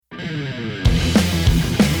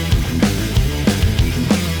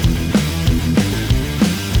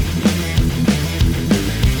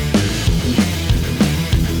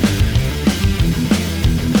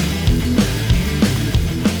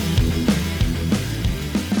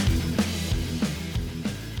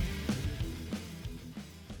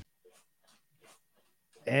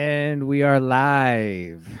And we are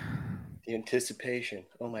live. The anticipation.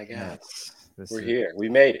 Oh my God. Yes, We're here. We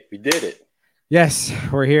made it. We did it. Yes,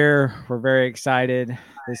 we're here. We're very excited.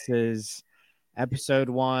 This is episode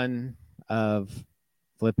 1 of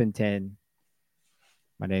Flippin Tin.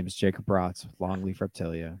 My name is Jacob Rotz with Longleaf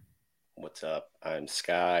Reptilia. What's up? I'm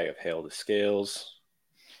Sky of Hail the Scales.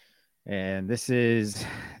 And this is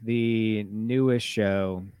the newest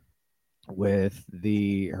show with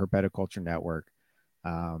the Herpeticulture Network.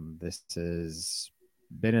 This has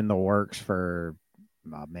been in the works for,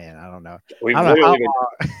 oh man, I don't know. We've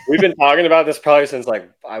been talking about this probably since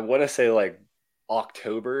I want to say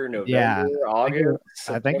October, November, August.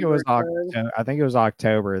 I think it was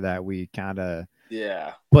October that we kind of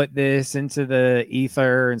put this into the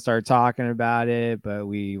ether and started talking about it. But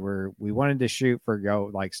we wanted to shoot for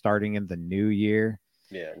starting in the new year.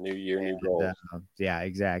 Yeah, new year, new goals. Yeah,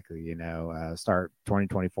 exactly. Start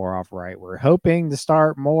 2024 off right. We're hoping to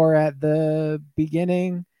start more at the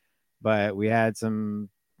beginning, but we had some.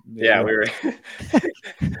 Yeah, we were.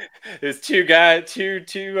 There's two guys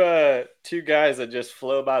that just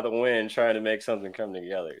flow by the wind trying to make something come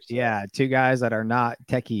together. So. Yeah, two guys that are not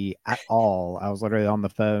techie at all. I was literally on the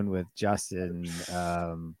phone with Justin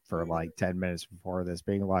for like 10 minutes before this,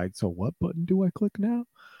 being like, "So what button do I click now?"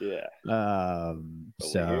 Yeah.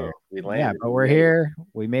 We're here.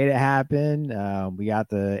 We made it happen. We got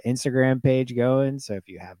the Instagram page going. So if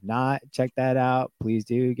you have not checked that out, please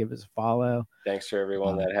do give us a follow. Thanks to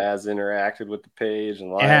everyone that has interacted with the page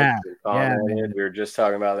and liked and commented. We were just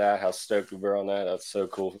talking about that, how stoked we were on that. That's so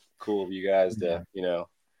cool of you guys to,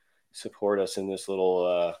 support us in this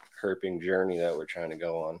little herping journey that we're trying to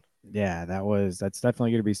go on. Yeah, that's definitely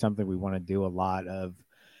going to be something we want to do a lot of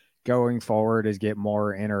going forward, is get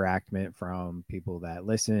more interaction from people that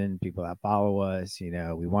listen, people that follow us.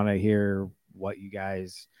 We want to hear what you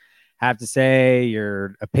guys have to say,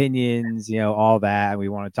 your opinions, all that. We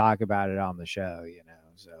want to talk about it on the show,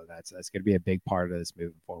 so that's going to be a big part of this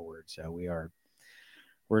moving forward. So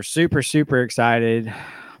we're super, super excited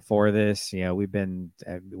for this. We've been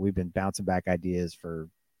bouncing back ideas for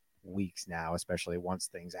weeks now, especially once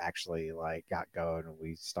things actually got going and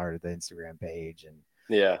we started the Instagram page. And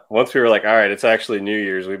yeah, once we were like, all right, it's actually New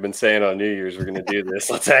Year's. We've been saying on New Year's we're going to do this.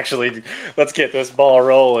 Let's get this ball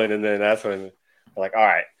rolling. And then that's when we're like, all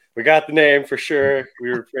right, we got the name for sure.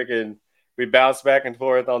 We bounced back and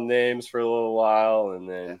forth on names for a little while. And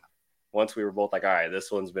then once we were both like, all right,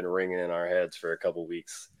 this one's been ringing in our heads for a couple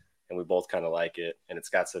weeks and we both kind of like it. And it's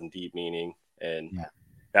got some deep meaning. And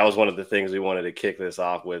that was one of the things we wanted to kick this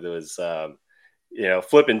off with. It was,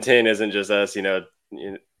 Flippin Tin isn't just us,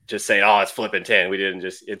 just saying, oh, it's Flippin Tin. We didn't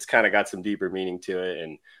it's kind of got some deeper meaning to it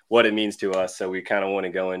and what it means to us. So we kind of want to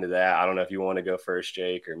go into that. I don't know if you want to go first,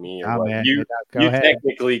 Jake, or me, or what. You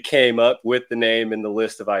technically came up with the name in the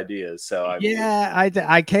list of ideas. So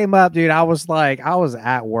I came up, dude. I was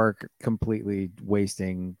at work completely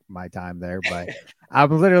wasting my time there, but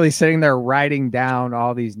I'm literally sitting there writing down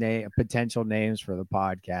all these potential names for the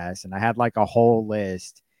podcast. And I had a whole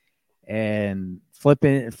list. And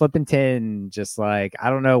Flippin Tin, just I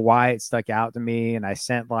don't know why it stuck out to me, and I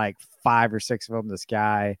sent 5 or 6 of them to this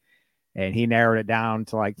guy, and he narrowed it down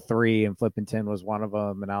to 3, and Flippin Tin was one of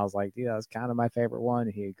them. And I was like, "Yeah, that's kind of my favorite one."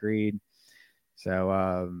 And he agreed.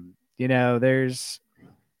 So there's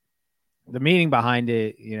the meaning behind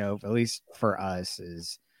it. At least for us,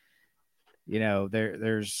 is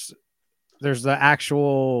there's the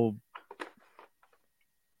actual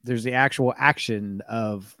action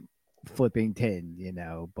of flipping tin,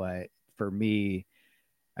 but for me,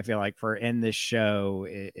 I feel like in this show,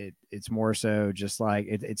 it's more so just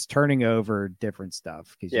it's turning over different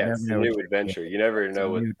stuff, because it's a new adventure. You never know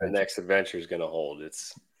what the next adventure is going to hold.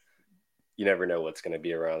 You never know what's going to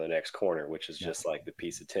be around the next corner, which is just like the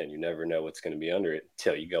piece of tin. You never know what's going to be under it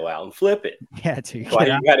until you go out and flip it. Yeah, you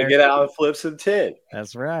got to get out and flip some tin.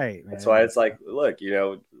 That's right, man. That's why it's look,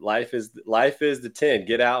 life is the tin.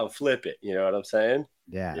 Get out and flip it. You know what I'm saying?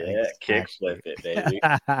 Yeah, exactly. Kick flip it, baby.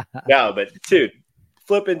 No, but dude,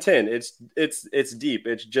 Flippin Tin, it's deep.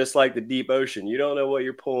 It's just like the deep ocean. You don't know what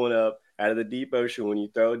you're pulling up out of the deep ocean when you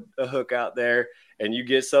throw a hook out there and you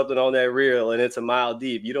get something on that reel and it's a mile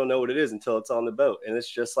deep. You don't know what it is until it's on the boat. And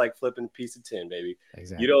it's just like flipping a piece of tin, baby.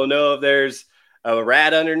 Exactly. You don't know if there's a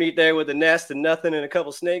rat underneath there with a nest and nothing and a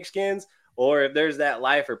couple snake skins, or if there's that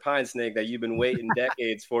life or pine snake that you've been waiting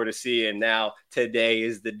decades for to see, and now today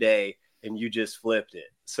is the day and you just flipped it.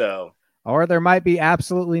 So, or there might be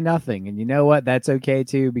absolutely nothing, and you know what? That's okay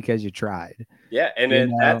too, because you tried. Yeah, and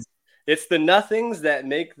it's the nothings that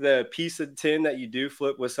make the piece of tin that you do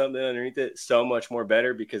flip with something underneath it so much more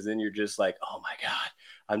better, because then you're just like, oh my God,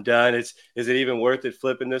 I'm done. Is it even worth it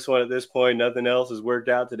flipping this one at this point? Nothing else has worked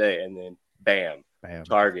out today. And then bam, Bam.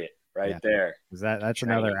 target right Yeah. there. 'Cause that's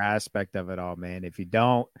another Training. aspect of it all, man. If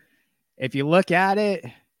you look at it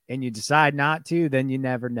and you decide not to, then you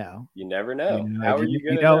never know. You never You know. know, How are you you you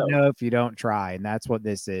going to don't know? know if you don't try, and that's what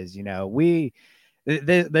this is.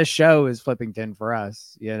 This show is Flipping Tin for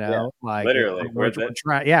us. Yeah, Like literally. we're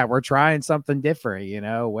trying. Yeah, we're trying something different.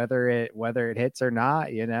 Whether it hits or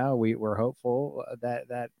not. We're hopeful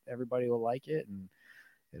that everybody will like it and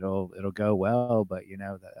it'll go well. But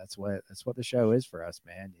that's what the show is for us,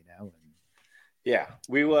 man. Yeah,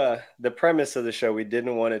 the premise of the show, we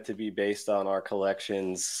didn't want it to be based on our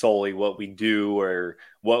collections solely, what we do or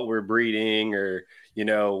what we're breeding or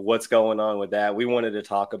what's going on with that. We wanted to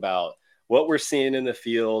talk about what we're seeing in the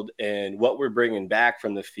field and what we're bringing back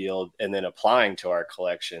from the field and then applying to our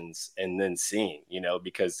collections and then seeing,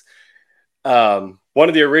 because one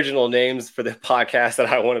of the original names for the podcast that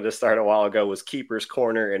I wanted to start a while ago was Keeper's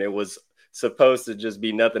Corner, and it was supposed to just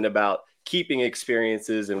be nothing about keeping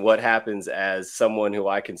experiences and what happens as someone who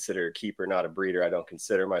I consider a keeper, not a breeder. I don't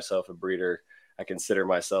consider myself a breeder. I consider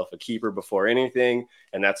myself a keeper before anything,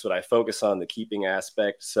 and that's what I focus on, the keeping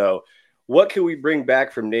aspect. So what can we bring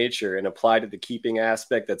back from nature and apply to the keeping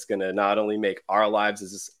aspect that's going to not only make our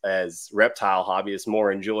lives as reptile hobbyists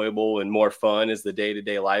more enjoyable and more fun as the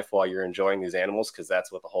day-to-day life while you're enjoying these animals, because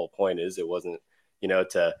that's what the whole point is. It wasn't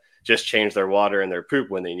to just change their water and their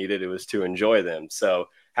poop when they need it. It was to enjoy them. So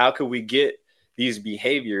how could we get these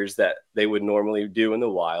behaviors that they would normally do in the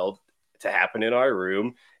wild to happen in our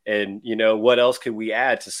room? And what else could we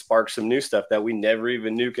add to spark some new stuff that we never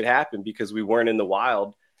even knew could happen because we weren't in the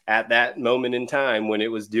wild at that moment in time when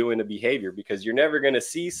it was doing a behavior? Because you're never going to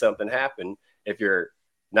see something happen if you're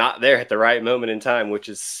not there at the right moment in time, which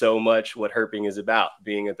is so much what herping is about,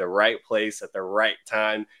 being at the right place at the right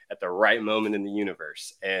time at the right moment in the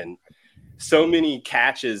universe. And so many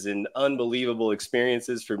catches and unbelievable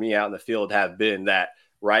experiences for me out in the field have been that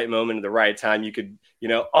right moment at the right time. You could,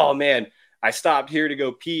 oh man, I stopped here to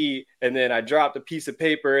go pee and then I dropped a piece of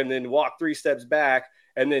paper and then walked 3 steps back.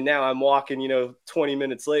 And then now I'm walking, 20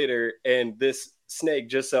 minutes later, and this snake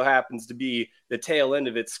just so happens to be the tail end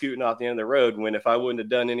of it scooting off the end of the road. When if I wouldn't have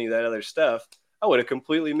done any of that other stuff, I would have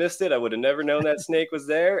completely missed it. I would have never known that snake was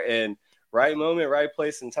there. And right moment, right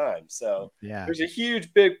place and time. So Yeah. there's a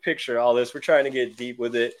huge big picture of all this. We're trying to get deep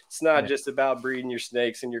with it. It's not Yeah. just about breeding your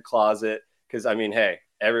snakes in your closet. Because hey,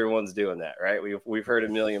 everyone's doing that, right? We've heard a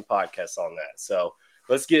million podcasts on that. So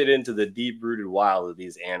let's get into the deep rooted wild of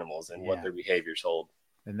these animals and what their behaviors hold.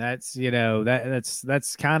 And that's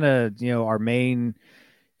kind of our main.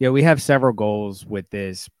 We have several goals with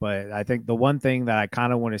this, but I think the one thing that I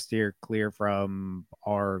kind of want to steer clear from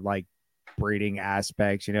are like breeding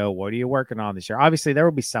aspects. What are you working on this year? Obviously, there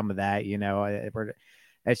will be some of that.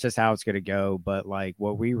 It's just how it's going to go. But like,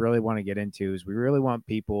 what we really want to get into is we really want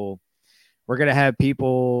people. We're going to have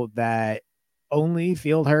people that only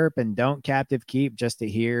field herp and don't captive keep just to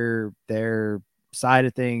hear their side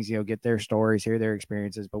of things, get their stories, hear their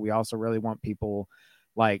experiences. But we also really want people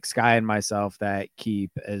like Sky and myself that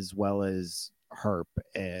keep as well as herp,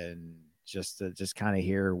 and just to kind of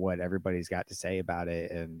hear what everybody's got to say about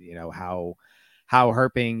it, and how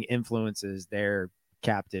herping influences their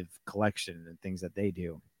captive collection and things that they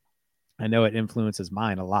do. I know it influences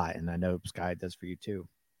mine a lot, and I know Sky does for you too.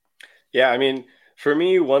 Yeah, I mean, for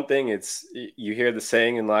me, one thing, it's you hear the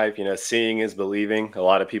saying in life, seeing is believing. A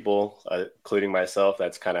lot of people, including myself,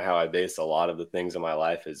 that's kind of how I base a lot of the things in my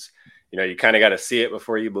life is, you kind of got to see it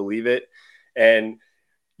before you believe it. And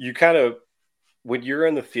you kind of, when you're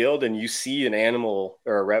in the field and you see an animal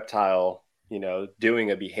or a reptile,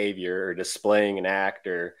 doing a behavior or displaying an act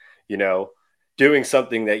or, doing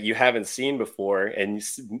something that you haven't seen before, and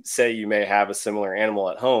you say you may have a similar animal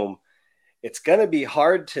at home, it's going to be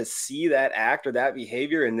hard to see that act or that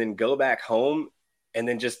behavior and then go back home and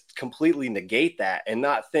then just completely negate that and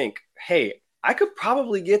not think, hey, I could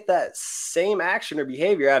probably get that same action or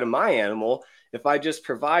behavior out of my animal if I just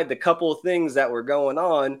provide the couple of things that were going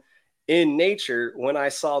on in nature when I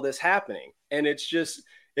saw this happening. And it's just,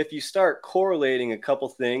 if you start correlating a couple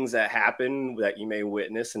things that happen that you may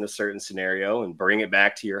witness in a certain scenario and bring it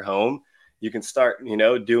back to your home, you can start,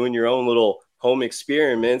 doing your own little home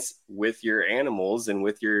experiments with your animals and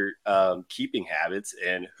with your keeping habits.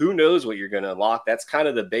 And who knows what you're going to unlock. That's kind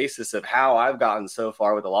of the basis of how I've gotten so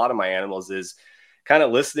far with a lot of my animals, is kind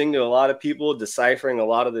of listening to a lot of people, deciphering a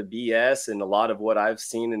lot of the BS and a lot of what I've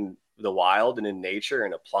seen in the wild and in nature,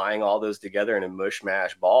 and applying all those together in a mush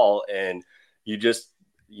mash ball. And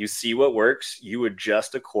you see what works, you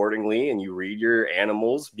adjust accordingly, and you read your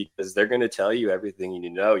animals because they're going to tell you everything you need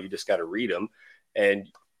to know. You just got to read them. And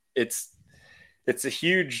it's a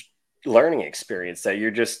huge learning experience that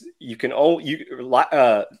you can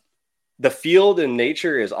the field in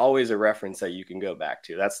nature is always a reference that you can go back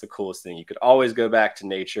to. That's the coolest thing. You could always go back to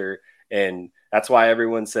nature. And that's why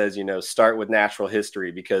everyone says, start with natural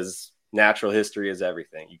history, because natural history is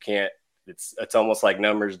everything. You can't, it's almost like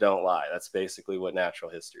numbers don't lie. That's basically what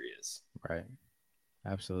natural history is. Right.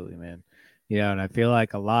 Absolutely, man. And I feel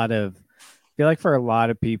like for a lot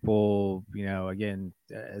of people, again,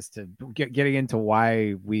 as to getting into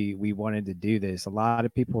why we wanted to do this, a lot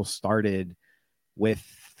of people started with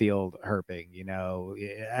field herping.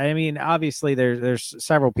 I mean, obviously there's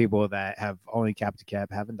several people that have only captive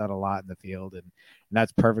kept, haven't done a lot in the field, and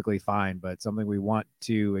that's perfectly fine. But something we want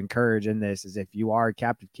to encourage in this is, if you are a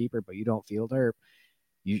captive keeper but you don't field herp,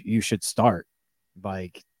 you should start.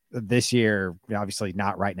 Like, this year, obviously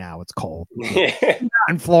not right now, it's cold. Not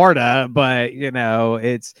in Florida, but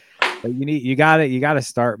it's, but you gotta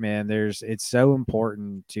start, man. It's so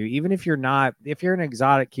important to, even if you're an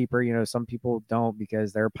exotic keeper, some people don't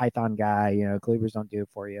because they're a python guy, cleavers don't do it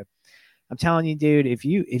for you. I'm telling you, dude, if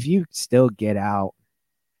you still get out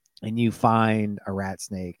and you find a rat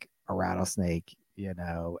snake, a rattlesnake,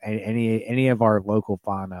 any of our local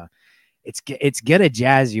fauna, it's gonna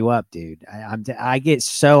jazz you up, dude. I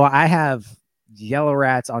have yellow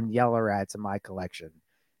rats on yellow rats in my collection.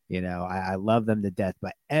 I love them to death,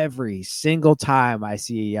 but every single time I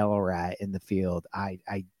see a yellow rat in the field,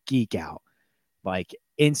 I geek out. Like,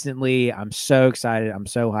 instantly. I'm so excited. I'm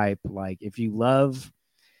so hyped. Like, if you love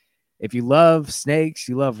snakes,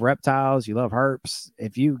 you love reptiles, you love herps,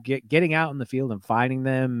 if you getting out in the field and finding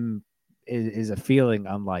them is a feeling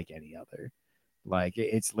unlike any other. Like,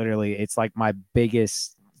 it's literally, it's like my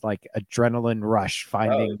biggest, like, adrenaline rush,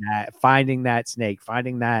 finding that snake,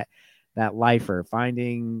 finding that lifer,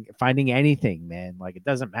 finding anything, man. Like, it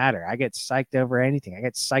doesn't matter. I get psyched over anything. I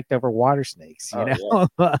get psyched over water snakes, Yeah.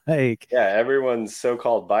 like, yeah, everyone's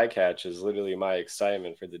so-called bycatch is literally my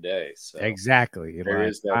excitement for the day. So exactly. there Like,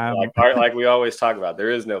 is no, like we always talk about, there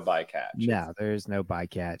is no bycatch. No, there is no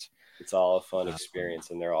bycatch. It's all a fun experience,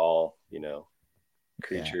 and they're all,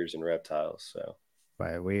 creatures and reptiles. So,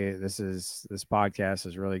 but this podcast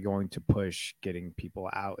is really going to push getting people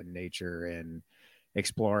out in nature and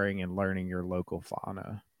exploring and learning your local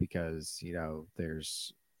fauna, because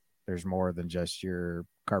there's more than just your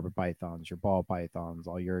carpet pythons, your ball pythons,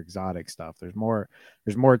 all your exotic stuff. There's more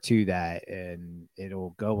to that, and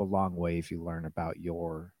it'll go a long way if you learn about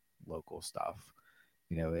your local stuff.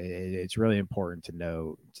 It's really important to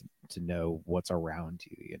know what's around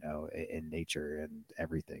you, in nature and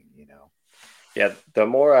everything. yeah, the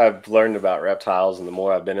more I've learned about reptiles and the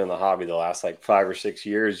more I've been in the hobby the last like 5 or 6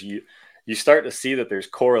 years, you start to see that there's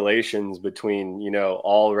correlations between,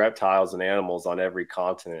 all reptiles and animals on every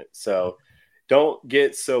continent. So don't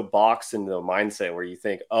get so boxed into the mindset where you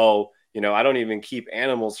think, oh, I don't even keep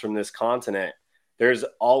animals from this continent. There's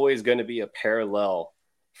always going to be a parallel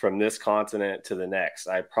from this continent to the next.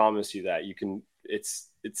 I promise you that. You can, it's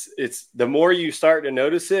the more you start to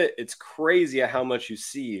notice it, it's crazy how much you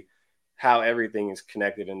see how everything is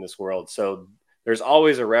connected in this world. So there's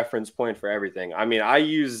always a reference point for everything. I mean, I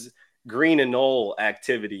use green anole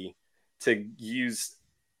activity to use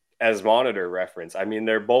as monitor reference. I mean,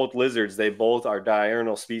 they're both lizards. They both are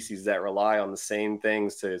diurnal species that rely on the same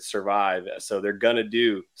things to survive. So they're going to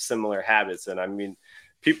do similar habits. And I mean,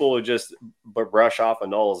 people will just brush off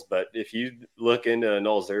anoles, but if you look into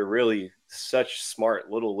anoles, they're really such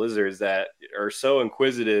smart little lizards that are so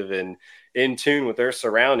inquisitive and in tune with their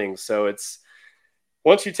surroundings. So it's,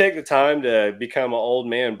 once you take the time to become an old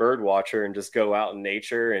man bird watcher and just go out in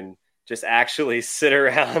nature and just actually sit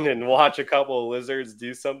around and watch a couple of lizards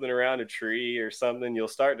do something around a tree or something, you'll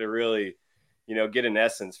start to really, get an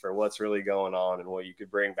essence for what's really going on and what you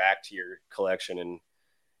could bring back to your collection. And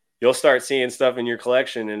you'll start seeing stuff in your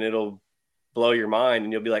collection and it'll blow your mind,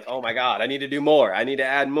 and you'll be like, oh my God, I need to do more. I need to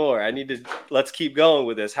add more. Let's keep going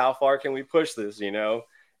with this. How far can we push this?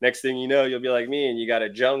 Next thing you know, you'll be like me and you got a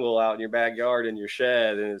jungle out in your backyard in your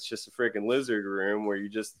shed, and it's just a freaking lizard room where you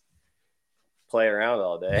just play around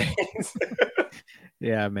all day.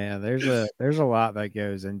 Yeah, man, there's a lot that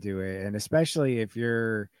goes into it, and especially if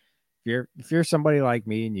you're somebody like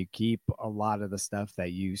me and you keep a lot of the stuff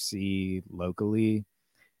that you see locally,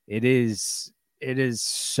 it is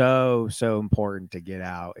so important to get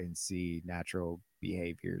out and see natural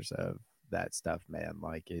behaviors of that stuff, man.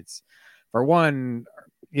 Like, it's, for one,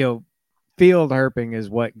 field herping is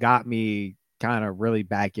what got me kind of really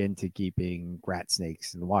back into keeping rat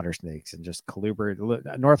snakes and water snakes and just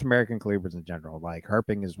North American colubrids in general. Like,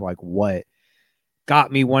 herping is like what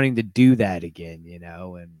got me wanting to do that again,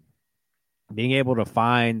 and being able to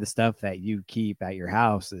find the stuff that you keep at your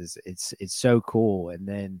house is it's so cool. And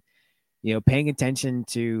then, paying attention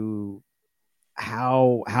to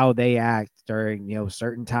how they act during,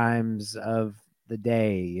 certain times of the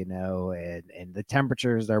day, and the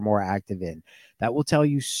temperatures they're more active in. That will tell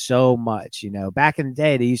you so much. Back in the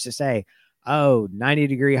day they used to say, oh,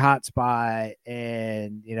 90-degree hot spot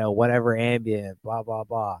and, whatever ambient, blah blah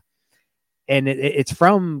blah. And it's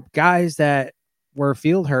from guys that were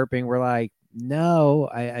field herping. We're like, no,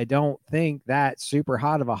 I don't think that super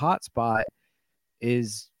hot of a hot spot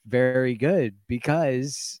is very good,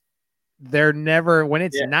 because they're never, when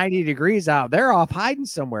it's Yeah, 90 degrees out, they're off hiding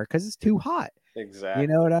somewhere because it's too hot. You know exactly.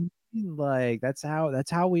 what I mean? Like, that's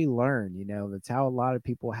how we learn. That's how a lot of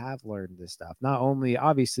people have learned this stuff. Not only,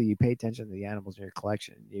 obviously, you pay attention to the animals in your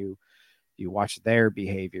collection, you watch their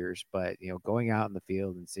behaviors, but going out in the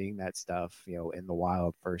field and seeing that stuff, in the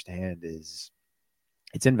wild firsthand, it's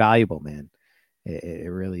invaluable, man. It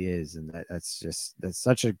really is. And that's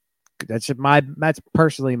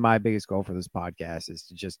personally my biggest goal for this podcast, is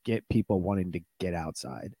to just get people wanting to get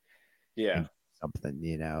outside Yeah. and something.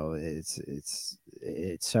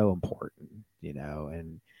 It's so important,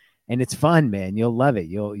 and it's fun, man. You'll love it.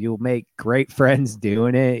 You'll make great friends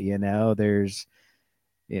doing it. There's,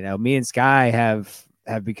 me and Sky have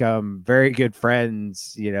become very good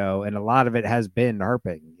friends, and a lot of it has been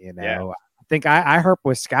herping. Yeah. I think I herp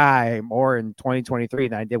with Sky more in 2023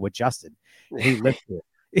 than I did with Justin, and he lived it.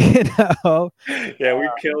 you know Yeah, we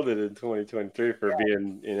killed it in 2023 for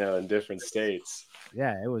being, in different states.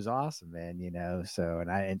 yeah, it was awesome, man. So,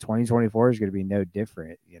 and 2024 is going to be no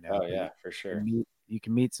different. Oh But yeah, for sure. you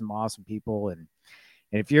can meet some awesome people. And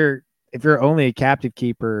if you're only a captive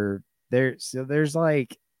keeper, there's the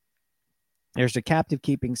captive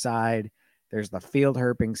keeping side, there's the field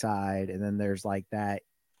herping side, and then there's like that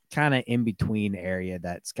kind of in between area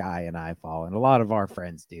that Sky and I fall, and a lot of our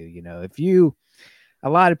friends do. If you A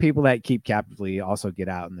lot of people that keep captively also get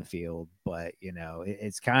out in the field, but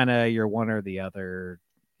it's kind of you're one or the other,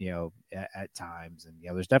 at times. And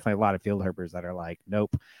there's definitely a lot of field herpers that are like,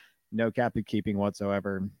 nope, no captive keeping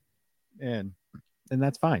whatsoever, and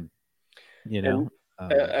that's fine. You And know,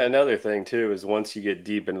 um, another thing too is once you get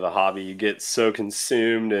deep into the hobby, you get so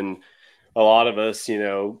consumed, and a lot of us,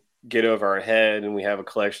 get over our head, and we have a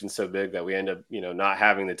collection so big that we end up, not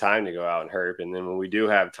having the time to go out and herp. And then when we do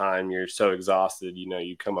have time, you're so exhausted,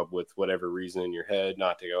 you come up with whatever reason in your head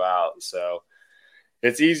not to go out. So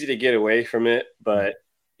it's easy to get away from it, but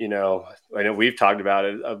I know we've talked about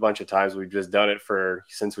it a bunch of times. We've just done it for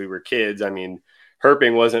since we were kids. I mean,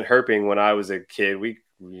 herping wasn't herping when I was a kid.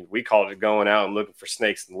 We called it going out and looking for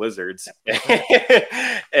snakes and lizards.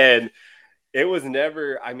 And it was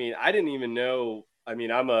never, I mean, I didn't even know. I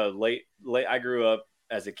mean, I'm a late, I grew up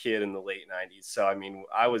as a kid in the late 90s. So, I mean,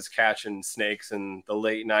 I was catching snakes in the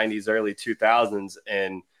late 90s, early 2000s.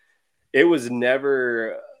 And it was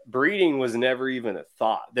never, breeding was never even a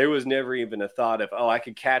thought. There was never even a thought of, oh, I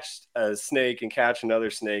could catch a snake and catch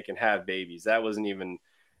another snake and have babies. That wasn't even,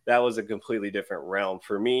 that was a completely different realm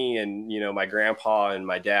for me. And, my grandpa and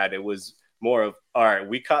my dad, it was more of, all right,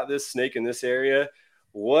 we caught this snake in this area.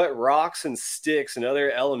 What rocks and sticks and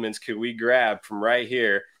other elements could we grab from right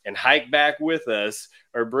here and hike back with us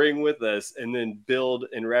or bring with us, and then build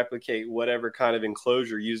and replicate whatever kind of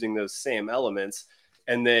enclosure using those same elements,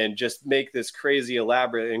 and then just make this crazy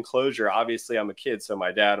elaborate enclosure. Obviously, I'm a kid, so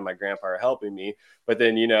my dad and my grandpa are helping me. But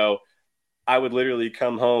then, I would literally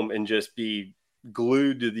come home and just be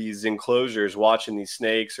glued to these enclosures, watching these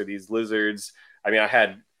snakes or these lizards. I mean, I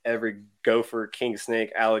had every gopher, king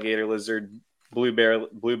snake, alligator lizard, blue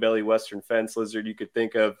belly western fence lizard you could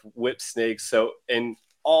think of, whip snakes. So, and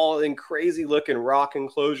all in crazy looking rock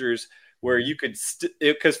enclosures where you could,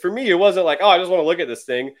 because for me, it wasn't like, oh, I just want to look at this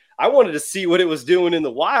thing. I wanted to see what it was doing in the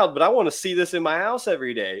wild, but I want to see this in my house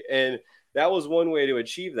every day. And that was one way to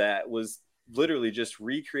achieve that, was literally just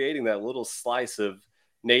recreating that little slice of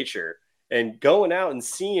nature and going out and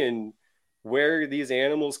seeing where these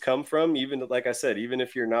animals come from. Even like I said, even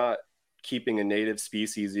if you're not keeping a native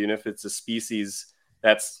species, even if it's a species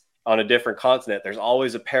that's on a different continent, there's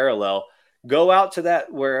always a parallel. Go out to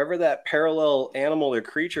that, wherever that parallel animal or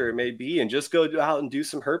creature it may be, and just go out and do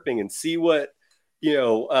some herping and see what, you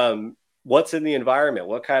know, what's in the environment,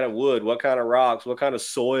 what kind of wood, what kind of rocks, what kind of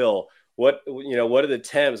soil, what, what are the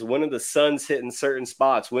temps, when are the suns hitting certain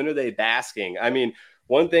spots, when are they basking. I mean,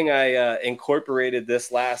 one thing I incorporated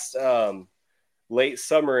this last late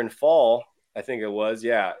summer and fall, I think it was,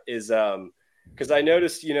 yeah, is because I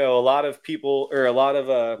noticed, a lot of people, or a lot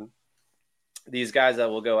of these guys that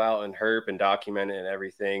will go out and herp and document it and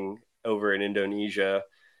everything over in Indonesia,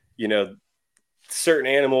 you know, certain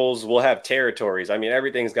animals will have territories. I mean,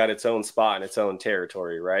 everything's got its own spot and its own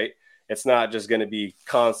territory, right? It's not just going to be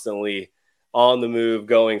constantly on the move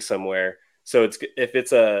going somewhere. So if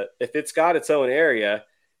it's got its own area,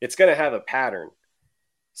 it's going to have a pattern.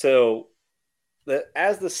 So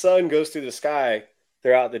as the sun goes through the sky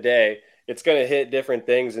throughout the day, it's going to hit different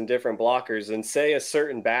things and different blockers. And say a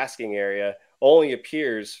certain basking area only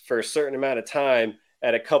appears for a certain amount of time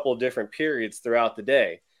at a couple different periods throughout the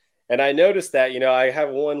day. And I noticed that, I have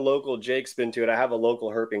one local Jake's been to it. I have a local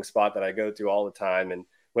herping spot that I go to all the time. And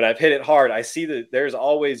when I've hit it hard, I see that there's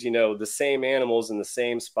always, the same animals in the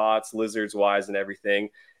same spots, lizards wise and everything.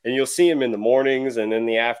 And you'll see them in the mornings and in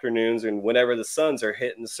the afternoons and whenever the suns are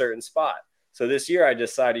hitting a certain spot. So this year I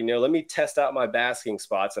decided, let me test out my basking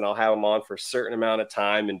spots and I'll have them on for a certain amount of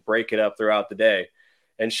time and break it up throughout the day.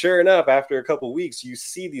 And sure enough, after a couple of weeks, you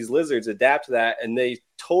see these lizards adapt to that and they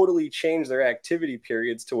totally change their activity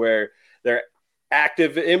periods to where they're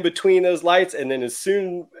active in between those lights. And then as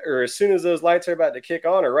soon as those lights are about to kick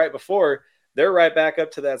on or right before, they're right back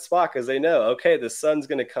up to that spot because they know, okay, the sun's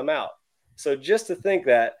going to come out. So just to think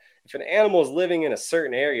that if an animal is living in a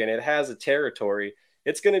certain area and it has a territory,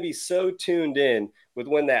 it's going to be so tuned in with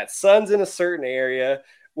when that sun's in a certain area,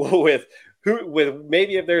 with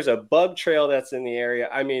maybe if there's a bug trail that's in the area.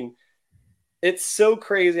 I mean, it's so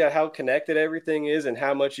crazy how connected everything is and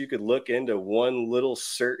how much you could look into one little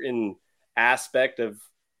certain aspect of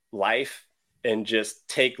life and just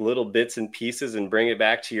take little bits and pieces and bring it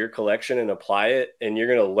back to your collection and apply it. And you're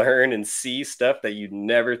going to learn and see stuff that you'd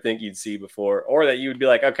never think you'd see before, or that you would be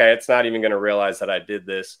like, okay, it's not even going to realize that I did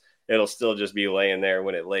this. It'll still just be laying there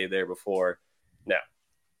when it lay there before. No,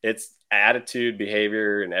 it's attitude,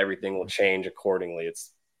 behavior, and everything will change accordingly.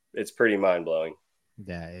 It's pretty mind blowing.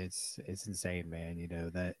 Yeah, it's insane, man.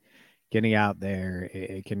 That getting out there,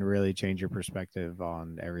 it can really change your perspective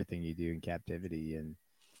on everything you do in captivity, and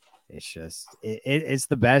it's just it's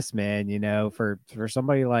the best, man. For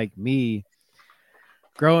somebody like me,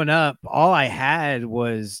 growing up, all I had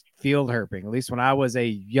was field herping. At least when I was a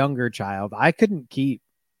younger child, I couldn't keep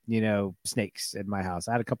snakes in my house.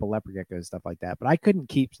 I had a couple leopard geckos, stuff like that, but I couldn't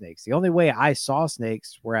keep snakes. The only way I saw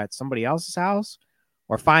snakes were at somebody else's house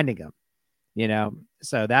or finding them.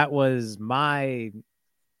 So that was my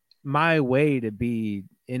way to be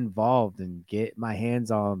involved and get my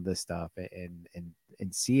hands on this stuff and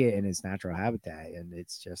see it in its natural habitat. And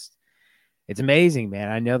it's amazing, man.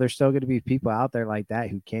 I know there's still going to be people out there like that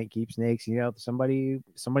who can't keep snakes. Somebody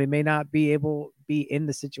may not be in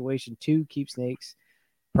the situation to keep snakes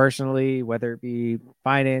personally, whether it be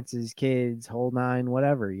finances, kids, whole nine,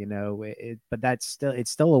 whatever, but it's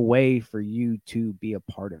still a way for you to be a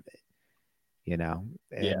part of it, Yeah.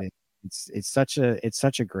 and it's such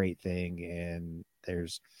a great thing. And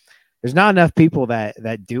there's not enough people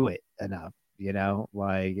that do it enough,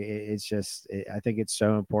 like I think it's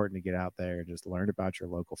so important to get out there and just learn about your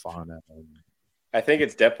local fauna. I think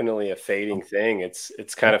it's definitely a fading thing.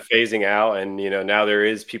 It's kind of phasing out, and now there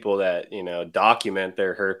is people that document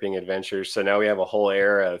their herping adventures. So now we have a whole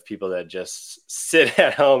era of people that just sit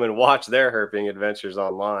at home and watch their herping adventures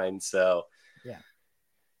online. So yeah,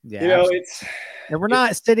 it's and we're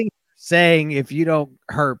not sitting saying if you don't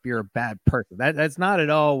herp, you're a bad person. That's not at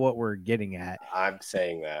all what we're getting at. I'm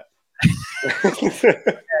saying that.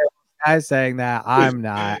 I'm saying that. I'm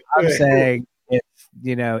not. I'm saying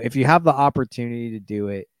if you have the opportunity to do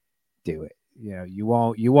it, do it. You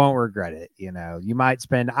won't regret it. You might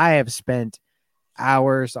spend. I have spent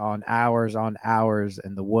hours on hours on hours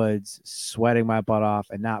in the woods, sweating my butt off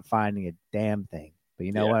and not finding a damn thing. But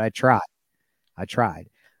you know what? I tried.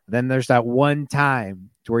 Then there's that one time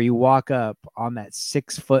to where you walk up on that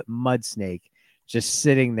 6-foot mud snake just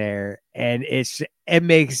sitting there, and it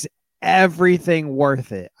makes everything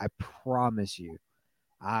worth it. I promise you.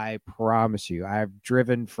 I've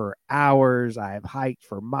driven for hours. I've hiked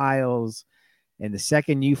for miles. And the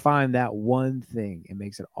second you find that one thing, it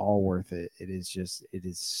makes it all worth it. It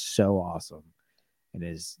is so awesome. It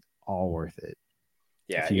is all worth it.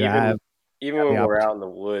 Yeah. Even when we're out in the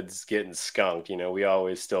woods getting skunked, we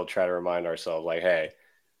always still try to remind ourselves, like, hey,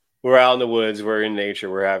 we're out in the woods, we're in nature,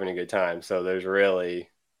 we're having a good time. So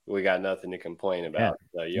we got nothing to complain about.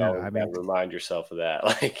 So you always got to remind yourself of that.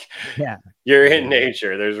 Like, you're in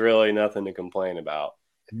nature. There's really nothing to complain about.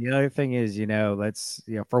 And the other thing is, let's,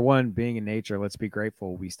 for one, being in nature, let's be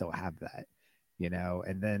grateful we still have that,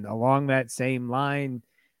 and then along that same line,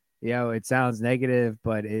 it sounds negative,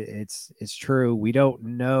 but it's true. We don't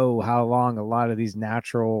know how long a lot of these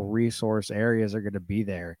natural resource areas are going to be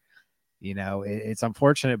there. It's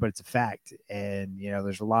unfortunate, but it's a fact. And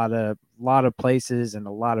there's a lot of places and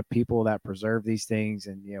a lot of people that preserve these things,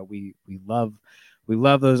 and we love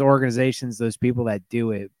those organizations, those people that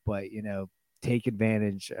do it. But take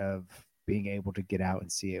advantage of being able to get out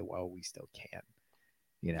and see it while we still can.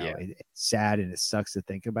 Yeah. It's sad and it sucks to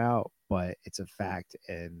think about, but it's a fact,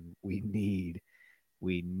 and we need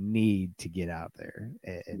to get out there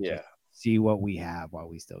and Yeah. just see what we have while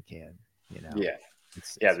we still can. Yeah. Yeah.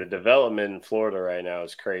 It's The development in Florida right now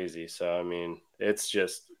is crazy. So, I mean, it's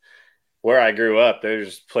just where I grew up.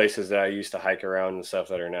 There's places that I used to hike around and stuff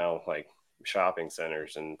that are now like shopping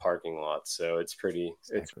centers and parking lots. So it's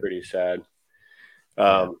exactly. pretty sad.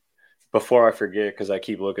 Yeah. Um, Before I forget, because I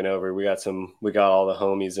keep looking over, we got all the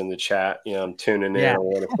homies in the chat. I'm tuning in. Yeah. I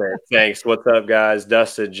want to say thanks. What's up, guys?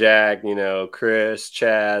 Dustin, Jack, Chris,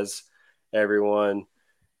 Chaz, everyone.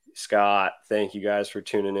 Scott, thank you guys for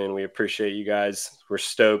tuning in. We appreciate you guys. We're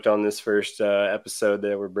stoked on this first episode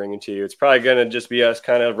that we're bringing to you. It's probably going to just be us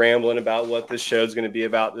kind of rambling about what this show is going to be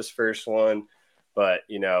about, this first one. But,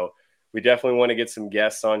 we definitely want to get some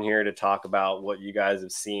guests on here to talk about what you guys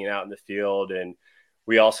have seen out in the field. And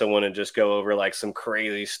we also want to just go over like some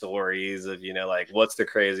crazy stories of, like what's the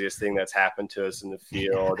craziest thing that's happened to us in the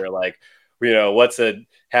field, or like,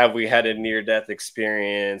 have we had a near death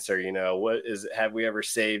experience, or, have we ever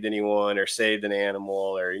saved anyone or saved an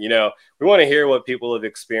animal, or, we want to hear what people have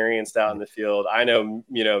experienced out in the field. I know,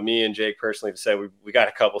 me and Jake personally have said we got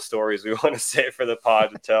a couple stories we want to say for the pod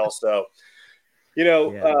to tell. So,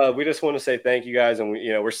 we just want to say thank you guys. And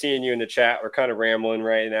we're seeing you in the chat. We're kind of rambling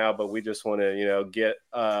right now, but we just want to,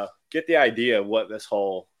 get the idea of what this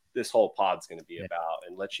whole pod's going to be about,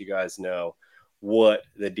 and let you guys know what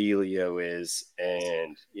the dealio is.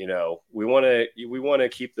 And we want to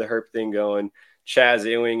keep the herp thing going. Chaz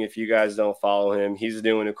Ewing, if you guys don't follow him, he's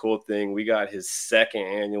doing a cool thing. We got his second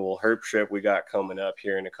annual herp trip we got coming up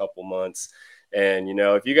here in a couple months. And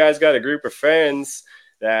if you guys got a group of friends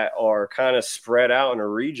that are kind of spread out in a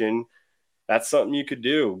region, that's something you could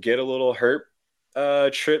do. Get a little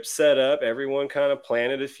herp trip set up. Everyone kind of plan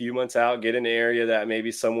it a few months out. Get an area that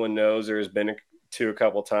maybe someone knows or has been to a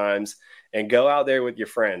couple times, and go out there with your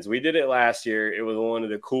friends. We did it last year. It was one of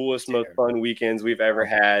the coolest, most fun weekends we've ever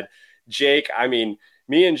had. Jake, I mean,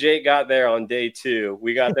 me and Jake got there on day 2.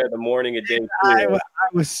 We got there the morning of day 2. I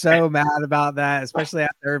was so mad about that, especially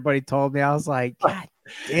after everybody told me. I was like, God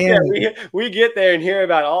damn it. We get there and hear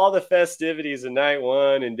about all the festivities of night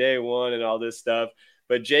 1 and day 1 and all this stuff.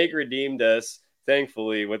 But Jake redeemed us,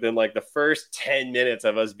 thankfully, within like the first 10 minutes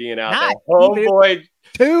of us being out there. Oh boy,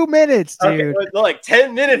 2 minutes, dude. Okay, like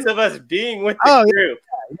 10 minutes of us being with the group.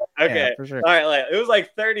 Yeah, okay, for sure. All right, it was like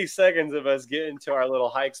 30 seconds of us getting to our little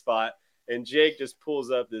hike spot, and Jake just pulls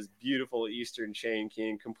up this beautiful Eastern Chain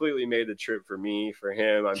King. Completely made the trip for me, for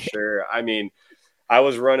him, I'm sure. I mean, I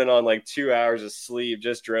was running on like 2 hours of sleep,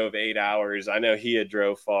 just drove 8 hours. I know he had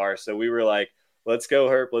drove far, so we were like, let's go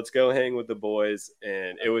herp, let's go hang with the boys.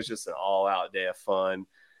 And it was just an all-out day of fun.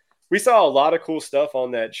 We saw a lot of cool stuff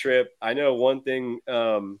on that trip. I know one thing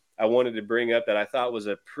I wanted to bring up that I thought was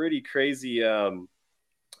a pretty crazy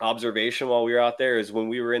observation while we were out there is when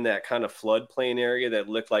we were in that kind of floodplain area that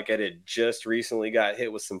looked like it had just recently got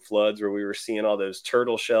hit with some floods, where we were seeing all those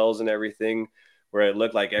turtle shells and everything, where it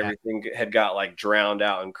looked like everything had got like drowned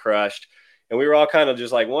out and crushed. And we were all kind of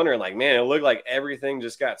just like wondering, like, man, it looked like everything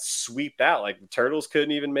just got swept out. Like the turtles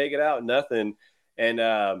couldn't even make it out, nothing.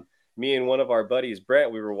 And me and one of our buddies,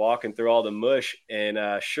 Brett, we were walking through all the mush,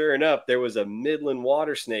 and sure enough, there was a Midland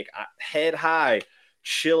water snake head high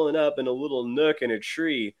chilling up in a little nook in a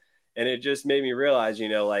tree. And it just made me realize,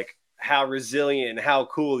 like how resilient and how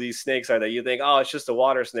cool these snakes are, that you think, oh, it's just a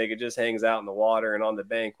water snake. It just hangs out in the water and on the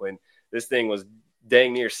bank, when this thing was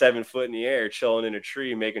dang near 7 foot in the air, chilling in a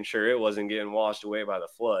tree, making sure it wasn't getting washed away by the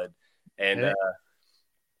flood. And,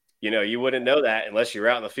 you wouldn't know that unless you're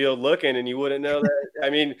out in the field looking, and you wouldn't know that.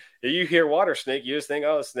 I mean, if you hear water snake, you just think,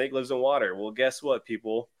 oh, a snake lives in water. Well, guess what,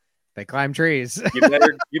 people? They climb trees. You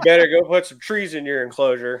better go put some trees in your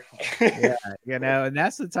enclosure. Yeah, and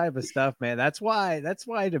that's the type of stuff, man. That's why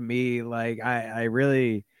to me, like I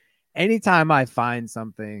really, anytime I find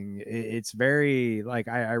something, it's very like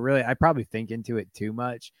I probably think into it too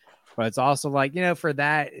much. But it's also like,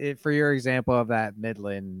 for your example of that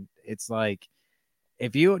Midland, it's like,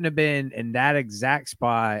 if you wouldn't have been in that exact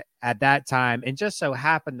spot at that time and just so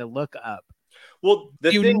happened to look up, well,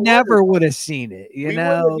 you never would have seen it. We wouldn't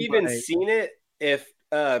have even seen it if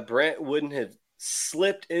Brent wouldn't have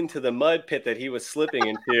slipped into the mud pit that he was slipping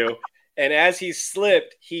into. And as he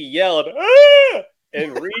slipped, he yelled, "Ah!"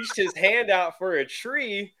 and reached his hand out for a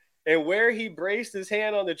tree. And where he braced his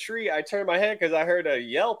hand on the tree, I turned my head because I heard a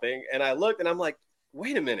yelping, and I looked, and I'm like,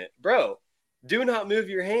 wait a minute, bro, do not move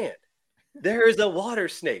your hand. There is a water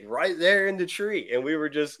snake right there in the tree. And we were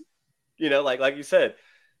just, like you said,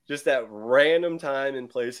 just that random time and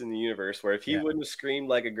place in the universe where if he wouldn't have screamed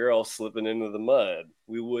like a girl slipping into the mud,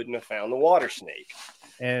 we wouldn't have found the water snake.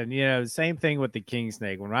 And same thing with the king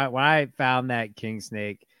snake. When I found that king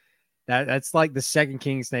snake, that's like the second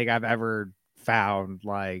king snake I've ever found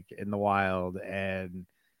like in the wild. And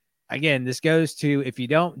again, this goes to, if you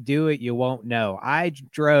don't do it, you won't know. I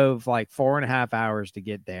drove like 4.5 hours to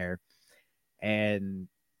get there, and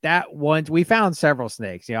that once we found several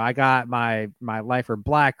snakes. I got my lifer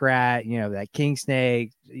black rat, that king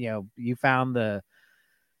snake. You found the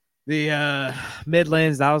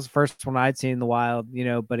Midlands. That was the first one I'd seen in the wild.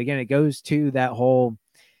 But again, it goes to that whole,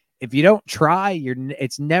 if you don't try,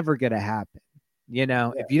 it's never gonna happen.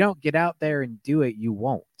 If you don't get out there and do it, you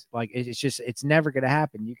won't. Like, it's never gonna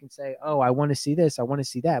happen. You can say, oh, I want to see this, I want to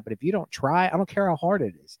see that, but if you don't try, I don't care how hard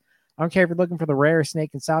it is. I don't care if you're looking for the rarest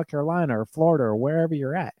snake in South Carolina or Florida or wherever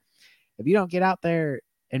you're at. If you don't get out there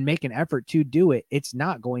and make an effort to do it, it's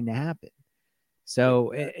not going to happen.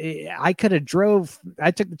 So I could have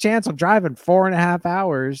I took the chance on driving 4.5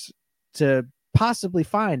 hours to possibly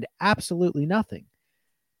find absolutely nothing,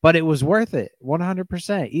 but it was worth it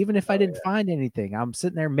 100%. Even if I didn't find anything, I'm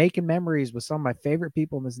sitting there making memories with some of my favorite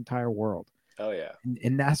people in this entire world. Oh yeah.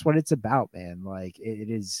 And that's what it's about, man. Like,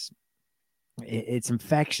 it's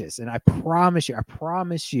infectious. And I promise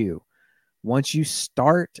you, once you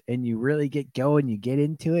start and you really get going, you get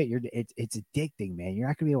into it, it's addicting, man. You're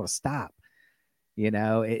not gonna be able to stop.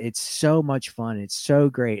 It's so much fun. It's so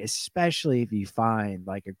great, especially if you find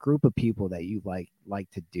like a group of people that you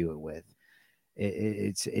like to do it with.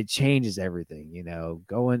 It changes everything.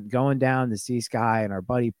 Going down to see Sky and our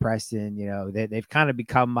buddy Preston, they've kind of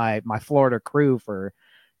become my Florida crew for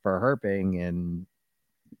herping, and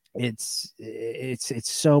it's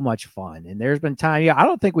so much fun. And there's been time, I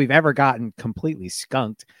don't think we've ever gotten completely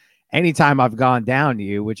skunked anytime I've gone down to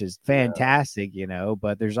you, which is fantastic,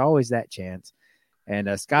 but there's always that chance. And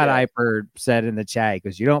Scott Eiper said in the chat,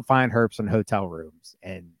 because you don't find herps in hotel rooms.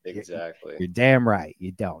 And exactly, you're damn right,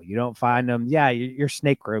 you don't find them. Your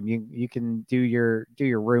snake room, you can do your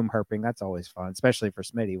room herping. That's always fun, especially for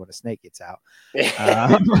Smitty when a snake gets out.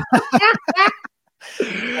 But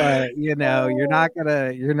you're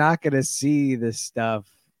not gonna see this stuff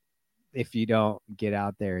if you don't get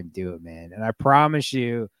out there and do it, man. And I promise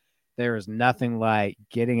you, there is nothing like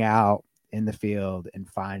getting out in the field and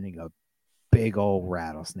finding a big old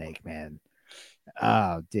rattlesnake, man.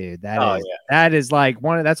 Oh, dude, that is like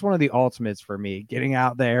that's one of the ultimates for me. Getting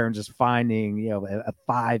out there and just finding, a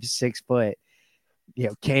 5-6 foot,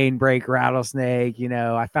 cane break rattlesnake.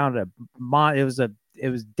 I found it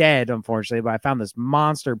was dead, unfortunately, but I found this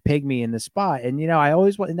monster pygmy in the spot. And I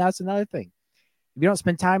always want, and that's another thing. If you don't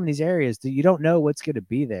spend time in these areas, you don't know what's going to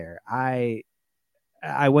be there. I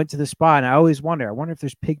went to the spot, and I always wonder if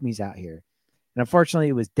there's pygmies out here. And unfortunately,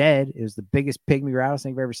 it was dead. It was the biggest pygmy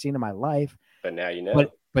rattlesnake I've ever seen in my life. But now you know.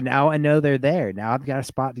 But now I know they're there. Now I've got a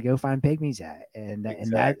spot to go find pygmies at, and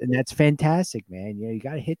that's fantastic, man. You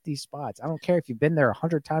got to hit these spots. I don't care if you've been there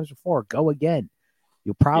 100 times before. Go again.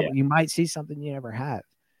 You might see something you never have.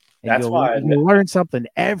 And that's why you'll learn something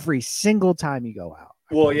every single time you go out.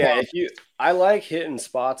 Well, yeah, I like hitting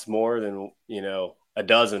spots more than a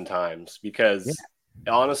dozen times, because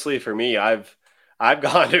honestly, for me, I've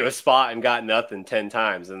gone to a spot and got nothing 10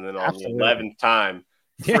 times, and then on the 11th time,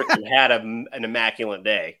 freaking had an immaculate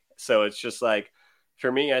day. So it's just like,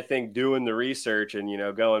 for me, I think doing the research and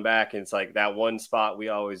going back, and it's like that one spot we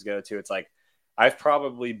always go to. It's like I've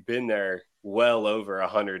probably been there well over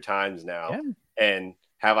 100 times now, and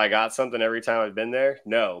have I got something every time I've been there?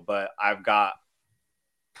 No, but I've got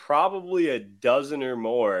probably a dozen or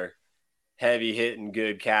more heavy hitting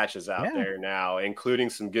good catches out there now, including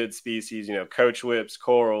some good species, coach whips,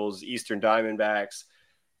 corals, eastern diamondbacks,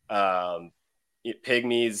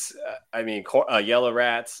 pygmies, yellow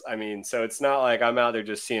rats. So it's not like I'm out there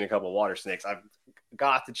just seeing a couple of water snakes. I've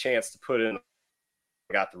got the chance to put in,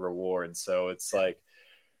 got the reward. So it's like,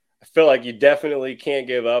 I feel like you definitely can't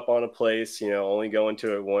give up on a place, only going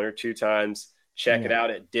to it 1 or 2 times. Check it out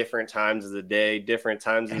at different times of the day, different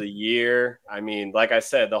times of the year. Like I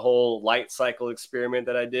said, the whole light cycle experiment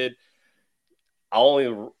that I did, I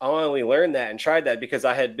only learned that and tried that because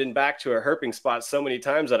I had been back to a herping spot so many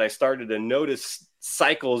times that I started to notice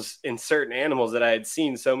cycles in certain animals that I had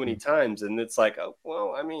seen so many times. And it's like, oh,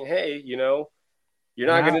 well, hey, you're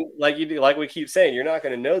not going to, like we keep saying, you're not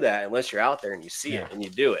going to know that unless you're out there and you see it and you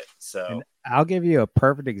do it. So, I'll give you a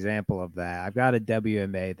perfect example of that. I've got a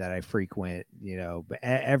WMA that I frequent, but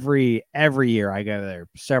every year I go there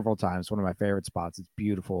several times. One of my favorite spots. It's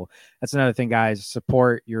beautiful. That's another thing, guys.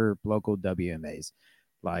 Support your local WMAs.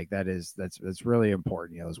 Like that's really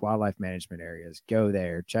important. Those wildlife management areas. Go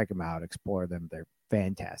there, check them out, explore them. They're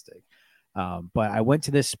fantastic. But I went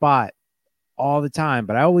to this spot all the time,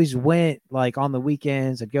 but I always went like on the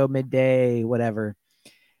weekends. I'd go midday, whatever.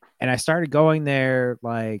 And I started going there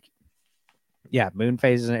like, yeah, moon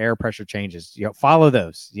phases and air pressure changes. Follow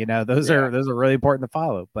those. Those Yeah. are really important to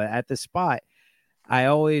follow. But at the spot, I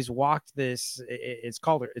always walked this. It's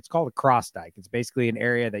called a cross dike. It's basically an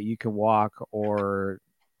area that you can walk or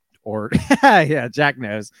yeah, Jack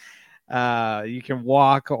knows. You can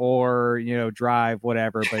walk or drive,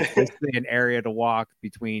 whatever. But it's basically an area to walk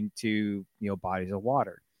between two bodies of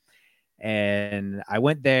water. And I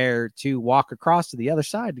went there to walk across to the other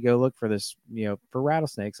side to go look for this, for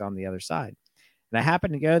rattlesnakes on the other side. And I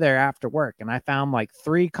happened to go there after work, and I found like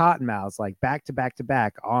 3 cottonmouths, like back to back to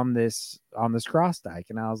back on this cross dike.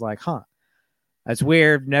 And I was like, huh, that's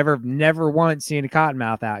weird. Never once seen a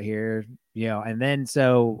cottonmouth out here, And then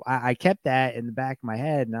so I kept that in the back of my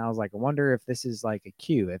head, and I was like, I wonder if this is like a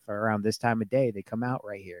cue, if around this time of day they come out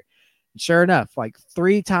right here. And sure enough, like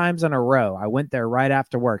 3 times in a row, I went there right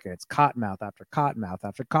after work, and it's cottonmouth after cottonmouth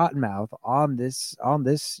after cottonmouth on this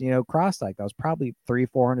cross dike that was probably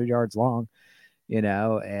 300-400 yards long.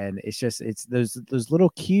 And it's those little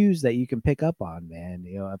cues that you can pick up on, man,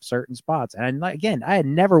 of certain spots. And like, again, I had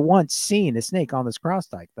never once seen a snake on this cross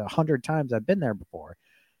dike the 100 times I've been there before,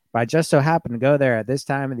 but I just so happened to go there at this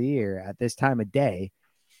time of the year, at this time of day,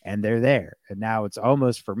 and they're there. And now it's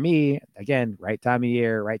almost, for me, again, right time of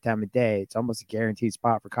year, right time of day, it's almost a guaranteed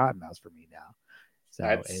spot for cottonmouths for me now. So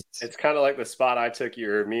it's kind of like the spot I took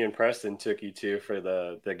you, or me and Preston took you to, for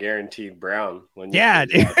the guaranteed brown. When you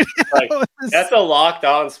like that's a locked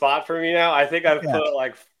on spot for me now. I think I've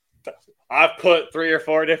put 3 or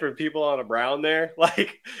 4 different people on a brown there.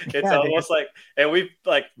 Like it's almost like, and we've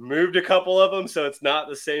like moved a couple of them, so it's not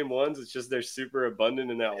the same ones. It's just they're super abundant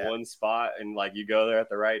in that one spot, and like you go there at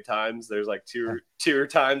the right times. There's like two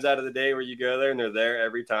times out of the day where you go there, and they're there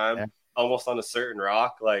every time, almost on a certain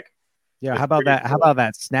rock. Like. Yeah, how about that? Cool. How about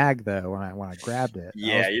that snag though? When I grabbed it,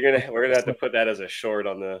 yeah, we're gonna have to put that as a short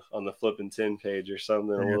on the Flippin Tin page or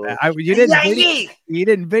something. You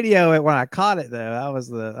didn't video it when I caught it though. That was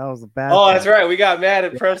the bad. Oh, that's right. We got mad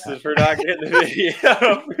at Preston for not getting the video.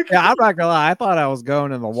 Yeah, I'm not gonna lie. I thought I was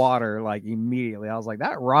going in the water like immediately. I was like,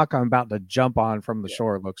 that rock I'm about to jump on from the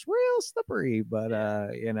shore looks real slippery, but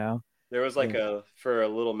There was like for a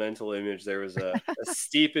little mental image, there was a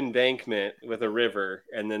steep embankment with a river,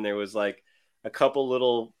 and then there was like a couple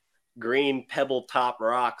little green pebble top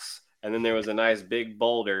rocks, and then there was a nice big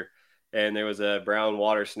boulder, and there was a brown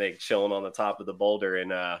water snake chilling on the top of the boulder,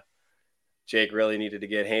 and Jake really needed to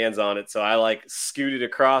get hands on it, so I like scooted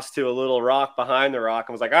across to a little rock behind the rock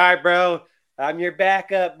and was like, all right, bro, I'm your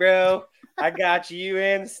backup, bro. I got you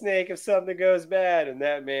and the snake if something goes bad. And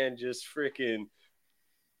that man just freaking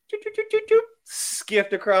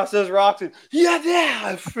skipped across those rocks and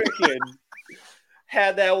freaking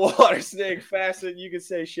had that water snake faster than you could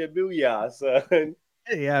say Shibuya, son.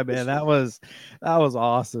 Yeah, man, that was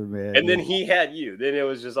awesome, man. And then he had you. Then it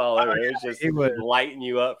was just all over. It was just lighting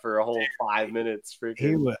you up for a whole 5 minutes.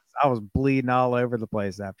 Freaking. I was bleeding all over the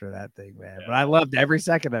place after that thing, man. Yeah. But I loved every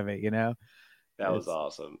second of it. That was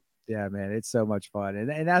awesome. Yeah, man, it's so much fun.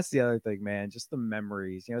 And that's the other thing, man, just the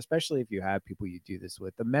memories, especially if you have people you do this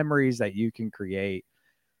with, the memories that you can create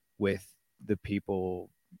with the people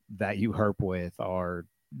that you herp with are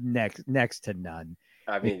next to none.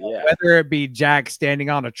 I mean, yeah. Whether it be Jack standing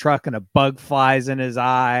on a truck and a bug flies in his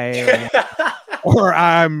eye, or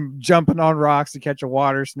I'm jumping on rocks to catch a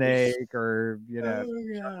water snake, or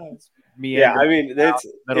me. Yeah, I mean,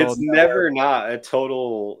 it's never not a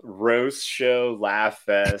total roast show, laugh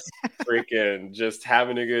fest, freaking just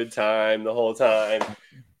having a good time the whole time.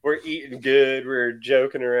 We're eating good, we're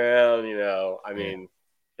joking around, I mean,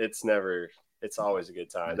 it's always a good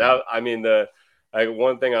time.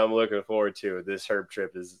 One thing I'm looking forward to with this herp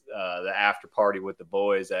trip is the after party with the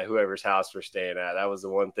boys at whoever's house we're staying at. That was the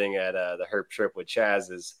one thing at the herp trip with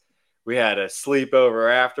Chaz is we had a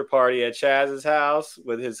sleepover after party at Chaz's house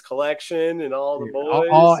with his collection and all the boys.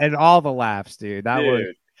 All the laughs, dude. That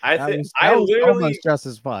was literally almost just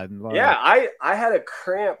as fun. Yeah, I had a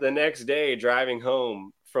cramp the next day driving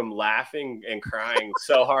home from laughing and crying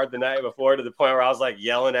so hard the night before, to the point where I was like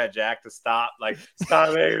yelling at Jack to stop, like,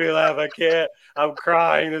 stop making me laugh. I can't. I'm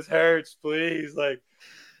crying. This hurts. Please.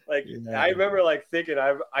 I remember like thinking,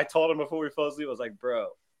 I told him before we fell asleep, I was like, bro,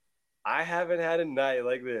 I haven't had a night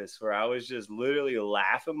like this where I was just literally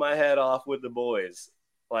laughing my head off with the boys,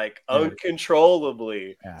 like Dude,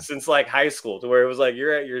 uncontrollably yeah, since like high school, to where it was like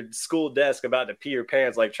you're at your school desk about to pee your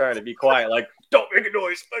pants, like trying to be quiet, like don't make a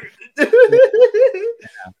noise. yeah,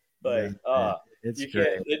 Like, man, it's you great.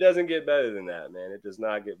 can't. It doesn't get better than that, man. It does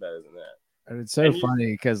not get better than that. And it's so And you, funny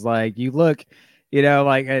because, like, you look,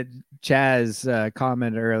 like Chaz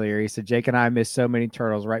commented earlier. He said, Jake and I missed so many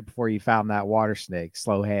turtles right before you found that water snake,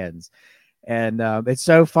 slow hands. And it's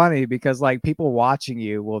so funny because, like, people watching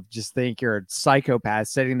you will just think you're a psychopath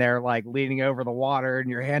sitting there, like, leaning over the water and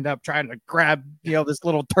your hand up trying to grab, this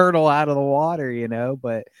little turtle out of the water,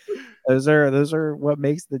 But those are what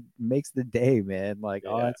makes the day, man. Like,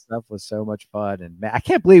 all yeah, that stuff was so much fun. And man, I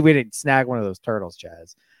can't believe we didn't snag one of those turtles,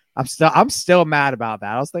 Chaz. I'm still mad about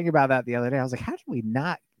that. I was thinking about that the other day. I was like, how did we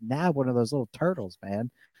not nab one of those little turtles, man?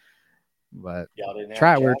 But y'all didn't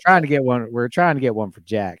have we're Jack. trying to get one. We're trying to get one for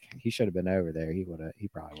Jack. He should have been over there. He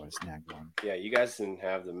probably would have snagged one. Yeah, you guys didn't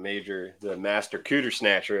have the master cooter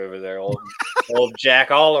snatcher over there, old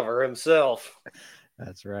Jack Oliver himself.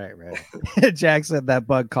 That's right, right. Jack said that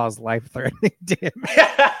bug caused life-threatening damage.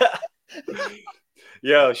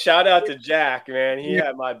 Yo, shout out to Jack, man. He You're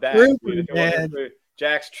had my back. groupie, Dude. If it man. wasn't for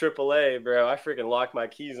Jack's AAA, bro, I freaking locked my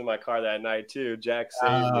keys in my car that night too. Jack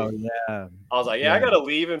saved Oh me. yeah, I was like, yeah, I gotta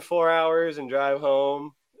leave in 4 hours and drive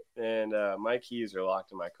home, and my keys are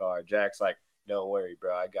locked in my car. Jack's like, don't worry,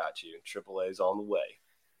 bro, I got you. AAA's on the way.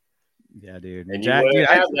 yeah, dude. And you Jack, dude, wouldn't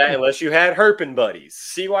have that unless you had herping buddies.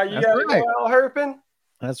 See why you that's gotta right. go out herping?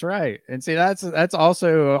 That's right. And see, that's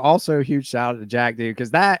also a huge shout out to Jack, dude,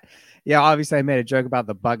 because obviously I made a joke about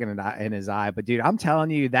the bug in his eye, but dude, I'm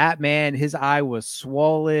telling you, that man, his eye was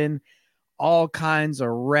swollen, all kinds of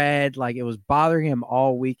red, like it was bothering him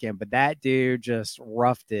all weekend. But that dude just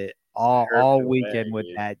roughed it Herped all away, weekend with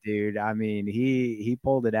dude. that dude. I mean, he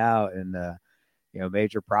pulled it out, and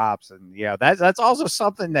major props. And that's also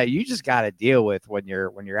something that you just got to deal with when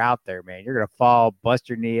you're out there, man. You're gonna fall, bust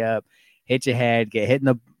your knee up, hit your head, get hit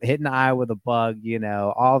in the eye with a bug,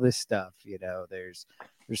 all this stuff. There's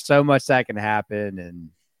so much that can happen. And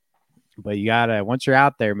but you gotta, once you're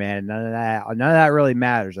out there, man, none of that really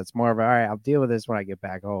matters. That's more of all right, I'll deal with this when I get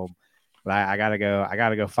back home. But I gotta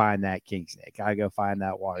go find that king snake. Gotta go find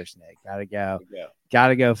that water snake.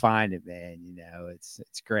 Gotta go find it, man.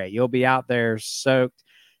 It's great. You'll be out there soaked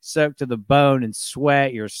to the bone and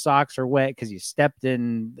sweat. Your socks are wet because you stepped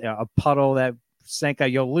in a puddle that sank.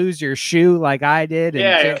 You'll lose your shoe like I did, and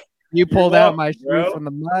Yeah, you you're pulled out welcome, my shoe bro. from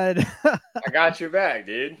the mud. I got your back,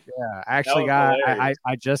 dude. Yeah, I That actually was got hilarious.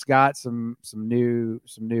 I just got some new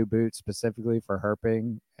boots specifically for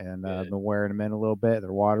herping, and I've Good. been wearing them in a little bit.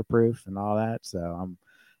 They're waterproof and all that, so I'm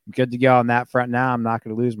good to go on that front now. I'm not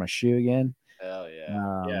going to lose my shoe again. Hell yeah.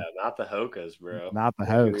 Yeah, Um, not the Hokas, bro. not the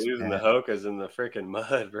Can't be hoax, losing the man. Hokas in the freaking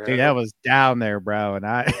mud, Dude, bro. that was down there, bro, and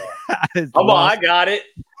I I I lost. got it.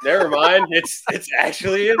 Never mind. It's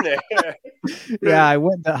actually in there. Yeah, I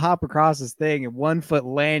went to hop across this thing, and one foot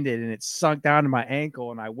landed, and it sunk down to my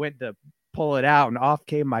ankle, and I went to pull it out, and off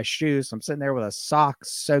came my shoe. So I'm sitting there with a sock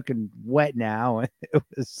soaking wet now, and it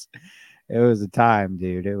was a time,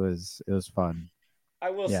 dude. It was fun. I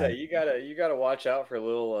will Yeah. say you gotta watch out for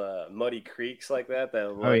little muddy creeks like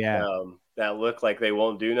Oh yeah. that look like they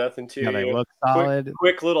won't do nothing to Yeah, they you. look Quick solid.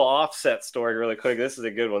 quick little offset story, really quick. This is a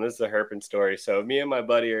good one. This is a herping story. So me and my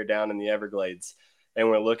buddy are down in the Everglades, and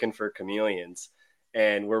we're looking for chameleons,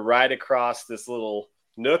 and we're right across this little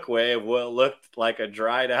nookway of what looked like a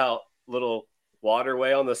dried out little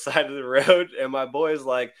waterway on the side of the road, and my boy's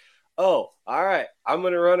like, "Oh, all right, I'm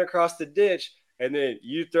gonna run across the ditch." And then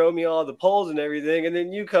you throw me all the poles and everything, and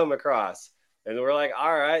then you come across. And we're like,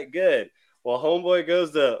 all right, good. Well, homeboy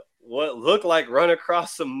goes to what looked like run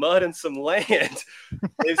across some mud and some land.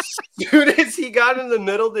 As soon as he got in the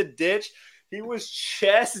middle of the ditch, he was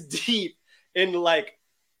chest deep in like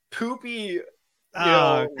poopy,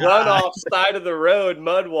 Oh run god. off side of the road,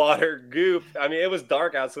 mud water, goop. I mean, it was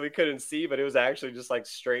dark out, so we couldn't see, but it was actually just like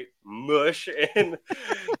straight mush. And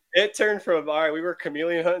it turned from all right, we were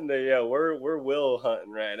chameleon hunting to we're will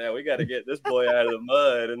hunting right now. We got to get this boy out of the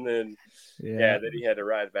mud, and then Yeah. then he had to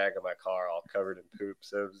ride back in my car all covered in poop.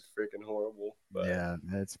 So it was freaking horrible. But Yeah.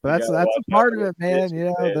 That's you but that's gotta that's watch a out part for of those it, man. ditches,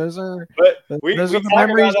 man. Those are But those we are the talk about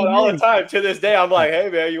memories that you all the make. time. To this day, I'm like, hey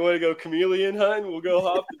man, you want to go chameleon hunting? We'll go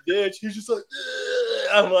hop the ditch. He's just like, ugh.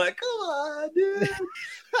 I'm like, come on, dude.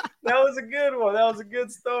 That was a good one. That was a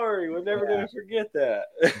good story. We're never Yeah. gonna forget that.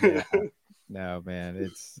 Yeah. No,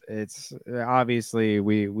 man. It's obviously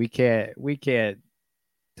we can't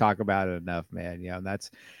talk about it enough, man. And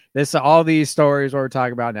this all these stories we're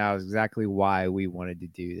talking about now is exactly why we wanted to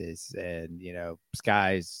do this. And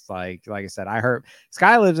Sky's like I said,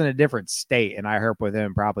 Sky lives in a different state, and I herp with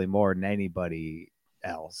him probably more than anybody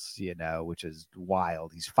else, which is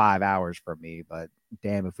wild. He's 5 hours from me, but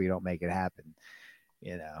damn if we don't make it happen,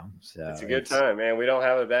 It's so a good time, man. We don't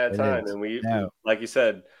have a bad it time, is. and we No, like you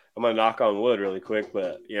said. I'm gonna knock on wood really quick,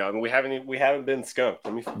 but I mean, we haven't been skunked.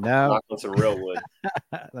 Let me no. knock on some real wood.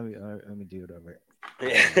 let me do it over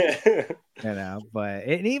here. Yeah. But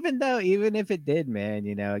even if it did, man,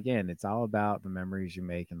 again, it's all about the memories you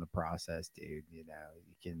make in the process, dude. You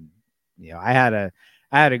can, I had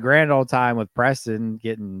a grand old time with Preston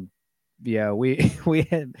getting, we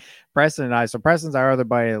had Preston and I. So Preston's our other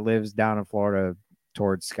buddy that lives down in Florida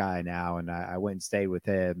towards Sky now, and I went and stayed with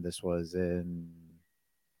him. This was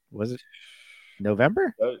was it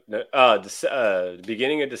November?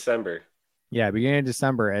 Beginning of December. Yeah, beginning of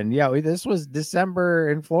December, and yeah, this was December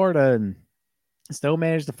in Florida, and still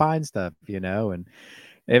managed to find stuff, and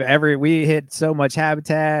if we hit so much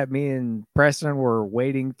habitat. Me and Preston were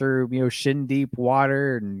wading through, shin deep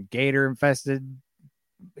water and gator infested,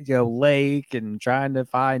 lake, and trying to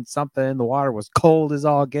find something. The water was cold as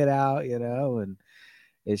all get out, and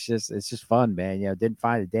it's just fun, man. Didn't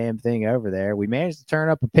find a damn thing over there. We managed to turn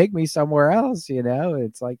up a pygmy somewhere else.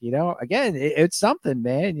 It's like, again, it's something,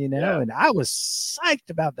 man. Yeah. And I was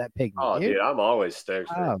psyched about that pygmy, Oh, dude. dude, I'm always stoked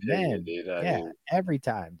for a Oh pygmy, man, dude. yeah, every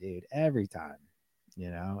time, dude, every time.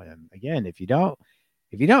 And again, if you don't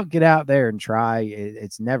get out there and try,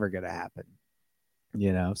 it's never gonna happen.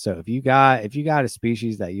 So if you got a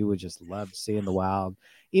species that you would just love to see in the wild,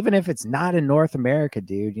 even if it's not in North America,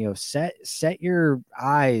 dude, set your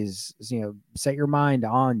eyes, set your mind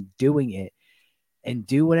on doing it, and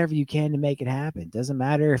do whatever you can to make it happen. Doesn't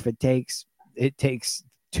matter if it takes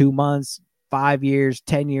 2 months, 5 years,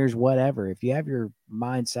 10 years, whatever. If you have your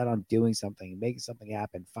mind set on doing something, making something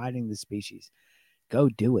happen, finding the species, go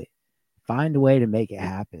do it. Find a way to make it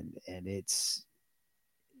happen. And it's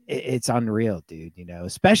unreal, dude.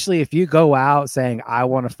 Especially if you go out saying, I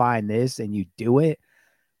want to find this, and you do it.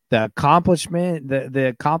 The accomplishment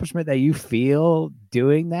that you feel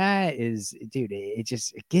doing that is, dude, it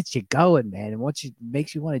gets you going, man. And once it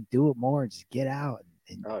makes you want to do it more, and just get out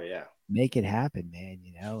and Oh yeah. make it happen, man.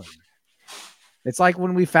 And it's like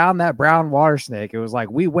when we found that brown water snake. It was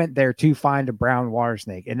like we went there to find a brown water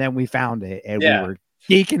snake, and then we found it, and we Yeah. were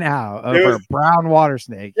geeking out It over was a brown water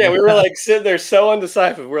snake. Yeah, we were like sitting there so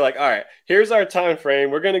undecisive. We're like, all right, here's our time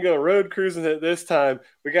frame. We're gonna go road cruising at this time.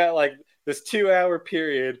 We got like this 2 hour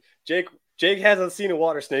period. Jake hasn't seen a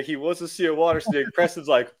water snake. He wants to see a water snake. Preston's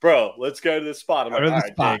like, bro, let's go to the spot. I'm Go like, to all the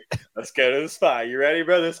right, spot. Jake, let's go to the spot. You ready,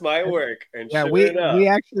 bro? This might work. And Yeah, sure we enough,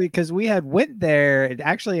 actually, because we had went there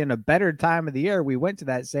actually in a better time of the year. We went to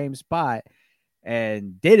that same spot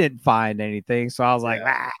and didn't find anything. So I was like,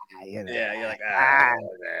 yeah, you know, yeah, you're like, ah.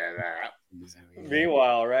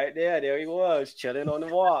 Meanwhile, right there he was chilling on the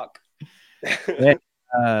walk. Yeah.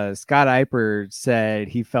 Scott Eiper said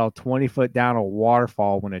he fell 20 foot down a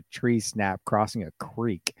waterfall when a tree snapped crossing a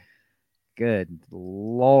creek. Good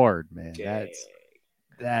Lord, man.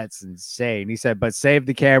 That's insane. He said, but saved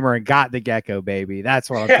the camera and got the gecko, baby. That's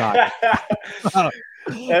what I'm talking about.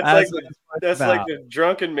 That's like That's about. the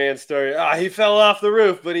drunken man story. Ah, he fell off the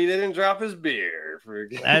roof, but he didn't drop his beer.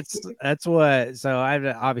 That's what. So I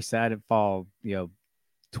didn't fall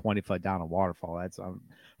 20 foot down a waterfall. That's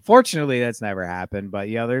fortunately that's never happened. But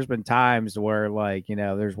there's been times where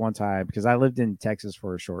there's one time because I lived in Texas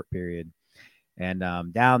for a short period, and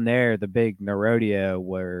down there the big Nerodia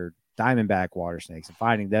were diamondback water snakes, and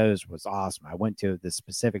finding those was awesome. I went to the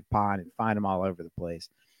specific pond and find them all over the place,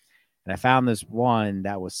 and I found this one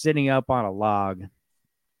that was sitting up on a log.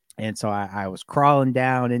 And so I was crawling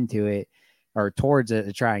down into it or towards it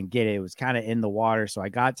to try and get it. It was kind of in the water. So I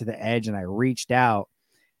got to the edge and I reached out,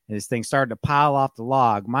 and this thing started to pile off the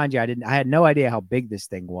log. Mind you, I had no idea how big this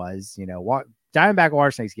thing was. Diamondback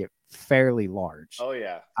water snakes get fairly large. Oh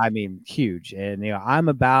yeah. I mean, huge. And I'm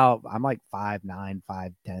like 5'9",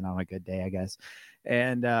 5'10" on a good day, I guess.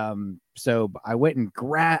 And so I went and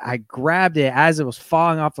grabbed it as it was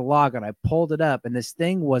falling off the log, and I pulled it up, and this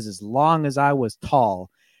thing was as long as I was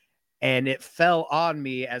tall, and it fell on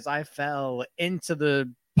me as I fell into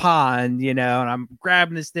the pond, and I'm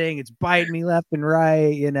grabbing this thing, it's biting me left and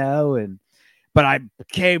right, but I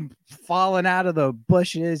came falling out of the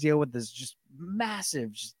bushes, with this just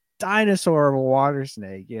massive dinosaur of a water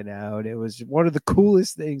snake, and it was one of the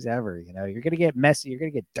coolest things ever. You're gonna get messy, you're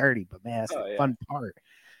gonna get dirty, but man, that's the fun part.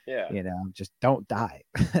 Yeah. Just don't die.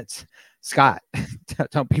 That's Scott.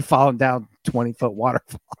 Don't be falling down 20-foot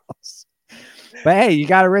waterfalls. But hey, you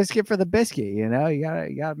got to risk it for the biscuit. You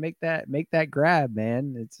gotta make that grab,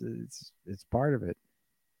 man. It's part of it.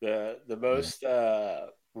 The Yeah. most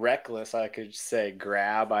reckless I could say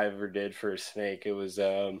grab I ever did for a snake. It was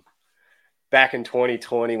back in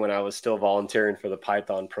 2020 when I was still volunteering for the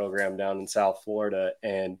Python program down in South Florida,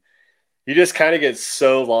 and you just kind of get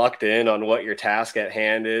so locked in on what your task at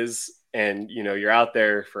hand is, and you're out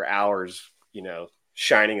there for hours,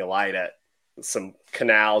 shining a light at some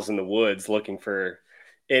canals in the woods looking for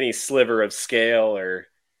any sliver of scale or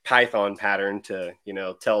python pattern to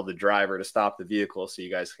tell the driver to stop the vehicle so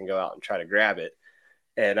you guys can go out and try to grab it.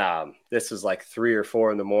 And this was like 3 or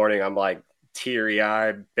 4 in the morning. I'm like teary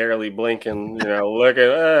eyed, barely blinking, looking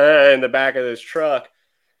in the back of this truck,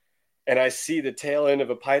 and I see the tail end of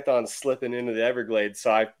a python slipping into the Everglades.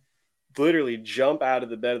 So I literally jump out of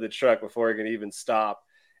the bed of the truck before I can even stop.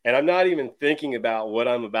 And I'm not even thinking about what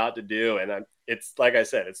I'm about to do. And it's like I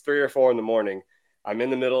said, it's 3 or 4 in the morning. I'm in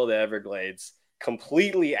the middle of the Everglades,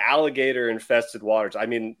 completely alligator infested waters. I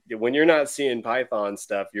mean, when you're not seeing python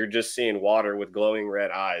stuff, you're just seeing water with glowing red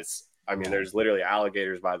eyes. I mean, Yeah. there's literally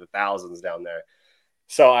alligators by the thousands down there.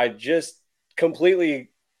 So I just completely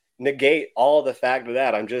negate all the fact of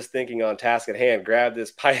that. I'm just thinking on task at hand, grab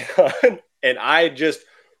this python, and I just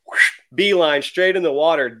beeline straight in the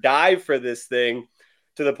water, dive for this thing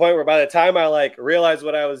to the point where by the time I like realized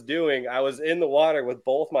what I was doing, I was in the water with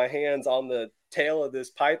both my hands on the tail of this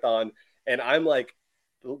python, and I'm like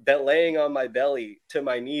that laying on my belly to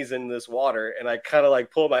my knees in this water, and I kind of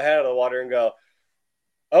like pull my head out of the water and go,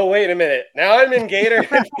 oh, wait a minute. Now I'm in gator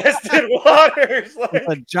infested waters. With a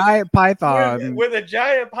Like giant python. with a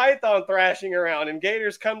giant python thrashing around, and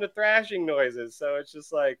gators come to thrashing noises. So it's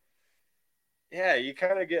just like, yeah, you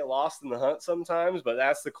kind of get lost in the hunt sometimes, but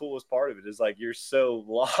that's the coolest part of it is like you're so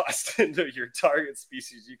lost into your target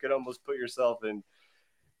species, you could almost put yourself in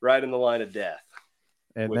right in the line of death,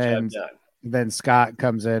 And which then I've done. Scott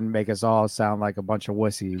comes in, make us all sound like a bunch of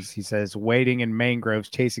wussies. He says, "Waiting in mangroves,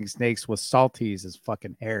 chasing snakes with salties is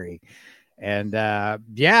fucking hairy." And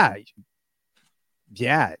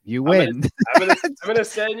yeah, you I'm gonna win. I'm gonna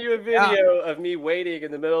send you a Yeah. video of me waiting in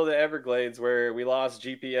the middle of the Everglades where we lost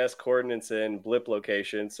GPS coordinates and blip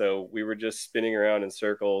location, so we were just spinning around in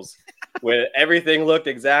circles when everything looked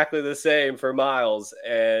exactly the same for miles,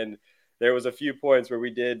 and there was a few points where we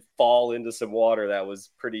did fall into some water that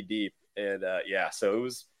was pretty deep, and yeah, so it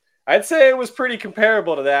was. I'd say it was pretty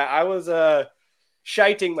comparable to that. I was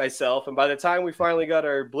shiting myself, and by the time we finally got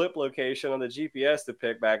our blip location on the GPS to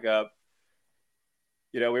pick back up,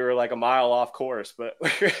 we were like a mile off course, but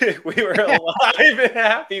we were alive and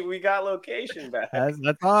happy. We got location back. That's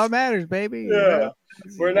all that matters, baby. Yeah.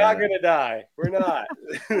 You We're not gotta, going to die. We're not.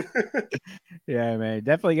 yeah, man.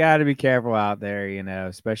 Definitely got to be careful out there,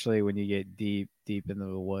 especially when you get deep into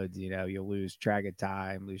the woods. You'll lose track of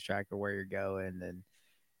time, lose track of where you're going. And,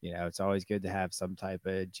 it's always good to have some type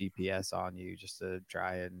of GPS on you just to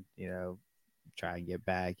try and get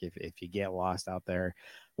back if you get lost out there.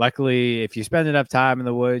 Luckily, if you spend enough time in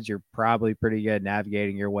the woods, you're probably pretty good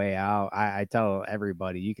navigating your way out. I tell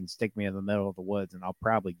everybody, you can stick me in the middle of the woods and I'll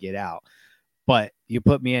probably get out. But you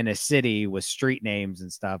put me in a city with street names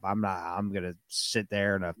and stuff, I'm gonna sit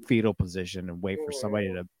there in a fetal position and wait for somebody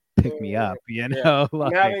to pick me up, Yeah. I'm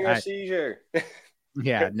like having a seizure.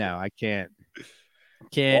 yeah, no, I can't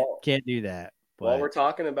Well, can't do that. while we're But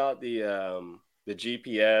talking about the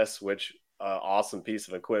GPS, which awesome piece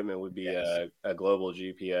of equipment would be yes. a global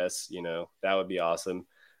GPS. That would be awesome.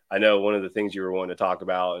 I know one of the things you were wanting to talk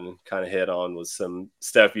about and kind of hit on was some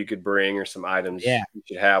stuff you could bring or some items Yeah. you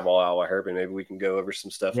should have while out herping. Maybe we can go over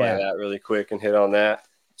some stuff like Yeah. that really quick and hit on that.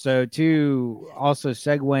 So to also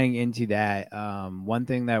segueing into that, one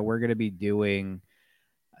thing that we're gonna be doing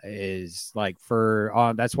is like for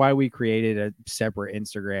on that's why we created a separate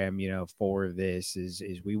Instagram, for this is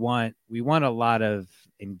we want a lot of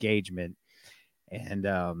engagement. And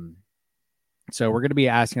so we're going to be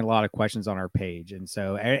asking a lot of questions on our page. And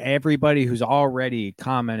so everybody who's already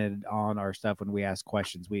commented on our stuff when we ask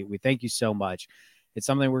questions, we thank you so much. It's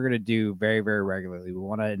something we're going to do very, very regularly. We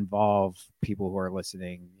want to involve people who are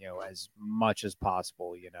listening, as much as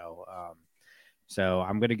possible, so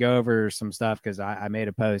I'm going to go over some stuff because I made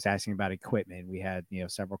a post asking about equipment. We had,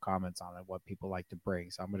 several comments on it, what people like to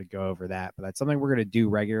bring. So I'm going to go over that, but that's something we're going to do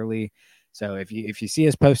regularly. So if you see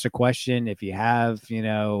us post a question, if you have,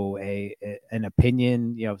 an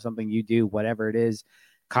opinion, something you do, whatever it is,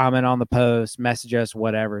 comment on the post, message us,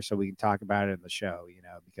 whatever, so we can talk about it in the show,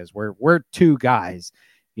 because we're two guys,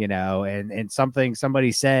 and something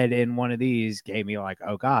somebody said in one of these gave me like,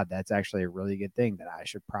 oh God, that's actually a really good thing that I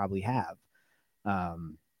should probably have.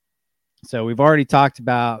 Um, So we've already talked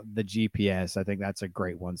about the GPS. I think that's a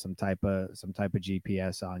great one. Some type of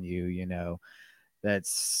GPS on you.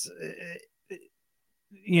 That's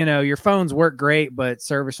your phones work great, but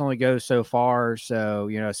service only goes so far. So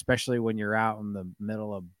especially when you're out in the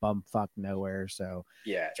middle of bumfuck nowhere. So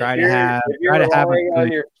Yeah, try to have a relying on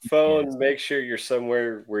good your GPS. phone, make sure you're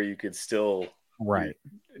somewhere where you could still you're Right.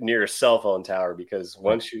 near a cell phone tower, because Right.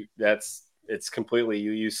 once you that's it's completely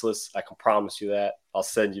useless. I can promise you that. I'll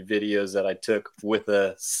send you videos that I took with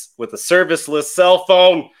a serviceless cell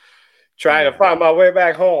phone trying to Yeah. find my way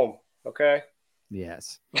back home. Okay.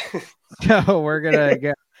 Yes. So we're gonna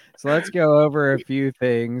go. So let's go over a few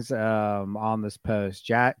things on this post.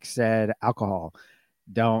 Jack said alcohol.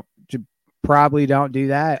 Don't Probably don't do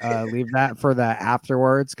that. Leave that for the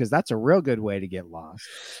afterwards because that's a real good way to get lost.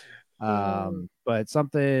 But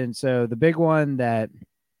something. So the big one that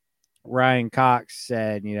Ryan Cox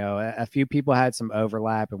said, a few people had some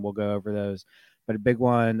overlap, and we'll go over those. But a big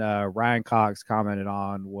one Ryan Cox commented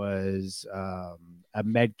on was a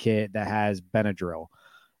med kit that has Benadryl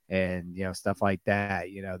and stuff like that.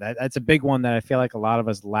 That's a big one that I feel like a lot of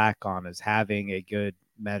us lack on, is having a good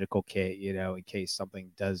medical kit, in case something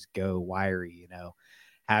does go wiry.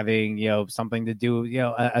 Having something to do,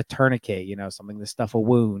 a tourniquet, something to stuff a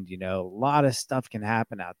wound. A lot of stuff can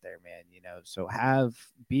happen out there, man. So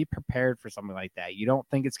be prepared for something like that. You don't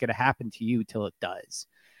think it's going to happen to you till it does,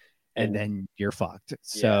 and And then you're fucked. yeah.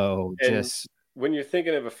 So And just when you're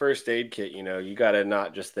thinking of a first aid kit, you got to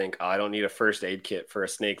not just think, oh, I don't need a first aid kit for a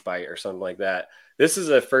snake bite or something like that. This is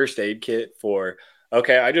a first aid kit for,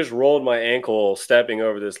 okay, I just rolled my ankle stepping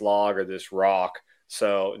over this log or this rock.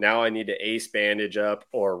 So now I need to ace bandage up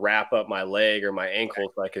or wrap up my leg or my ankle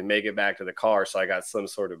so I can make it back to the car. So I got some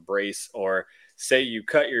sort of brace. Or say you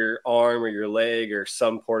cut your arm or your leg or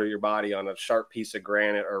some part of your body on a sharp piece of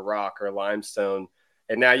granite or rock or limestone,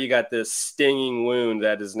 and now you got this stinging wound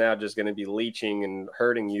that is now just going to be leaching and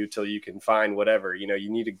hurting you till you can find whatever. You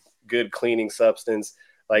need a good cleaning substance,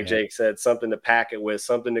 like yeah, Jake said, something to pack it with,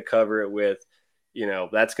 something to cover it with.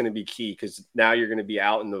 That's going to be key, because now you're going to be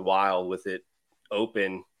out in the wild with it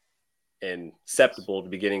open and susceptible to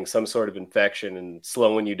be getting some sort of infection and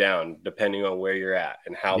slowing you down depending on where you're at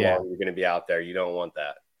and how yeah. long you're going to be out there. You don't want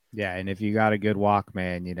that. Yeah, and if you got a good walk,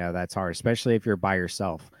 man, that's hard, especially if you're by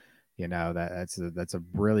yourself. That's a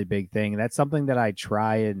really big thing. That's something that I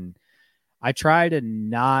try to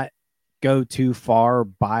not go too far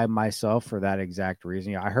by myself for that exact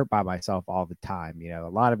reason. I hurt by myself all the time. A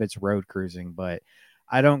lot of it's road cruising, but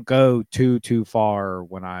I don't go too far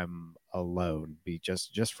when I'm alone. Be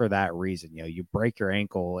just for that reason. You break your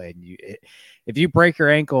ankle, and if you break your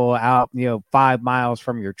ankle out, 5 miles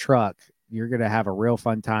from your truck, you're gonna have a real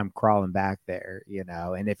fun time crawling back there.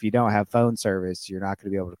 And if you don't have phone service, you're not gonna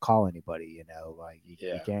be able to call anybody. Like you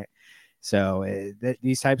Yeah. can't. So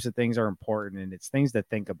these types of things are important, and it's things to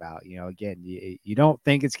think about. Again, you don't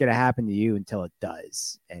think it's going to happen to you until it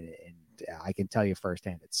does, and I can tell you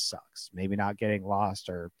firsthand, it sucks. Maybe not getting lost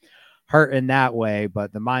or hurt in that way,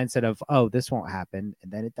 but the mindset of, oh, this won't happen,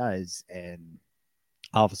 and then it does, and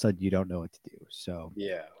all of a sudden you don't know what to do. So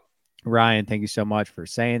Yeah. Ryan, thank you so much for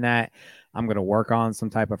saying that. I'm going to work on some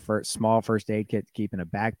type of small first aid kit to keep in a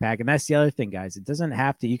backpack. And that's the other thing, guys. It doesn't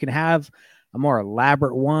have to, you can have a more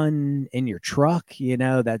elaborate one in your truck,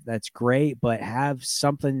 that's great, but have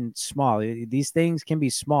something small. These things can be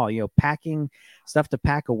small, packing stuff to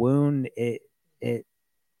pack a wound. It,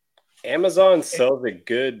 Amazon sells a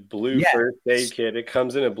good blue yeah, first aid kit. It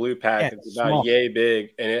comes in a blue pack. yeah, It's about small, yay big,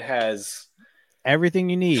 and it has everything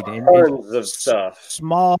you need. And tons of stuff.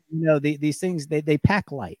 small, these things, they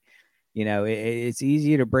pack light. It's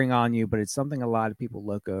easy to bring on you, but it's something a lot of people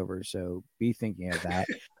look over. So be thinking of that.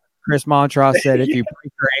 Chris Montross said, if you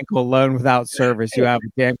break your ankle alone without service, you have a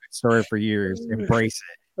damn good story for years. Embrace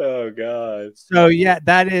it. Oh God. So yeah,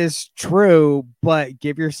 that is true, but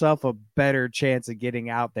give yourself a better chance of getting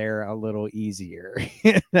out there a little easier.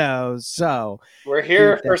 So We're keep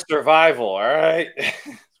here that. for survival, all right?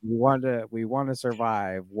 We want to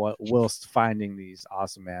survive whilst finding these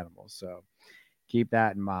awesome animals. So keep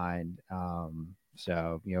that in mind.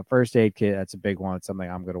 So first aid kit, that's a big one. It's something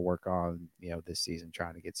I'm going to work on, this season,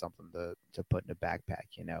 trying to get something to put in a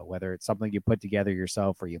backpack. Whether it's something you put together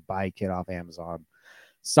yourself or you buy a kit off Amazon,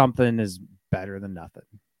 something is better than nothing.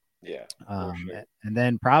 Yeah, for sure. And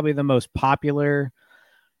then probably the most popular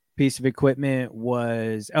piece of equipment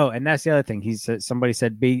was, and that's the other thing. He said, somebody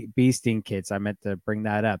said bee sting kits. I meant to bring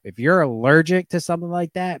that up. If you're allergic to something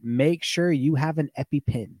like that, make sure you have an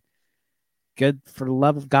EpiPen. Good, for the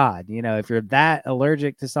love of God. If you're that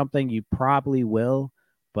allergic to something, you probably will.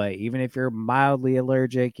 But even if you're mildly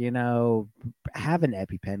allergic, have an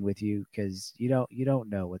EpiPen with you because you don't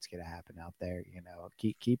know what's gonna happen out there.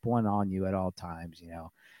 Keep one on you at all times.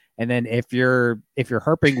 And then if you're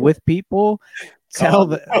herping with people, tell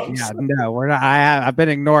the yeah, Condoms. no, we're not. I've been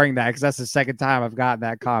ignoring that because that's the second time I've gotten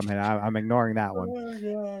that comment. I'm ignoring that one.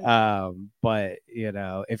 Oh god. But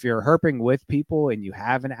if you're herping with people and you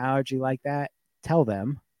have an allergy like that, tell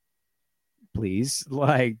them, please.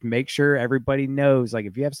 Like, make sure everybody knows, like,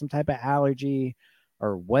 if you have some type of allergy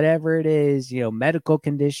or whatever it is, medical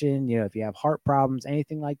condition, if you have heart problems,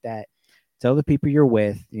 anything like that, tell the people you're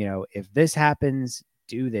with, if this happens,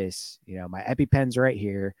 do this. My EpiPen's right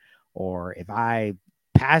here. Or if I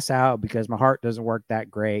pass out because my heart doesn't work that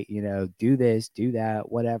great, do this, do that,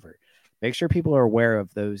 whatever. Make sure people are aware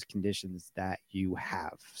of those conditions that you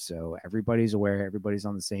have. So everybody's aware, everybody's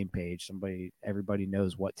on the same page. Everybody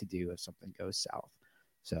knows what to do if something goes south.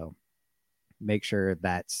 So make sure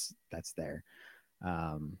that's there.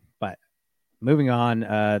 But moving on,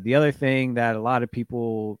 the other thing that a lot of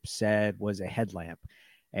people said was a headlamp.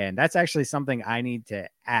 And that's actually something I need to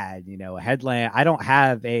add. A headlamp. I don't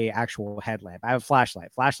have a actual headlamp. I have a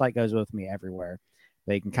flashlight. Flashlight goes with me everywhere.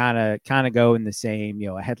 They can kind of go in the same,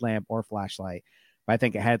 a headlamp or flashlight. But I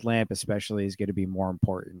think a headlamp especially is going to be more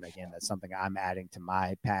important. Again, that's something I'm adding to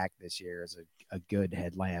my pack this year is a good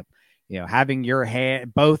headlamp. Having your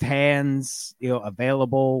both hands,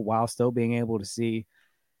 available while still being able to see,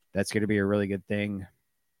 that's going to be a really good thing.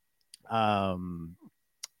 Um,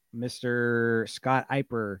 Mr. Scott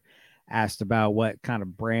Eiper asked about what kind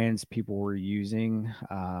of brands people were using.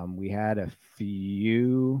 We had a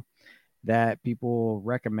few that people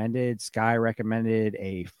recommended. Sky recommended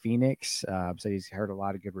a Phoenix. So he's heard a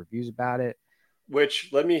lot of good reviews about it. Which,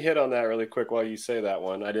 let me hit on that really quick while you say that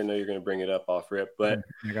one. I didn't know you're going to bring it up off rip, but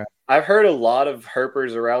Okay. I've heard a lot of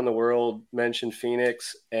herpers around the world mention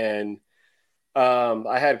Phoenix, and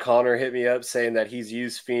I had Connor hit me up saying that he's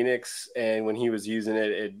used Phoenix, and when he was using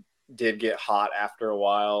it, it did get hot after a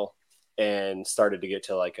while and started to get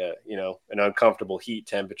to like an uncomfortable heat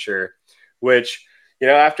temperature, which,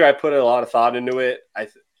 after I put a lot of thought into it,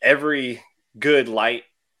 every good light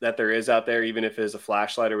that there is out there, even if it's a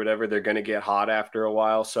flashlight or whatever, they're going to get hot after a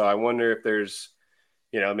while. So I wonder if there's,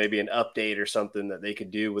 maybe an update or something that they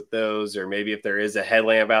could do with those, or maybe if there is a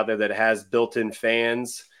headlamp out there that has built-in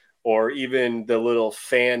fans, or even the little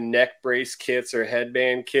fan neck brace kits or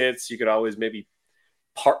headband kits. You could always maybe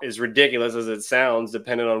part, as ridiculous as it sounds,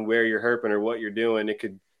 depending on where you're herping or what you're doing, it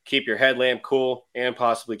could keep your headlamp cool and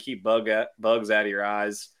possibly keep bugs out of your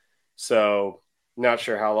eyes. So not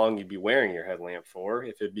sure how long you'd be wearing your headlamp for,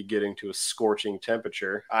 if it'd be getting to a scorching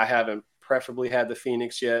temperature. I haven't preferably had the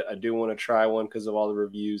Phoenix yet. I do want to try one because of all the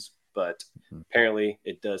reviews, but apparently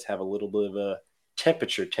it does have a little bit of a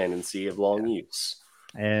temperature tendency of long use.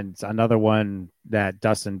 And another one that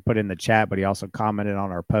Dustin put in the chat, but he also commented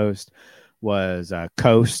on our post, was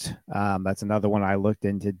Coast. That's another one I looked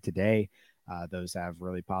into today. Those have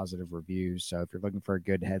really positive reviews. So if you're looking for a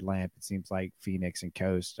good headlamp, it seems like Phoenix and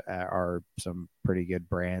Coast are some pretty good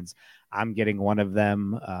brands. I'm getting one of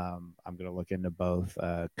them. I'm going to look into both.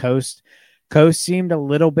 Coast seemed a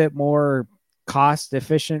little bit more cost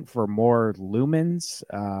efficient for more lumens.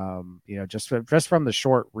 Just from the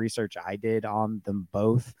short research I did on them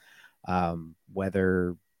both.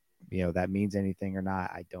 Whether that means anything or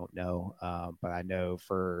not, I don't know. But I know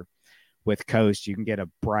with Coast, you can get a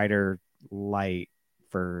brighter light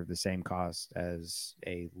for the same cost as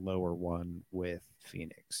a lower one with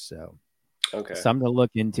Phoenix. So okay, something to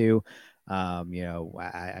look into. I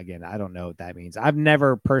don't know what that means. I've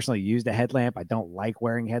never personally used a headlamp. I don't like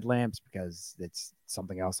wearing headlamps because it's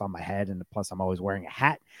something else on my head, and plus I'm always wearing a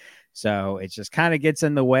hat. So it just kind of gets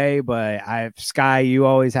in the way. But Sky, you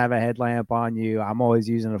always have a headlamp on you. I'm always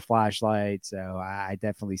using a flashlight. So I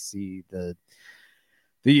definitely see the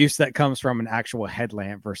use that comes from an actual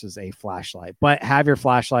headlamp versus a flashlight. But have your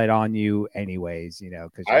flashlight on you anyways,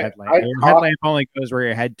 because your headlamp only goes where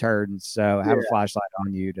your head turns. So have a flashlight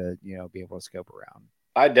on you to, be able to scope around.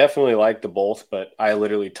 I definitely like the both, but I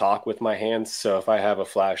literally talk with my hands. So if I have a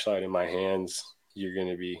flashlight in my hands, you're going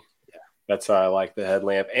to be, that's how I like the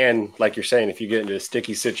headlamp. And like you're saying, if you get into a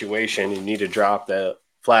sticky situation, you need to drop the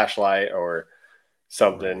flashlight or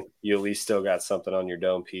something, right, you at least still got something on your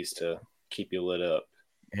dome piece to keep you lit up.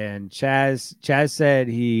 And Chaz said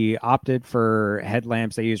he opted for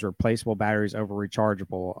headlamps that use replaceable batteries over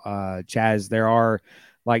rechargeable. Chaz, there are,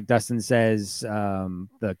 like Dustin says,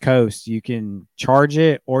 the Coast, you can charge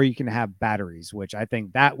it or you can have batteries, which I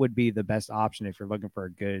think that would be the best option if you're looking for a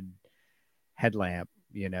good headlamp,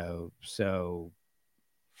 so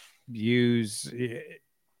use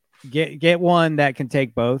get one that can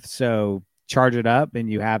take both. So charge it up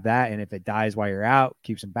and you have that. And if it dies while you're out,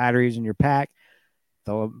 keep some batteries in your pack.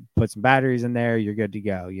 They'll put some batteries in there. You're good to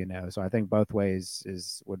go. So I think both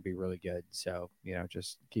ways would be really good. So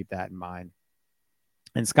just keep that in mind.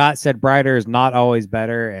 And Scott said brighter is not always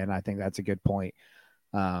better, and I think that's a good point,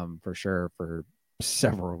 for sure, for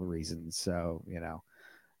several reasons. So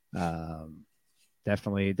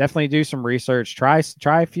definitely do some research. Try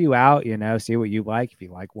a few out. See what you like. If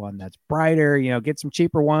you like one that's brighter, get some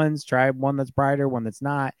cheaper ones. Try one that's brighter, one that's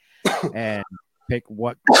not, and pick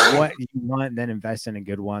what you want. And then invest in a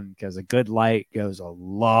good one, because a good light goes a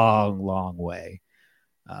long way.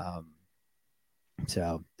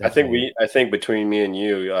 So definitely. I think between me and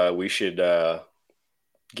you, we should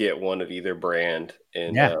get one of either brand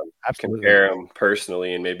and compare them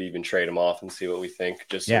personally, and maybe even trade them off and see what we think,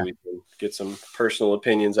 just so we can get some personal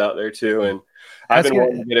opinions out there too. And I've been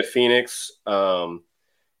wanting to get a Phoenix. My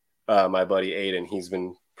buddy Aiden, he's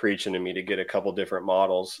been preaching to me to get a couple different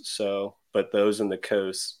models. So, but those in the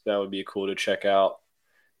coast, that would be cool to check out.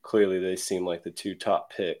 Clearly, they seem like the two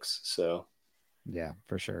top picks. So, yeah,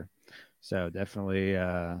 for sure. So definitely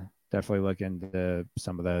look into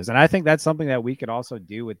some of those. And I think that's something that we could also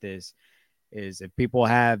do with this is, if people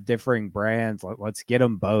have differing brands, let's get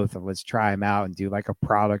them both and let's try them out and do like a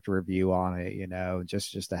product review on it,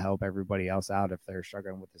 just to help everybody else out if they're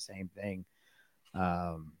struggling with the same thing.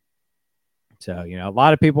 So, a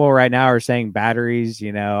lot of people right now are saying batteries.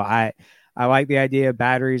 I like the idea of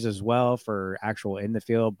batteries as well for actual in the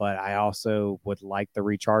field, but I also would like the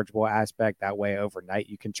rechargeable aspect. That way overnight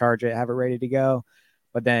you can charge it, have it ready to go.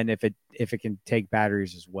 But then if it can take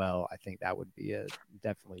batteries as well, I think that would be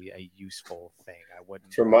definitely a useful thing. I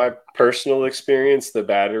wouldn't. From my personal experience, the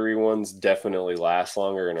battery ones definitely last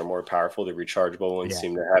longer and are more powerful. The rechargeable ones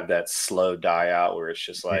seem to have that slow die out, where it's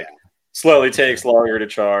just like slowly takes longer to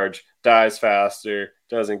charge, dies faster,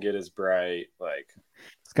 doesn't get as bright. Like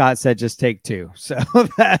Scott said, just take two. So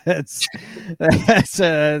that's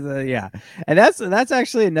yeah. And that's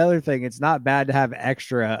actually another thing. It's not bad to have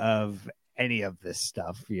extra of any of this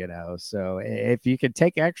stuff, So if you can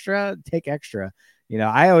take extra, take extra.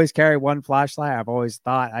 I always carry one flashlight. I've always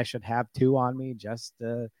thought I should have two on me just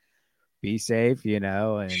to be safe, and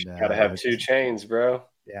gotta have two chains, bro.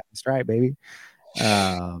 Yeah, that's right, baby.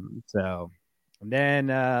 So and then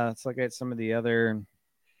let's look at some of the other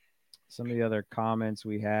comments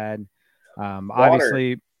we had.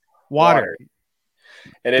 Obviously water.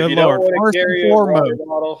 And if you don't want to carry a water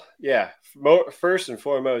bottle, first and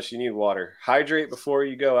foremost, you need water. Hydrate before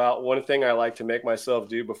you go out. One thing I like to make myself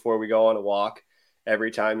do before we go on a walk every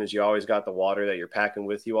time is, you always got the water that you're packing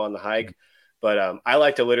with you on the hike. But I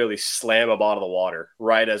like to literally slam a bottle of water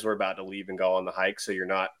right as we're about to leave and go on the hike, so you're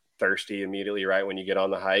not thirsty immediately right when you get on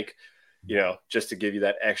the hike, just to give you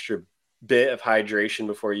that extra bit of hydration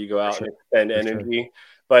before you go out and expend energy.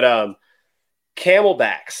 But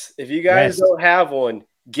Camelbacks, if you guys don't have one,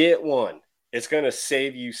 get one. It's going to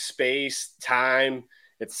save you space, time.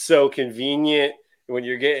 It's so convenient when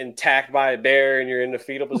you're getting attacked by a bear and you're in the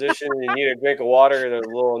fetal position and you need a drink of water, the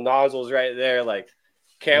little nozzles right there. Like,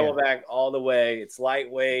 Camelback all the way. It's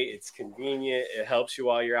lightweight, it's convenient, it helps you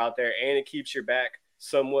while you're out there, and it keeps your back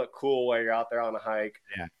somewhat cool while you're out there on a hike.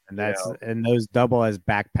 Yeah, and and those double as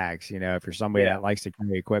backpacks. If you're somebody that likes to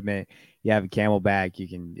carry equipment, you have a Camelback. You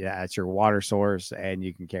can, it's your water source, and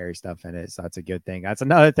you can carry stuff in it. So that's a good thing. That's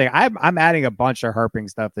another thing. I'm adding a bunch of herping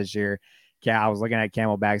stuff this year. I was looking at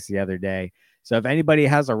Camelbacks the other day. So if anybody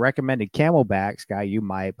has a recommended Camelback, Sky, you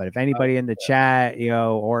might. But if anybody in the chat,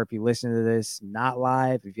 or if you listen to this not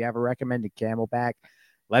live, if you have a recommended Camelback,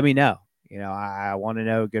 let me know. I want to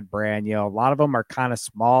know a good brand. A lot of them are kind of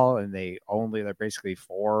small, and they're basically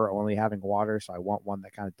for only having water. So I want one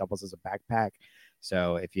that kind of doubles as a backpack.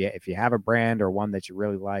 So if you have a brand or one that you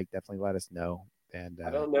really like, definitely let us know. And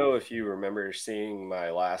I don't know if you remember seeing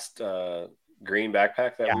my last green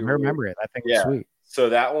backpack that I remember it. I think it's sweet. So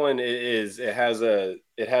that one it has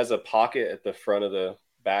a pocket at the front of the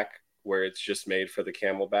back where it's just made for the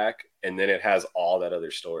Camelback, and then it has all that other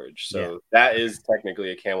storage. So that is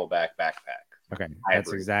technically a Camelback backpack. Okay,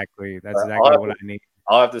 that's exactly what I need.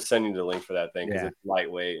 I'll have to send you the link for that thing, because it's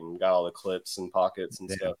lightweight and got all the clips and pockets and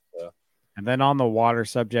stuff. So. And then on the water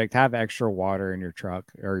subject, have extra water in your truck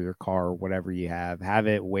or your car or whatever you have. Have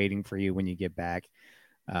it waiting for you when you get back.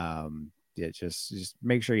 Just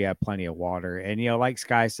make sure you have plenty of water. And, like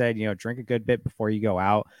Sky said, drink a good bit before you go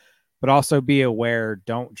out, but also be aware,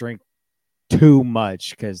 don't drink too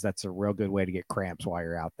much, because that's a real good way to get cramps while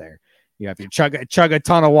you're out there. If you chug a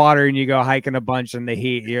ton of water and you go hiking a bunch in the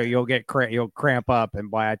heat, you'll cramp up. And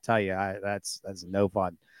boy, I tell you, that's no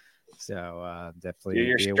fun. So Do definitely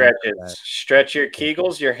your be aware of stretches. that. Stretch your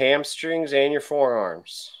Kegels, your hamstrings, and your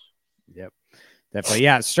forearms. Yep. Definitely,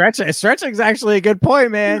 yeah. Stretching is actually a good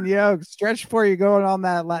point, man. Stretch before you're going on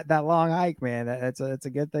that long hike, man. It's a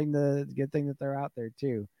good thing that they're out there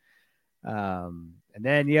too. And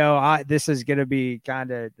then this is gonna be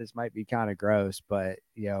this might be kind of gross, but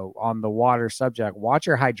on the water subject, watch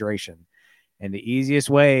your hydration. And the easiest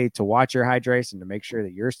way to watch your hydration to make sure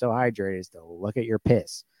that you're still hydrated is to look at your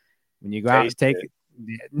piss when you go out and Taste take it.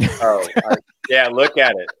 it. Oh, yeah. Look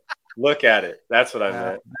at it. Look at it. That's what I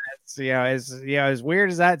meant. That's as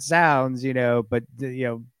weird as that sounds, but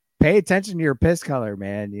pay attention to your piss color,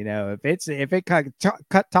 man. If it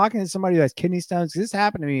talking to somebody who has kidney stones, 'cause this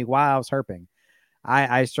happened to me while I was herping.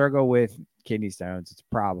 I struggle with kidney stones. It's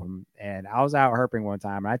a problem. And I was out herping one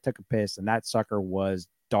time and I took a piss and that sucker was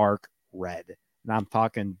dark red. And I'm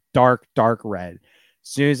talking dark, dark red. As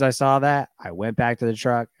soon as I saw that, I went back to the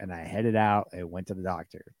truck and I headed out and went to the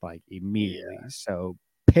doctor like immediately. Yeah. So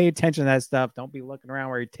pay attention to that stuff. Don't be looking around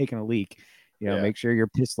where you're taking a leak. Yeah. Make sure your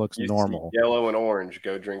piss looks You see normal. yellow and orange.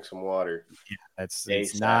 Go drink some water. Yeah, it's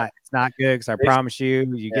ASAP. not good because I They- promise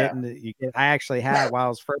you Yeah. I actually had while I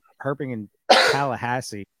was herping in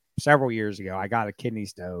Tallahassee several years ago. I got a kidney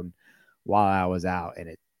stone while I was out, and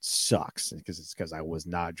it sucks because I was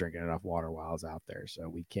not drinking enough water while I was out there. So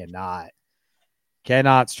we cannot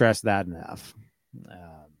stress that enough.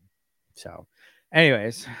 So,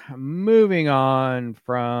 anyways, moving on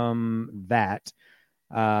from that,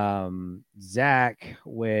 Zach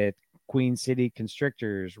with Queen City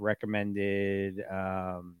Constrictors recommended,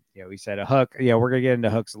 he said a hook. Yeah, we're gonna get into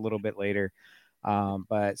hooks a little bit later.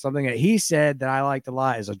 But something that he said that I liked a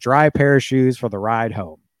lot is a dry pair of shoes for the ride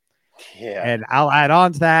home. Yeah. And I'll add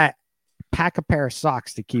on to that, pack a pair of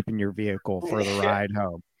socks to keep in your vehicle for the Yeah. ride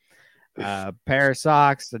home. Pair of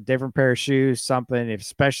socks, a different pair of shoes, something,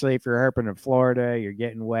 especially if you're herping in Florida, you're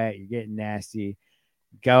getting wet, you're getting nasty.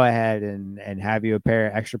 Go ahead and have you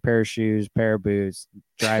extra pair of shoes, pair of boots,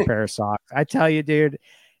 dry pair of socks. I tell you, dude,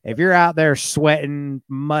 if you're out there sweating,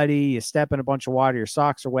 muddy, you step in a bunch of water, your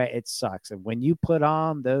socks are wet, it sucks. And when you put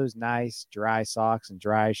on those nice dry socks and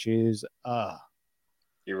dry shoes,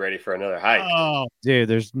 You're ready for another hike. oh, dude,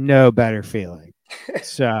 there's no better feeling.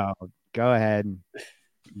 So go ahead and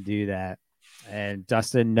do that. And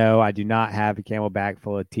Dustin, no, I do not have a Camelback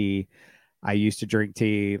full of tea. I used to drink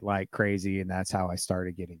tea like crazy, and that's how I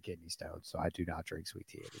started getting kidney stones. So I do not drink sweet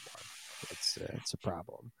tea anymore. It's a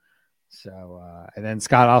problem. So and then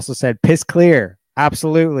Scott also said piss clear.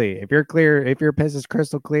 Absolutely. If you're clear, if your piss is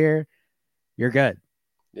crystal clear, you're good.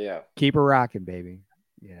 Yeah. Keep her rocking, baby.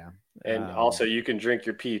 Yeah. And also, you can drink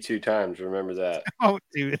your pee 2 times. Remember that. Don't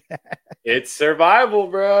do that. It's survival,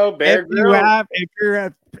 bro. Bear Grylls. If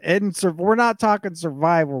you're we're not talking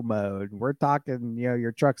survival mode. We're talking,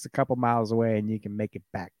 your truck's a couple miles away and you can make it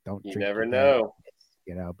back. Don't You drink never your damn know.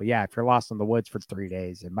 piss, But yeah, if you're lost in the woods for 3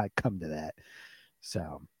 days, it might come to that.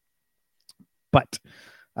 So, but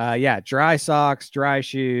yeah, dry socks, dry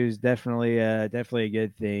shoes, definitely a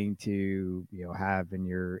good thing to have in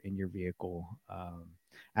your vehicle.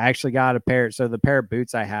 I actually got a pair. So the pair of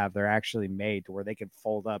boots I have, they're actually made to where they can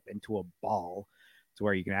fold up into a ball, to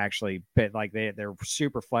where you can actually fit. Like they're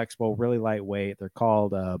super flexible, really lightweight. They're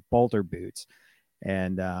called boulder boots,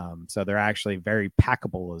 and so they're actually very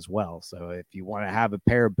packable as well. So if you want to have a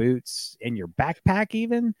pair of boots in your backpack,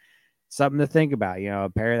 even something to think about. A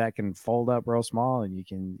pair that can fold up real small, and you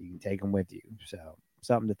can take them with you. So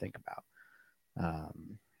something to think about.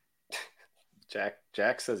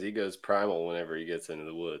 Jack says he goes primal whenever he gets into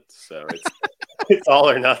the woods. So it's all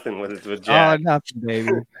or nothing with Jack. Oh, nothing,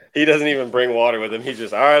 baby. He doesn't even bring water with him. He's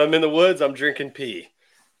just, all right, I'm in the woods. I'm drinking pee.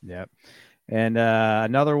 Yep. And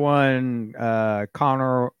another one,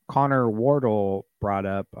 Connor Wardle brought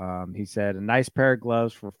up. He said a nice pair of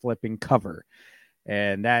gloves for flipping cover.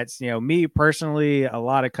 And that's, me personally, a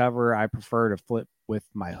lot of cover I prefer to flip with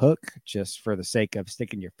my hook, just for the sake of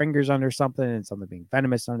sticking your fingers under something and something being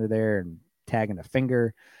venomous under there and tagging a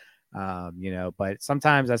finger. But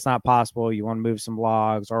sometimes that's not possible. You want to move some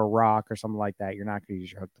logs or a rock or something like that. You're not going to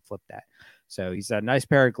use your hook to flip that. So he said, nice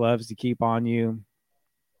pair of gloves to keep on you.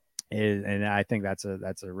 And I think that's a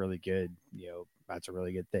really good, that's a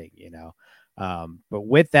really good thing, but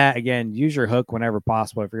with that, again, use your hook whenever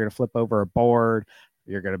possible. If you're going to flip over a board,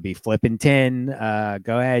 you're going to be flipping tin,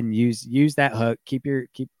 go ahead and use that hook.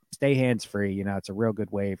 Stay hands free. It's a real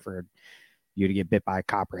good way for you to get bit by a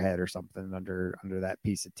copperhead or something under that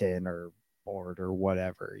piece of tin or board or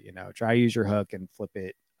whatever. Try use your hook and flip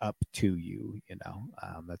it up to you.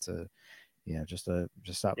 That's a just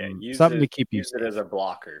something to keep you use safe. it as a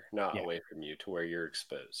blocker, not away from you to where you're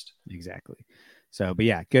exposed. Exactly. So, but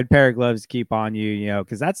yeah, good pair of gloves to keep on you, you know,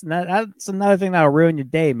 because that's another thing that'll ruin your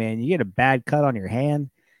day, man. You get a bad cut on your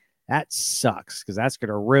hand, that sucks because that's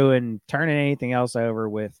gonna ruin turning anything else over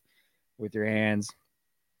with your hands.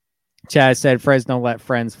 Chad said, "Friends don't let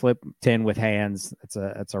friends flip tin with hands."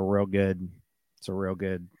 That's a real good, real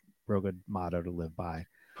good motto to live by.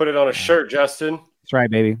 Put it on a shirt, Justin. That's right,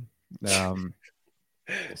 baby.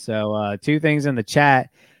 So two things in the chat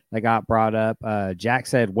that got brought up. Jack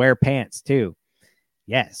said, "Wear pants too."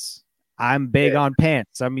 Yes, I'm big on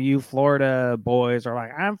pants. Some of you Florida boys are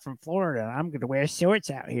like, "I'm from Florida. I'm going to wear shorts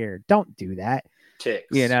out here." Don't do that. Ticks.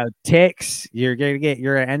 You know, ticks. You're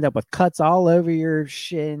gonna end up with cuts all over your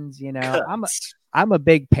shins. You know, I'm a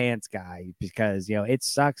big pants guy because you know it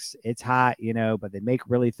sucks. It's hot, you know, but they make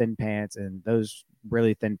really thin pants, and those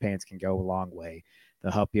really thin pants can go a long way.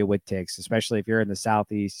 They'll help you with ticks, especially if you're in the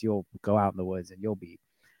southeast. You'll go out in the woods and you'll be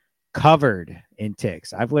covered in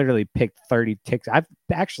ticks. I've literally picked 30 ticks. I've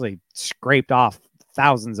actually scraped off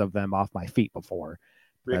thousands of them off my feet before.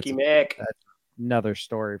 Ricky Mac. That's another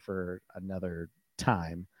story for another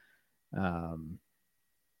time.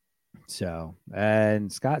 So,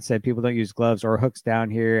 and Scott said people don't use gloves or hooks down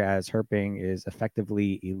here as herping is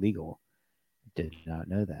effectively illegal. Did not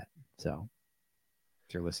know that. So,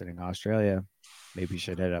 if you're listening in Australia, maybe you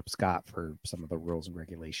should hit up Scott for some of the rules and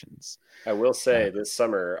regulations. I will say this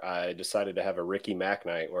summer I decided to have a Ricky Mac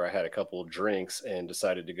night where I had a couple of drinks and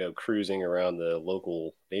decided to go cruising around the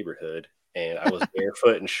local neighborhood. And I was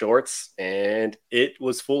barefoot in shorts, and it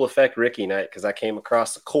was full effect Ricky night because I came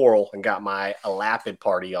across the coral and got my Elapid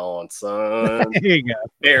party on, son. There you go.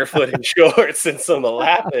 Barefoot in shorts and some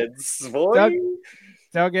Elapids, boy.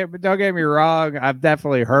 Don't get me wrong. I've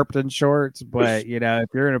definitely herped in shorts, but you know, if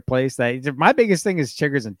you're in a place that my biggest thing is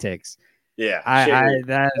chiggers and ticks. Yeah,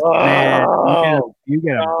 man, you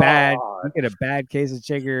get a bad case of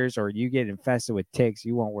chiggers, or you get infested with ticks,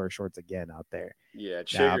 you won't wear shorts again out there. Yeah,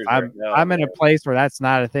 now, if I'm in a place where that's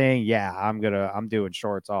not a thing, yeah, I'm doing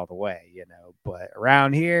shorts all the way, you know. But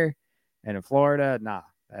around here and in Florida, nah,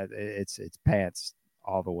 it's pants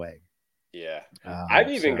all the way. Yeah, I've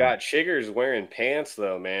even got chiggers wearing pants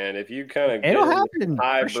though, man. If you kind of get happen,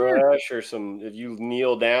 high brush or if you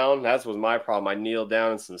kneel down, that was my problem. I kneeled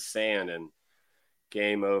down in some sand and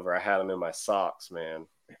game over. I had them in my socks, man.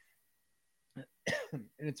 And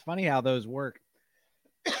it's funny how those work.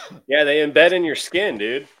 Yeah, they embed in your skin,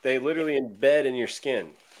 dude. They literally embed in your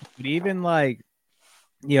skin. But even like,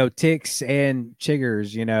 you know, ticks and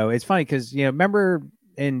chiggers, you know, it's funny because, you know, remember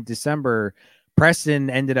in December, Preston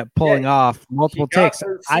ended up pulling off multiple ticks.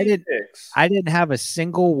 I didn't have a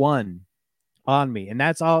single one on me, and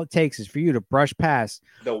that's all it takes is for you to brush past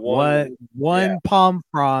the one palm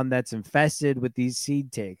frond that's infested with these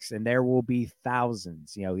seed ticks, and there will be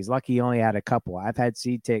thousands. You know, he's lucky he only had a couple. I've had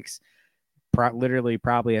seed ticks, literally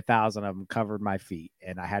probably 1,000 of them covered my feet,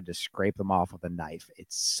 and I had to scrape them off with a knife. It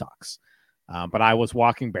sucks. But I was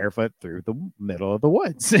walking barefoot through the middle of the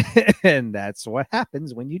woods, and that's what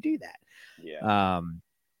happens when you do that. Yeah.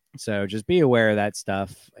 So just be aware of that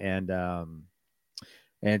stuff. And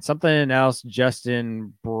something else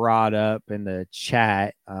Justin brought up in the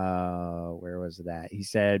chat. Where was that? He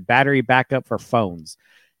said battery backup for phones.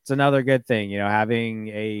 It's another good thing, you know,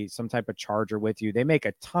 having some type of charger with you. They make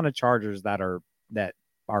a ton of chargers that are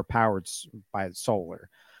powered by solar.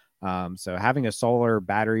 So having a solar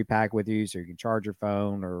battery pack with you so you can charge your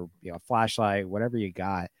phone or, you know, flashlight, whatever you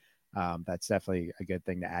got, that's definitely a good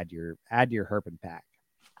thing to add your herping pack.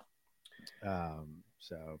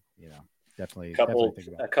 So, you know, definitely think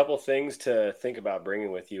about a couple things to think about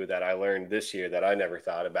bringing with you that I learned this year that I never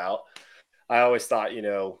thought about. I always thought,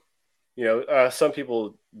 some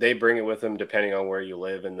people, they bring it with them depending on where you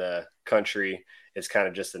live in the country. It's kind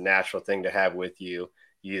of just a natural thing to have with you.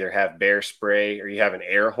 You either have bear spray or you have an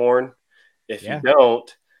air horn. If you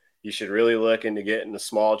don't, you should really look into getting a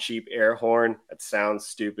small, cheap air horn. That sounds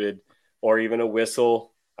stupid. Or even a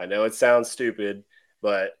whistle. I know it sounds stupid,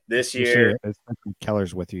 but this year, if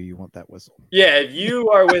Keller's with you, you want that whistle. Yeah, if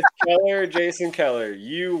you are with Jason Keller,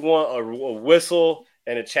 you want a whistle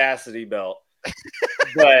and a chastity belt.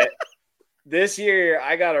 But this year,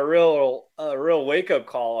 I got a real wake up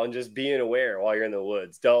call on just being aware while you're in the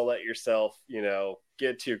woods. Don't let yourself,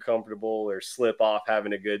 get too comfortable or slip off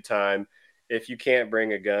having a good time. If you can't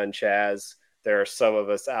bring a gun, Chaz, there are some of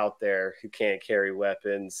us out there who can't carry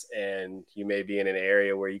weapons, and you may be in an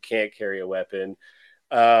area where you can't carry a weapon.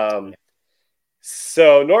 So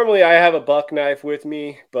normally I have a buck knife with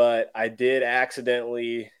me, but I did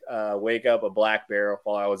accidentally wake up a black bear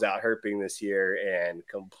while I was out herping this year and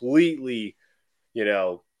completely,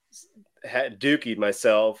 had dookied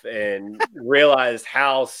myself and realized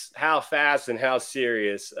how fast and how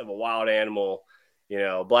serious of a wild animal,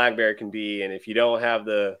 black bear can be. And if you don't have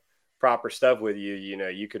the proper stuff with you,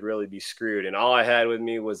 you could really be screwed. And all I had with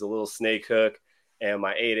me was a little snake hook and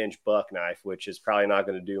my 8-inch buck knife, which is probably not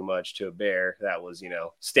going to do much to a bear that was,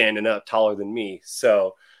 standing up taller than me.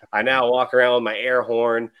 So I now walk around with my air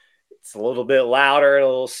horn. It's a little bit louder and a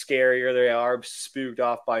little scarier. They are spooked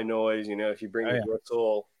off by noise. If you bring Oh, a yeah.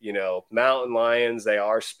 whistle, mountain lions, they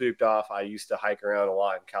are spooked off. I used to hike around a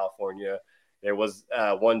lot in California. There was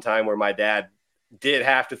one time where my dad did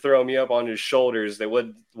have to throw me up on his shoulders. There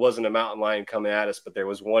wasn't a mountain lion coming at us, but there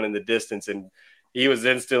was one in the distance, and he was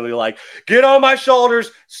instantly like, "Get on my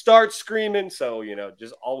shoulders," start screaming. So,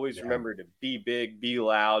 just always remember to be big, be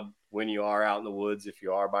loud when you are out in the woods. If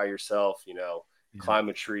you are by yourself, climb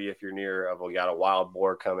a tree if you're near you got a wild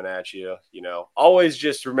boar coming at you. Always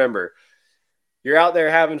just remember, you're out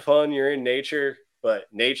there having fun, you're in nature, but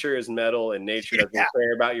nature is metal and nature doesn't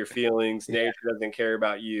care about your feelings. Nature doesn't care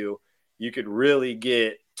about you. You could really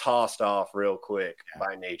get tossed off real quick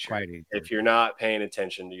by nature if you're not paying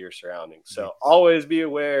attention to your surroundings. So always be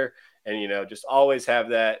aware, and just always have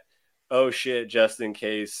that oh shit just in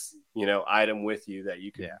case item with you that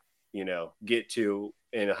you could get to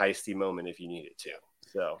in a heisty moment if you need it to.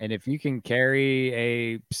 So, and if you can carry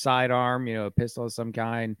a sidearm, a pistol of some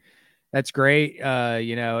kind, that's great.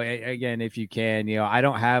 Again, if you can, I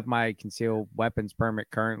don't have my concealed weapons permit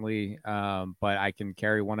currently, but I can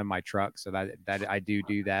carry one in my truck. So that I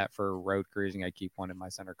do that for road cruising. I keep one in my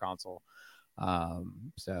center console.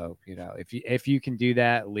 So if you can do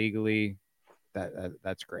that legally,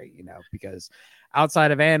 that's great. Because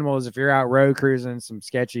outside of animals, if you're out road cruising some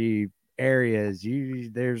sketchy areas,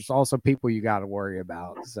 there's also people you got to worry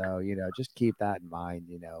about. So just keep that in mind.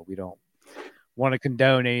 We don't want to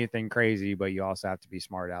condone anything crazy, but you also have to be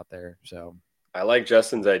smart out there. So I like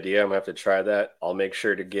Justin's idea. I'm gonna have to try that. I'll make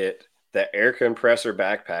sure to get the air compressor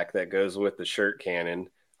backpack that goes with the shirt cannon.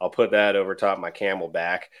 I'll put that over top my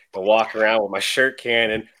camelback and walk around with my shirt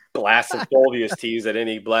cannon, blast some Fulvius tees at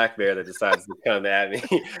any black bear that decides to come at me.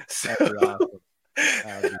 So, that'd be awesome.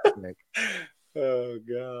 That would be sick. Oh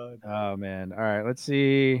God. Oh man. All right. Let's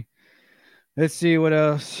see what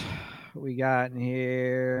else we got in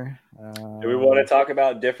here. Do we want to talk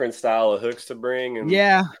about different style of hooks to bring? And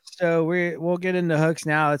yeah, so we'll get into hooks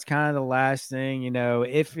now. It's kind of the last thing,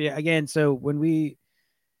 if again, so when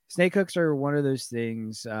snake hooks are one of those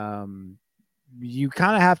things, you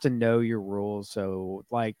kind of have to know your rules. So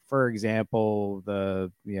like, for example,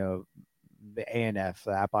 the ANF,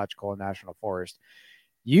 the Apalachicola National Forest,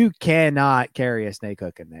 you cannot carry a snake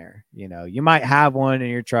hook in there. You might have one in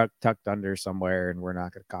your truck tucked under somewhere, and we're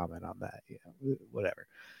not going to comment on that. Whatever.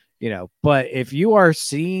 But if you are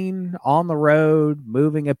seen on the road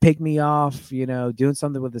moving a pygmy off, doing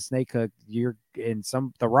something with a snake hook, the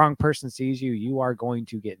wrong person sees you, you are going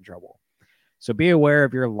to get in trouble. So be aware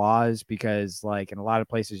of your laws, because like in a lot of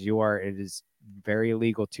places it is very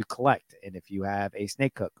illegal to collect. And if you have a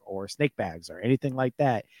snake hook or snake bags or anything like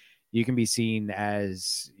that, you can be seen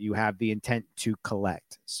as you have the intent to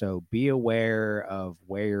collect. So be aware of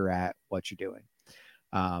where you're at, what you're doing.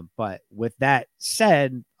 But with that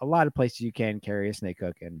said, a lot of places you can carry a snake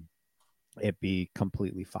hook and it be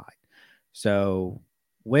completely fine. So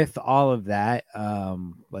with all of that,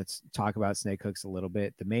 let's talk about snake hooks a little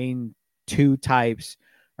bit. The main two types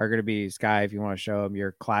are going to be, Sky, if you want to show them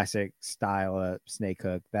your classic style of snake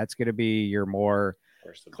hook, that's going to be your more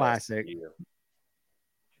classic.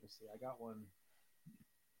 Let's see, I got one.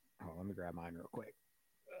 Oh, let me grab mine real quick.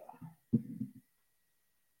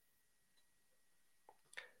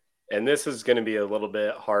 And this is going to be a little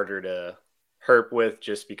bit harder to herp with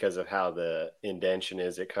just because of how the indention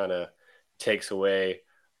is. It kind of takes away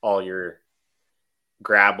all your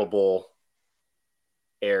grabbable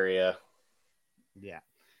area. Yeah.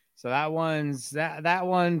 So that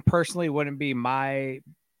one personally wouldn't be my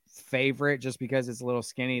favorite just because it's a little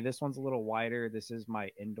skinny. This one's a little wider. This is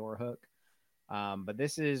my indoor hook. But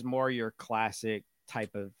this is more your classic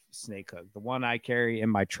type of snake hook. The one I carry in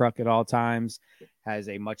my truck at all times has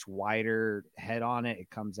a much wider head on it. It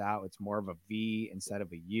comes out, it's more of a V instead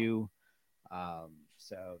of a U.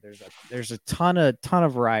 So there's a ton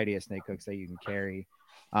of variety of snake hooks that you can carry.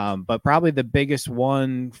 But probably the biggest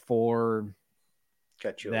one for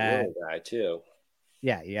got you that, a little guy too.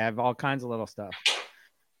 Yeah, you have all kinds of little stuff.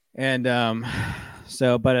 And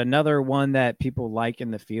but another one that people like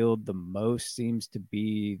in the field the most seems to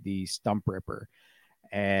be the stump ripper.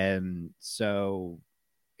 And so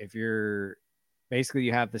if you're basically,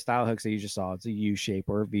 you have the style hooks that you just saw, it's a U shape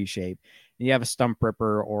or a V shape, and you have a stump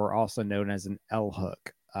ripper, or also known as an L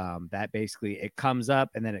hook. that basically it comes up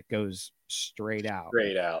and then it goes straight out.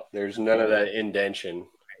 Straight out. There's none of that indentation.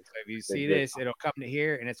 Right? So if you see this, it'll come to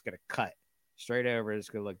here and it's going to cut straight over. It's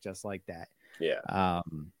going to look just like that. Yeah.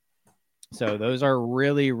 So those are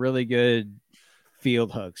really, really good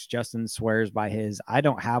field hooks. Justin swears by his. I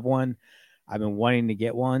don't have one. I've been wanting to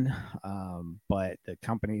get one, but the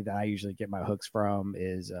company that I usually get my hooks from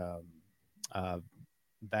is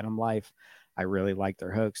Venom Life. I really like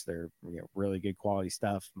their hooks. They're really good quality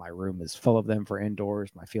stuff. My room is full of them for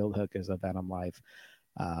indoors. My field hook is a Venom Life.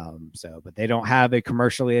 But they don't have a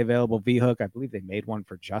commercially available V hook. I believe they made one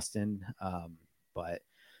for Justin, but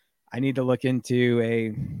I need to look into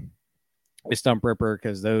a stump ripper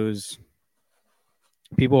because those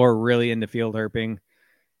people who are really into field herping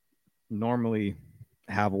normally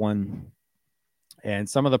have one. And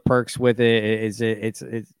some of the perks with it is it's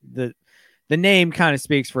the name kind of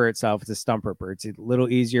speaks for itself. It's a stump ripper. It's a little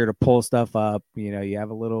easier to pull stuff up. You have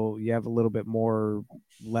a little bit more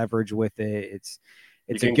leverage with it.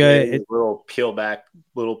 It's a good little peel back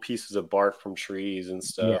little pieces of bark from trees and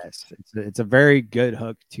stuff. Yes, it's a very good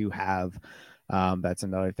hook to have. That's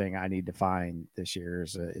another thing I need to find this year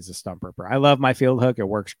is a stump ripper. I love my field hook. It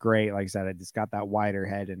works great. Like I said, it's got that wider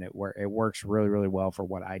head and it works really, really well for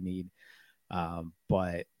what I need.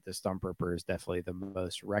 But the stump ripper is definitely the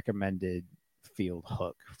most recommended field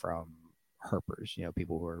hook from herpers,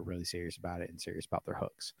 people who are really serious about it and serious about their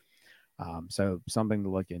hooks. So something to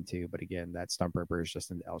look into. But again, that stump ripper is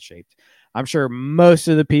just an L-shaped. I'm sure most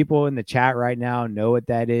of the people in the chat right now know what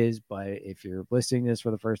that is. But if you're listening to this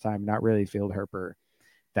for the first time, not really a field herper,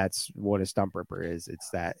 that's what a stump ripper is.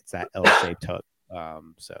 It's that L-shaped hook.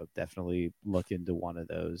 So definitely look into one of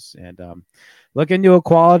those and look into a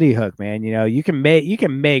quality hook, man. You can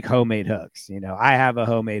make homemade hooks. I have a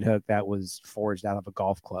homemade hook that was forged out of a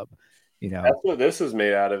golf club. That's what this is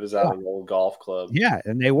made out of, is out of an old golf club. Yeah,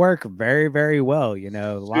 and they work very, very well. A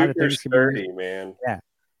lot of things can sturdy, be used, man. Yeah,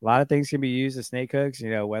 a lot of things can be used as snake hooks.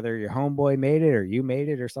 Whether your homeboy made it or you made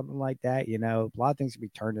it or something like that. A lot of things can be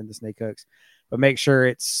turned into snake hooks, but make sure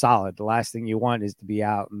it's solid. The last thing you want is to be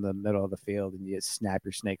out in the middle of the field and you just snap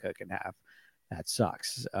your snake hook in half. That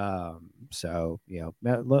sucks.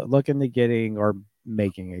 Look into getting or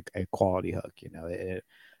making a quality hook.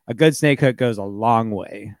 A good snake hook goes a long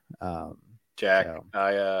way. Jack, so.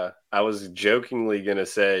 I was jokingly gonna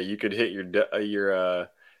say you could hit your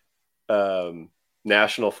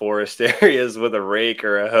national forest areas with a rake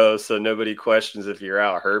or a hoe, so nobody questions if you're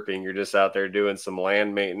out herping. You're just out there doing some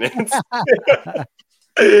land maintenance.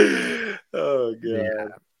 Oh god. Yeah.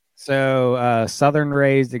 So Southern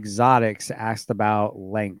Raised Exotics asked about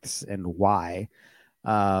lengths and why.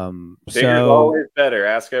 Bigger is always better.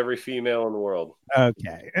 Ask every female in the world.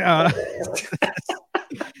 Okay.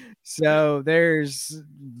 So there's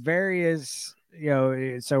various,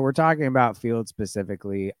 so we're talking about field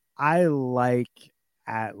specifically. I like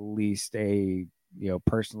at least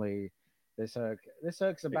personally, this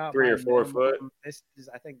hook's about 3 or 4 foot.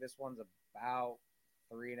 I think this one's about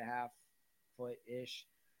 3.5 foot ish.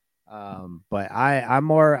 But I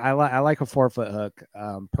like a 4-foot hook.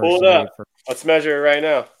 Personally. Pull it up. Let's measure it right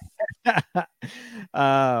now.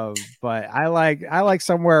 But I like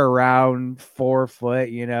somewhere around 4 foot.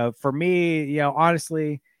 For me,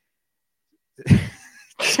 honestly,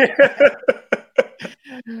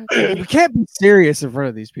 you can't be serious in front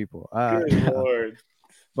of these people. Good Lord.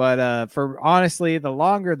 But for honestly, the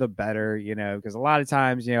longer the better, because a lot of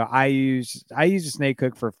times, I use a snake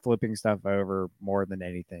hook for flipping stuff over more than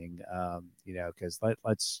anything. Because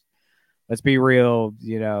let's be real,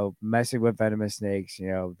 messing with venomous snakes,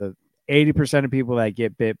 the 80% of people that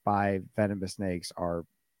get bit by venomous snakes are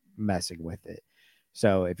messing with it.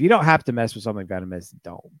 So if you don't have to mess with something venomous,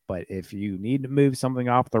 don't. But if you need to move something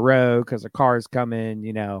off the road because a car's coming,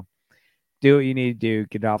 do what you need to do,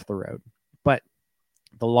 get off the road. But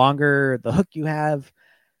the longer the hook you have,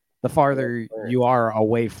 the farther you are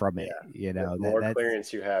away from it. The more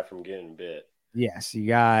clearance you have from getting bit. Yes,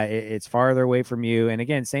 it's farther away from you. And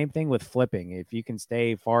again, same thing with flipping. If you can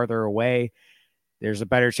stay farther away, there's a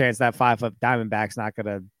better chance that 5-foot diamondback's not going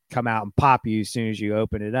to come out and pop you as soon as you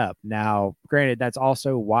open it up. Now, granted, that's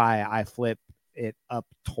also why I flip it up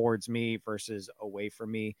towards me versus away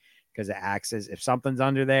from me, because it acts as if something's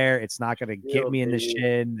under there, it's not going to get me in the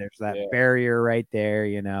shin. There's that barrier right there,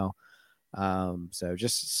 So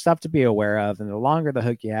just stuff to be aware of. And the longer the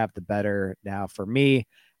hook you have, the better. Now, for me,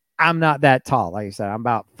 I'm not that tall. Like I said, I'm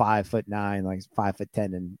about 5'9", like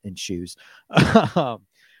 5'10" in shoes.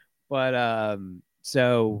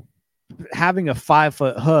 So having a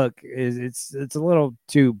 5-foot hook it's a little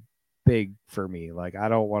too big for me. Like, I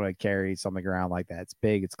don't want to carry something around like that. It's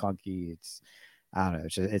big, it's clunky, it's I don't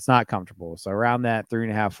know. It's not comfortable. So around that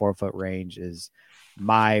 3.5, 4 foot range is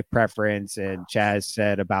my preference. And Chaz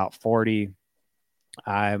said about 40.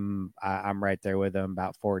 I'm right there with him.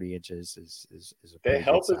 About 40 inches is a They pretty good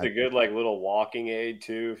help as size. a good like little walking aid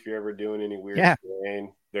too. If you're ever doing any weird Yeah,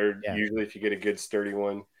 terrain, they're yeah. usually if you get a good sturdy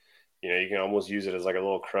one, you can almost use it as like a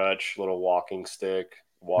little crutch, little walking stick,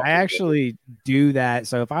 I walking. actually do that.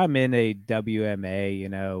 So if I'm in a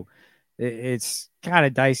WMA, it's kind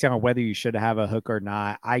of dicey on whether you should have a hook or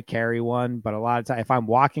not. I carry one, but a lot of times if I'm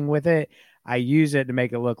walking with it, I use it to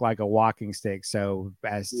make it look like a walking stick. So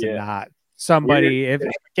as to Yeah, not weird. somebody, if a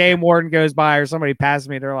game warden goes by or somebody passes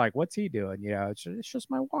me, they're like, "What's he doing?" It's just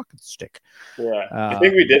my walking stick. Yeah, I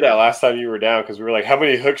think we Um, did that last time you were down because we were like, "How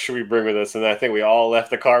many hooks should we bring with us?" And I think we all left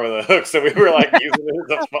the car with a hook, so we were like using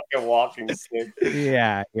it as a fucking walking stick.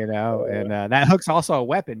 yeah, Uh, and that hook's also a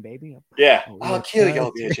weapon, baby. yeah, A I'll real kill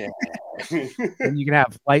your bitch ass and you can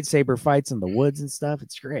have lightsaber fights in the woods and stuff.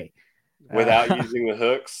 It's great. without Uh, using the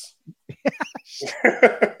hooks.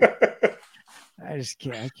 I just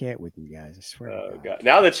can't. I can't with you guys. I swear to Oh God. god!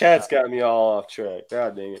 Now the Uh, chat's got me all off track.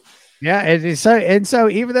 God dang it! yeah, and so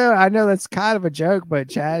even though I know that's kind of a joke, but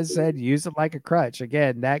Chaz said use it like a crutch.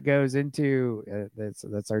 Again, that goes into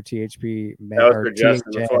that's our THP That was or for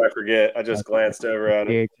Justin. THN, Before I forget, I uh, just glanced over at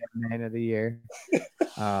him. THN Man of the Year.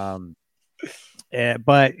 Um,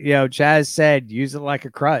 but Chaz said use it like a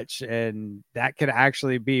crutch, and that could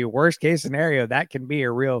actually be worst case scenario. That can be a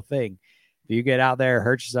real thing. If you get out there,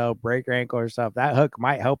 hurt yourself, break your ankle or stuff, that hook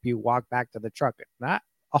might help you walk back to the truck. Not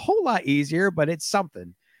a whole lot easier, but it's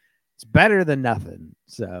something. It's better than nothing.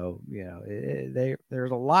 So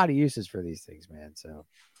there's a lot of uses for these things, man. So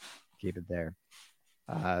keep it there.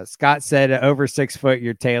 Scott said over 6 foot,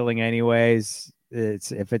 you're tailing anyways.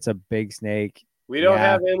 It's if it's a big snake. We don't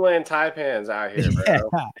Yeah, have inland taipans out here, yeah. bro.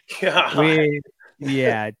 God. We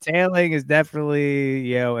yeah, tailing is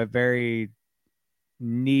definitely, a very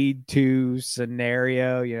need to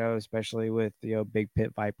scenario, especially with, big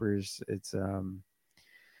pit vipers.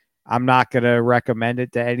 I'm not gonna recommend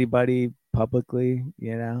it to anybody publicly.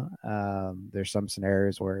 There's some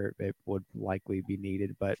scenarios where it would likely be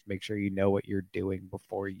needed, but make sure you know what you're doing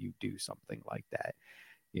before you do something like that.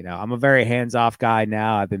 I'm a very hands-off guy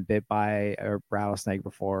now. I've been bit by a rattlesnake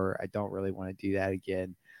before. I don't really want to do that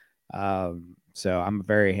again. So I'm a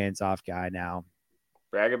very hands-off guy now.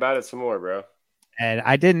 Brag about it some more, bro. And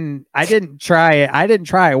I didn't try it. I didn't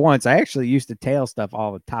try it once. I actually used to tail stuff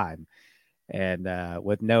all the time and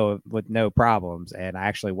with no problems. And I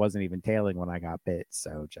actually wasn't even tailing when I got bit.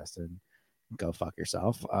 So Justin, go fuck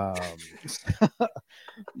yourself.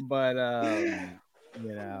 But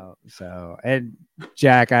so and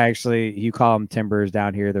Jack, I actually you call them timbers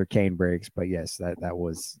down here, they're cane brakes, but yes,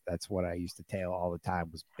 that's what I used to tail all the time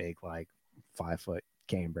was big like 5 foot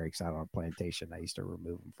cane brakes out on a plantation I used to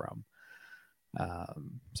remove them from.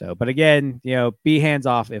 So but again, be hands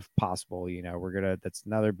off if possible. That's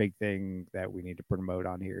another big thing that we need to promote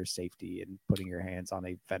on here is safety, and putting your hands on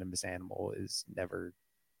a venomous animal is never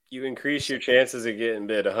You increase your chances of getting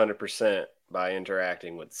bit 100% by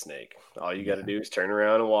interacting with the snake. All you got to yeah, do is turn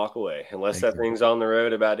around and walk away. Unless that exactly. thing's on the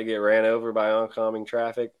road about to get ran over by oncoming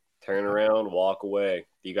traffic, turn Yeah. around, walk away.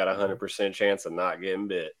 You got a Yeah. 100% chance of not getting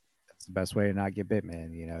bit. That's the best way to not get bit,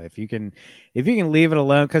 man. If you can leave it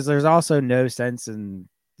alone, because there's also no sense in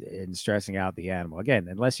stressing out the animal. Again,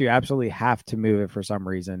 unless you absolutely have to move it for some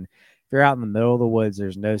reason. If you're out in the middle of the woods,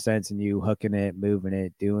 there's no sense in you hooking it, moving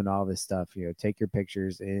it, doing all this stuff. Take your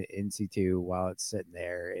pictures in situ while it's sitting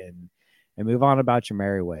there and move on about your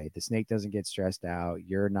merry way. The snake doesn't get stressed out.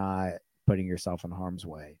 You're not putting yourself in harm's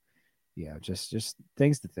way. Just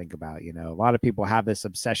things to think about. A lot of people have this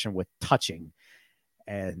obsession with touching,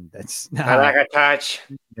 and that's I like not, a touch.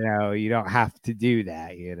 you don't have to do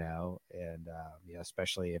that, and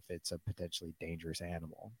especially if it's a potentially dangerous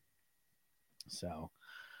animal. So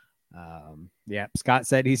yeah, Scott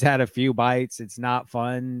said he's had a few bites. It's not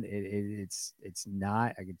fun. It's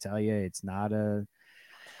not, I can tell you, it's not a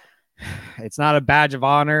badge of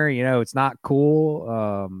honor. It's not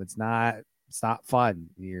cool. It's not fun.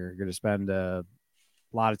 You're going to spend a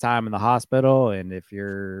lot of time in the hospital, and if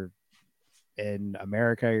you're in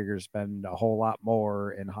America, you're going to spend a whole lot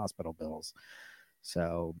more in hospital bills.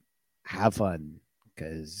 So have fun,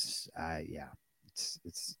 because yeah,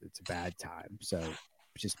 it's a bad time. So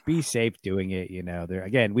just be safe doing it. There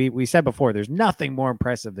again, we said before, there's nothing more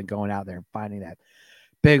impressive than going out there and finding that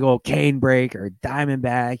big old cane brake or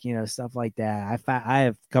diamondback, stuff like that. I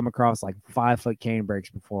have come across like 5 foot cane brakes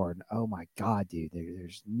before, and oh my god, dude,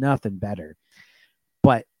 there's nothing better.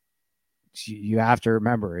 But you have to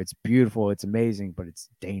remember it's beautiful, it's amazing, but it's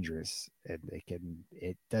dangerous.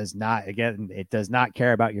 It does not, again, it does not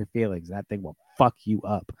care about your feelings. That thing will fuck you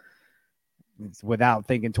up without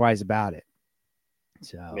thinking twice about it.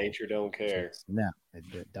 So Nature don't care. no,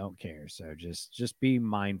 it don't care. So just be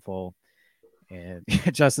mindful. And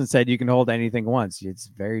Justin said you can hold anything once. It's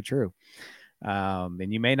very true.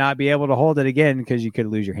 And you may not be able to hold it again because you could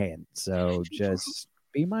lose your hand. So just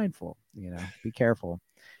be mindful, be careful,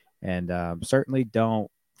 and certainly don't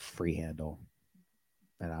free handle.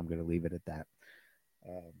 And I'm going to leave it at that.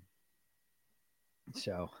 Um,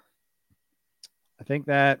 so I think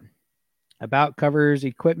that about covers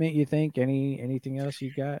equipment. You think anything else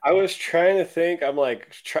you got? I was trying to think. I'm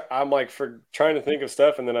trying to think of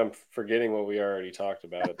stuff, and then I'm forgetting what we already talked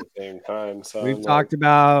about at the same time. So We've I'm like, talked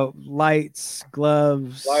about lights,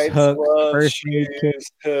 gloves, lights, hooks, gloves, first aid kit,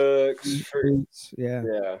 shoes, hooks, for boots. Yeah,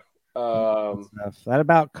 yeah. good stuff. That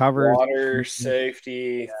about covers Water,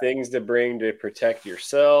 safety, things to bring to protect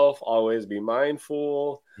yourself. Always be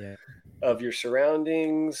mindful yeah. of your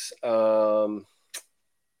surroundings.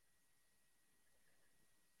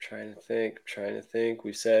 Trying to think.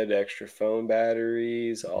 We said extra phone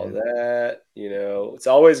batteries, all Yeah. that. It's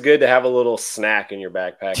always good to have a little snack in your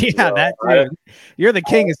backpack as Yeah, well. that too. You're the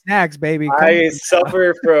king of snacks, baby. Come I on.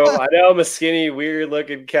 suffer from, I know I'm a skinny, weird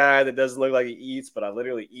looking guy that doesn't look like he eats, but I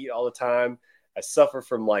literally eat all the time. I suffer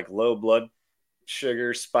from like low blood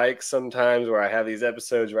sugar spikes sometimes where I have these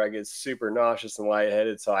episodes where I get super nauseous and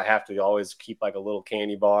lightheaded. So I have to always keep like a little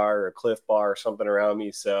candy bar or a Cliff bar or something around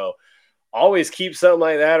me. So always keep something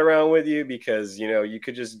like that around with you because, you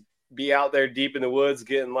could just be out there deep in the woods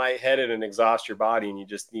getting lightheaded and exhaust your body. And you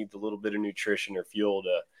just need a little bit of nutrition or fuel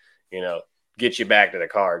to, get you back to the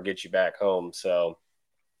car, get you back home. So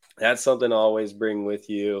that's something to always bring with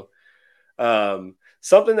you.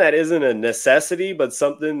 Something that isn't a necessity, but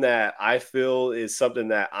something that I feel is something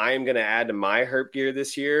that I'm going to add to my herp gear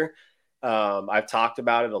this year. I've talked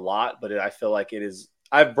about it a lot, but I feel like it is.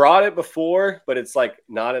 I've brought it before, but it's like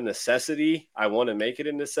not a necessity. I want to make it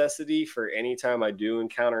a necessity for any time I do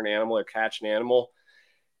encounter an animal or catch an animal.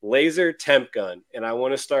 Laser temp gun, and I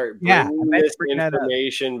want to start Yeah, I bringing meant to this bring that up.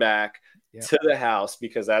 information back Yep. to the house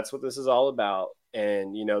because that's what this is all about.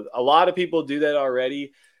 And a lot of people do that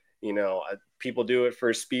already. People do it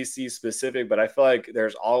for species specific, but I feel like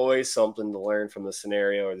there's always something to learn from the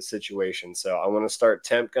scenario or the situation. So I want to start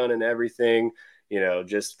temp gunning everything.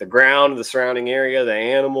 Just the ground, the surrounding area, the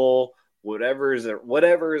animal, whatever is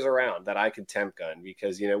around that I could temp gun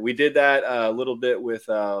because we did that a little bit with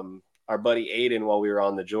our buddy Aiden while we were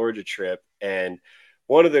on the Georgia trip. And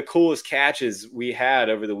one of the coolest catches we had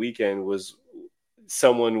over the weekend was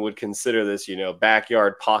someone would consider this,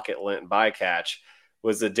 backyard pocket lint bycatch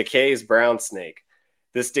was a DeKay's brown snake.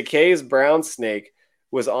 This DeKay's brown snake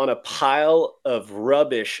was on a pile of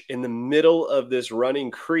rubbish in the middle of this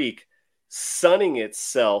running creek, sunning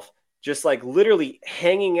itself, just like literally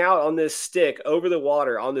hanging out on this stick over the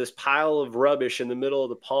water on this pile of rubbish in the middle of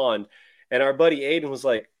the pond. And our buddy Aiden was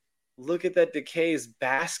like, look at that DeKay's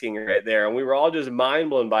basking right there. And we were all just mind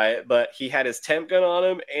blown by it. But he had his temp gun on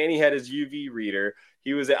him and he had his UV reader.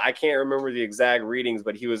 I can't remember the exact readings,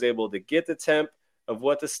 but he was able to get the temp of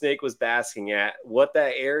what the snake was basking at, what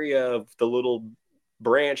that area of the little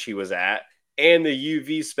branch he was at, and the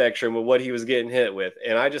UV spectrum of what he was getting hit with.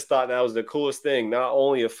 And I just thought that was the coolest thing, not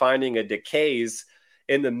only of finding a DeKay's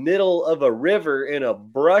in the middle of a river in a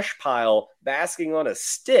brush pile basking on a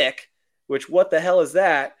stick, which what the hell is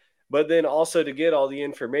that? But then also to get all the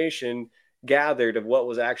information gathered of what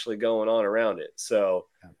was actually going on around it. So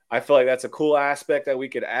I feel like that's a cool aspect that we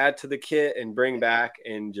could add to the kit and bring back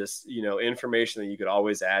and just, information that you could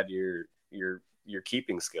always add to your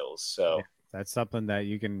keeping skills. So yeah, that's something that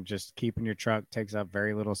you can just keep in your truck, takes up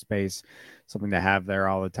very little space, something to have there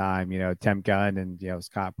all the time, temp gun. And,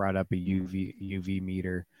 Scott brought up a UV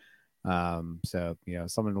meter. So,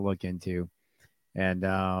 something to look into. And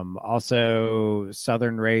also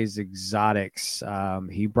Southern Raised Exotics.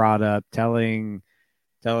 He brought up telling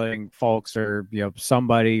folks or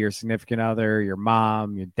somebody, your significant other, your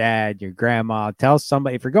mom, your dad, your grandma, tell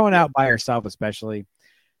somebody if you're going out by yourself, especially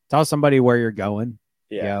tell somebody where you're going.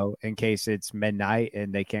 In case it's midnight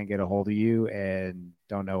and they can't get a hold of you and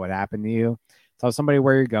don't know what happened to you. Tell somebody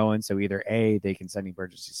where you're going. So either A, they can send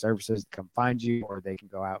emergency services to come find you, or they can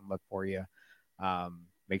go out and look for you.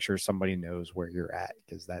 Make sure somebody knows where you're at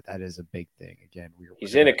because that is a big thing. Again,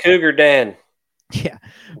 he's in a cougar den. Yeah,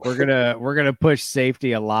 we're gonna push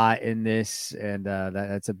safety a lot in this, and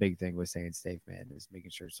that's a big thing with staying safe, man. Is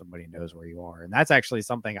making sure somebody knows where you are, and that's actually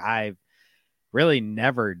something I've really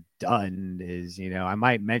never done. Is I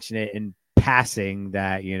might mention it in passing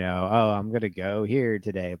that, oh, I'm going to go here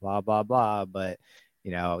today, blah, blah, blah. But,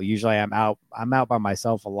 usually I'm out by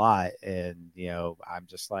myself a lot. And, I'm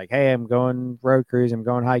just like, hey, I'm going road cruise. I'm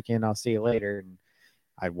going hiking. I'll see you later. And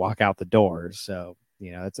I'd walk out the door. So,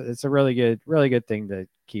 it's a really good thing to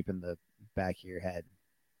keep in the back of your head.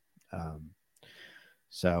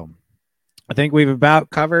 So I think we've about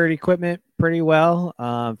covered equipment pretty well.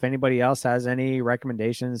 If anybody else has any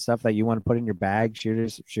recommendations, stuff that you want to put in your bag, shoot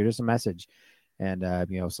us a message. And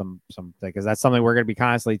some because that's something we're going to be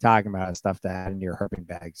constantly talking about, stuff to add in your herping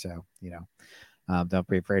bag. So don't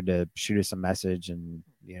be afraid to shoot us a message and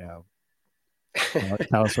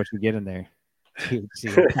tell us what you get in there.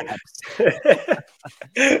 THC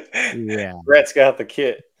yeah, Brett's got the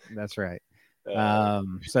kit. That's right.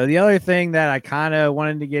 So the other thing that I kind of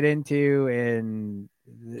wanted to get into, and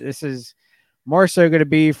this is more so going to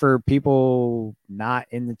be for people not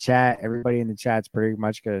in the chat. Everybody in the chat's pretty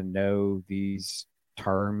much going to know these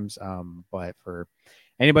terms. But for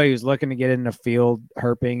anybody who's looking to get into field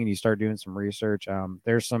herping and you start doing some research,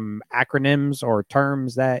 there's some acronyms or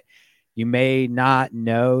terms that you may not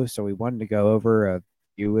know. So we wanted to go over a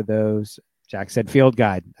few of those. Jack said field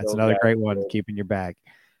guide. That's another great one to keep in your bag.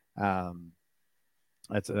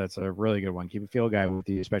 That's a really good one. Keep a field guide with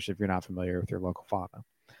you, especially if you're not familiar with your local fauna.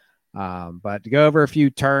 But to go over a few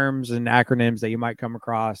terms and acronyms that you might come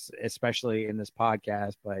across, especially in this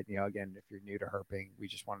podcast. But again, if you're new to herping, we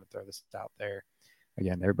just wanted to throw this out there.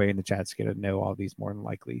 Again, everybody in the chat's going to know all these more than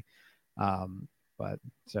likely. But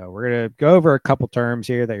so we're going to go over a couple terms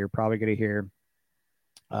here that you're probably going to hear.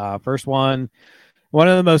 First one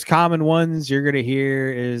of the most common ones you're going to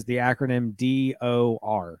hear is the acronym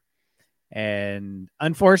DOR. And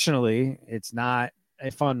unfortunately, it's not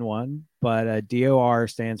a fun one, but DOR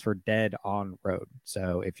stands for dead on road.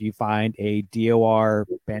 So if you find a DOR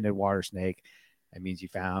banded water snake, that means you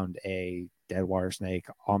found a dead water snake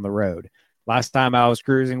on the road. Last time I was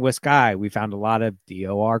cruising with Sky, we found a lot of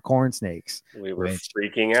DOR corn snakes. We were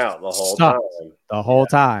freaking out the whole time. The whole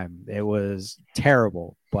time. It was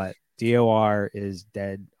terrible, but DOR is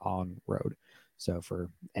dead on road. So for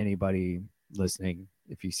anybody listening,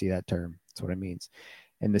 if you see that term, that's what it means.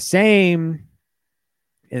 In the same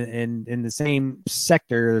in the same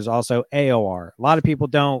sector, there's also AOR. A lot of people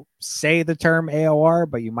don't say the term AOR,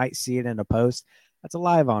 but you might see it in a post. That's a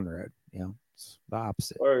live on road. It's the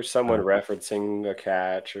opposite. Or someone referencing a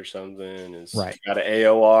catch or something. Is right. Got an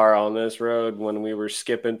AOR on this road when we were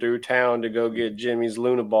skipping through town to go get Jimmy's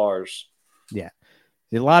Luna bars. Yeah.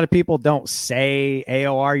 A lot of people don't say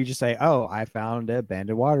AOR. You just say, oh, I found a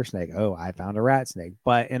banded water snake. Oh, I found a rat snake.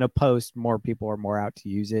 But in a post, more people are more out to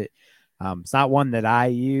use it. It's not one that I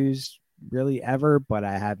use really ever, but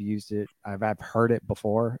I have used it. I've heard it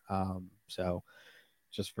before. So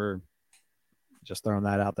just throwing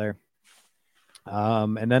that out there.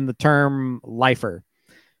 And then the term lifer.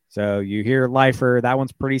 So you hear lifer. That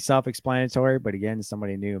one's pretty self-explanatory. But again,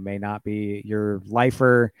 somebody new may not be. Your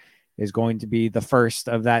lifer is going to be the first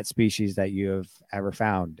of that species that you have ever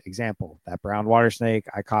found. Example, that brown water snake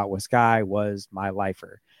I caught with Sky was my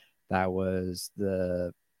lifer. That was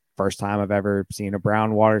the first time I've ever seen a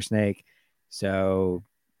brown water snake. So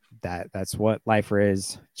that's what lifer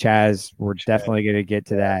is. Chaz, we're definitely going to get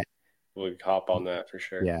to that. We'll hop on that for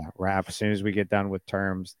sure. Yeah, right. As soon as we get done with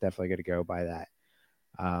terms, definitely going to go by that.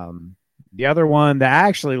 The other one that I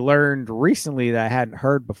actually learned recently that I hadn't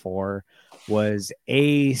heard before was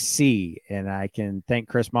AC. And I can thank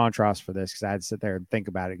Chris Montross for this because I had to sit there and think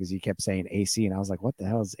about it because he kept saying AC. And I was like, what the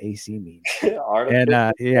hell does AC mean? And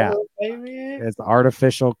yeah, it's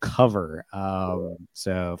artificial cover.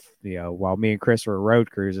 So, while me and Chris were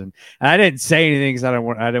road cruising, and I didn't say anything because I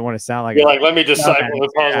didn't want to sound like, you're like, let me decipher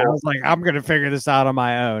the puzzle. I was like, I'm going to figure this out on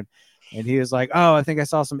my own. And he was like, oh, I think I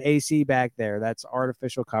saw some AC back there. That's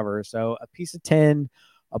artificial cover. So a piece of tin,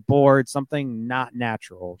 a board, something not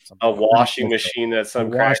natural. A washing machine that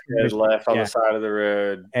some crackhead left on the side of the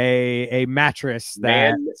road. A mattress.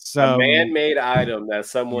 A man-made item that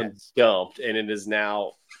someone dumped, and it is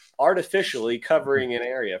now artificially covering an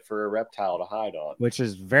area for a reptile to hide on. Which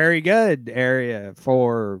is very good area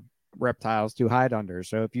for reptiles to hide under.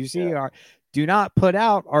 So if you see do not put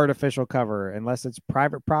out artificial cover unless it's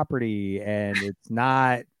private property and it's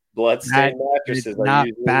not bloodstained mattresses. It's not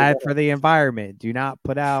bad for the environment. Do not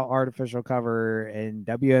put out artificial cover in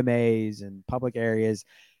WMAs and public areas.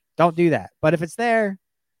 Don't do that. But if it's there,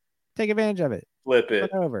 take advantage of it. Flip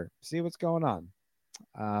it over. See what's going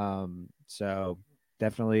on. So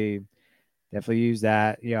definitely use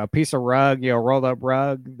that. A piece of rug, rolled up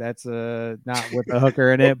rug. That's not with a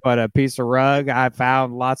hooker in it, but a piece of rug. I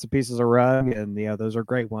found lots of pieces of rug, and those are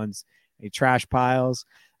great ones. Trash piles.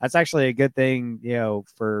 that's actually a good thing,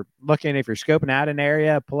 for looking. If you're scoping out an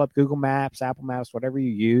area, pull up Google Maps, Apple Maps, whatever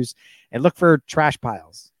you use, and look for trash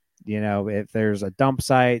piles. If there's a dump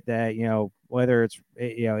site that, whether it's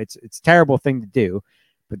a terrible thing to do,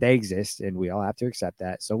 but they exist and we all have to accept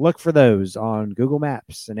that. So look for those on Google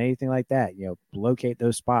Maps and anything like that. Locate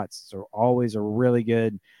those spots. So always a really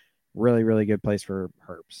good, really, really good place for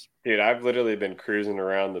herps. Dude, I've literally been cruising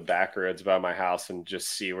around the back roads by my house and just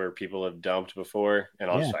see where people have dumped before. And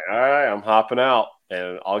I'll just like, all right, I'm hopping out,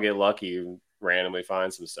 and I'll get lucky and randomly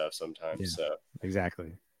find some stuff sometimes. Yeah, so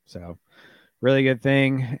exactly. So really good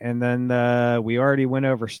thing. And then we already went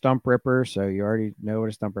over stump ripper. So you already know what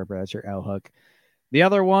a stump ripper, that's your L hook. The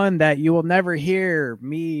other one that you will never hear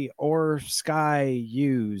me or Sky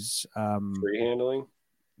use. Free handling.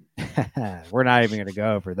 We're not even going to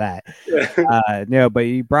go over that. No, but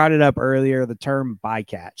you brought it up earlier, the term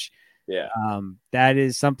bycatch. Yeah. That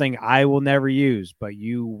is something I will never use, but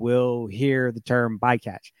you will hear the term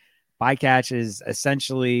bycatch. Bycatch is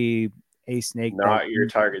essentially a snake not your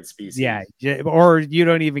target species. Yeah, or you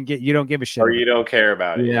don't give a shit, or you don't care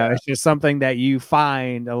about it. Yeah, it's just something that you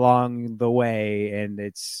find along the way, and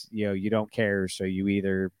it's you don't care, so you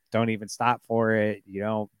either don't even stop for it, you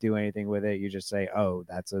don't do anything with it, you just say, oh,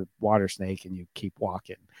 that's a water snake, and you keep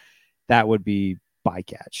walking. That would be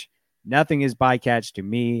bycatch. Nothing is bycatch to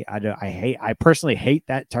me. I personally hate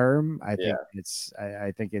that term. I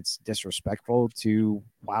think it's disrespectful to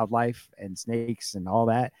wildlife and snakes and all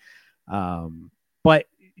that. But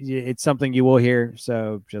it's something you will hear.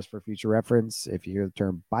 So just for future reference, if you hear the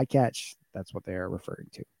term bycatch, that's what they are referring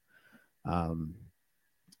to.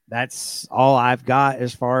 That's all I've got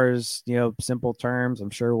as far as, simple terms. I'm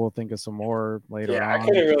sure we'll think of some more later on. I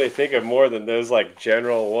couldn't really think of more than those like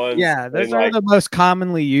general ones. Yeah, those are the most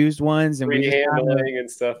commonly used ones. And we handling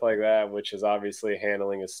and stuff like that, which is obviously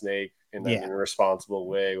handling a snake in a responsible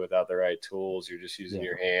way without the right tools. You're just using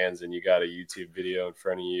your hands, and you got a YouTube video in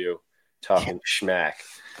front of you talking schmack.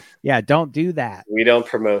 Yeah, don't do that. We don't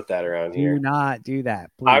promote that around here. Do not do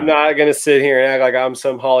that, please. I'm not going to sit here and act like I'm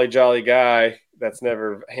some holly jolly guy that's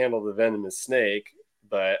never handled a venomous snake,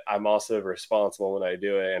 but I'm also responsible when I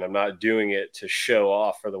do it, and I'm not doing it to show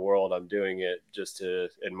off for the world. I'm doing it just to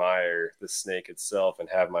admire the snake itself and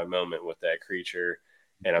have my moment with that creature,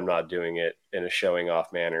 and I'm not doing it in a showing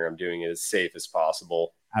off manner. I'm doing it as safe as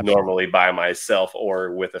possible, normally by myself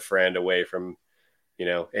or with a friend away from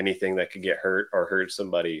anything that could get hurt or hurt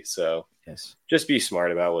somebody. So just be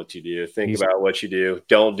smart about what you do. Think about what you do.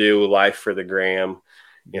 Don't do life for the gram.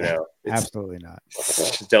 Absolutely not.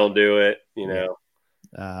 Just don't do it.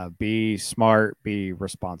 Be smart, be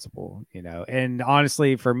responsible, and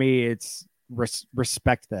honestly, for me, it's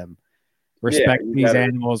respect them. Respect these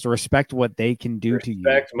animals, respect what they can do to you.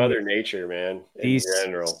 Respect Mother Nature, man, in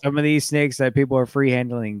general. Some of these snakes that people are free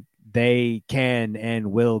handling, they can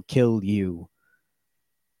and will kill you.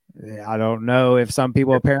 I don't know if some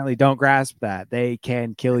people apparently don't grasp that. They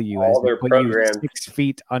can kill you as they put you 6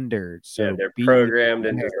 feet under. So they're programmed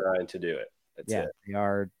and designed to do it. That's it. They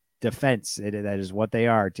are defense. That is what they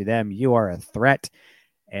are. To them, you are a threat.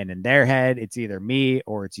 And in their head, it's either me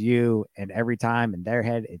or it's you. And every time in their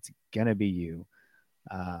head, it's going to be you.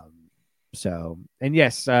 And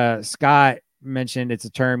yes, Scott mentioned it's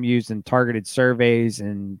a term used in targeted surveys,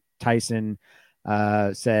 and Tyson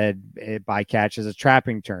said bycatch is a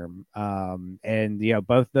trapping term. And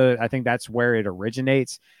I think that's where it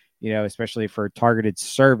originates, especially for targeted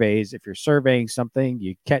surveys. If you're surveying something,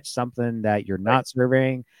 you catch something that you're not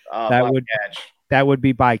surveying, that would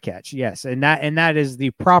be bycatch. Yes. And that is the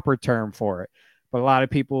proper term for it. But a lot of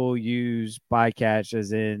people use bycatch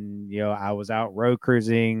as in, I was out road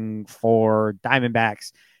cruising for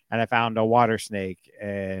diamondbacks and I found a water snake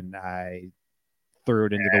and I threw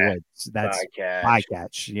it into the woods. That's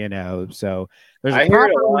bycatch, so there's a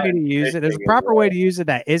proper way to use it. There's a proper way to use it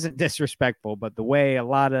that isn't disrespectful, but the way a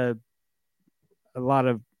lot of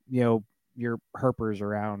your herpers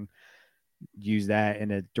around use that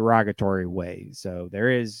in a derogatory way. So there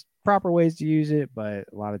is proper ways to use it, but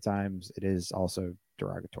a lot of times it is also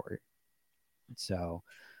derogatory. So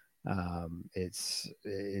it's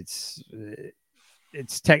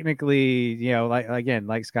technically,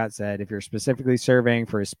 like Scott said, if you're specifically surveying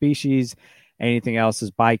for a species, anything else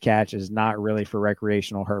is bycatch, is not really for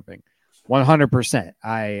recreational herping. 100%.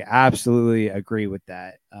 I absolutely agree with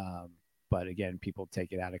that. But again, people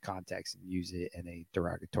take it out of context and use it in a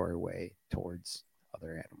derogatory way towards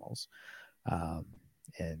other animals.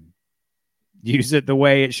 And use it the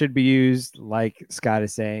way it should be used, like Scott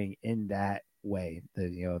is saying, in that way.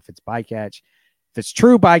 If it's bycatch, if it's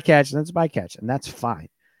true bycatch, then it's bycatch, and that's fine.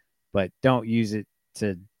 But don't use it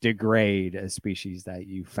to degrade a species that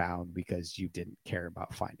you found because you didn't care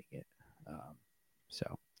about finding it.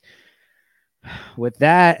 So with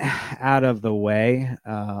that out of the way,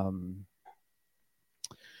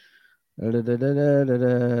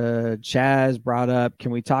 Chaz brought up,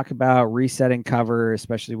 can we talk about resetting cover,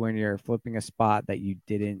 especially when you're flipping a spot that you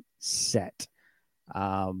didn't set?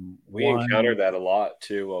 We encountered that a lot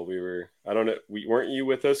too while we were, I don't know, weren't you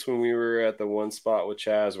with us when we were at the one spot with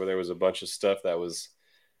Chaz where there was a bunch of stuff that was,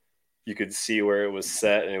 you could see where it was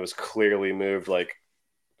set and it was clearly moved like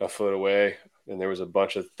a foot away. And there was a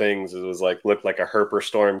bunch of things. It was like, looked like a herper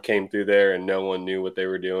storm came through there and no one knew what they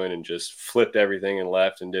were doing and just flipped everything and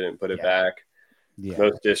left and didn't put it back. Yeah.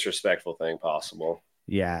 Most disrespectful thing possible.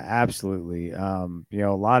 Yeah, absolutely. A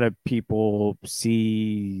lot of people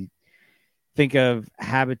think of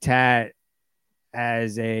habitat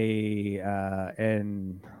as we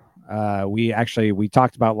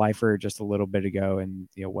talked about lifer just a little bit ago, and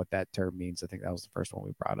what that term means. I think that was the first one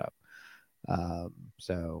we brought up.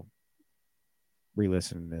 So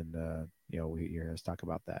re-listen and we hear us talk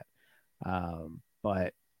about that.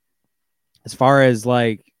 But as far as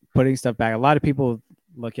like putting stuff back, a lot of people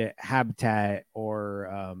look at habitat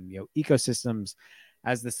or ecosystems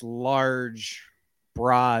as this large,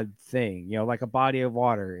 broad thing. Like a body of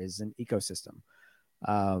water is an ecosystem.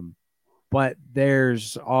 But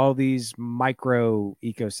there's all these micro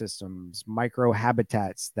ecosystems, micro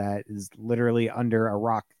habitats that is literally under a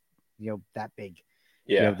rock, that big.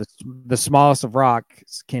 Yeah. The smallest of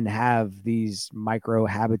rocks can have these micro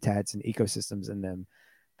habitats and ecosystems in them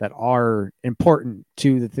that are important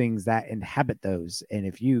to the things that inhabit those. And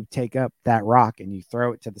if you take up that rock and you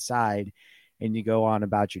throw it to the side and you go on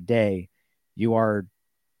about your day, you are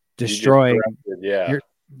destroying.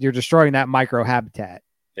 You're destroying that micro habitat.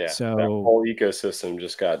 Yeah. So that whole ecosystem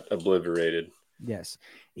just got obliterated. Yes.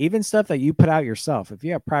 Even stuff that you put out yourself. If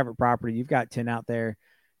you have private property, you've got tin out there,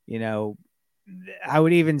 I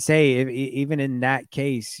would even say even in that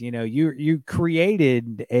case, you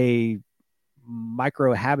created a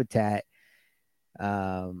micro habitat,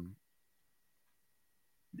 and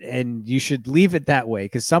you should leave it that way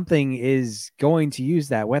because something is going to use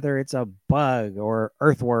that, whether it's a bug or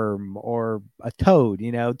earthworm or a toad.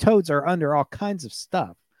 Toads are under all kinds of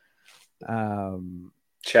stuff.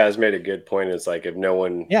 Chaz made a good point. It's like if no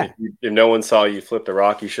one saw you flip the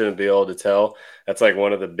rock, you shouldn't be able to tell. That's like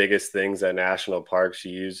one of the biggest things that national parks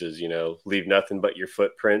use is, leave nothing but your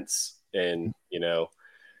footprints. And,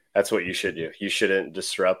 that's what you should do. You shouldn't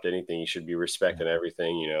disrupt anything. You should be respecting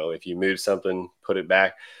everything. If you move something, put it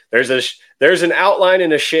back. There's an outline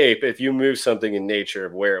and a shape if you move something in nature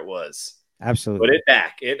of where it was. Absolutely. Put it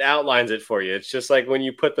back. It outlines it for you. It's just like when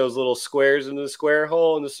you put those little squares in the square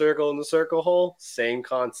hole and the circle in the circle hole. Same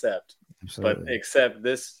concept. Absolutely. But except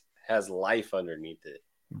this has life underneath it.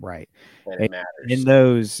 Right. And it matters. In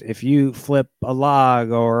those, if you flip a log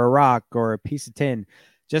or a rock or a piece of tin,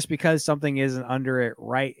 just because something isn't under it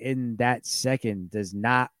right in that second does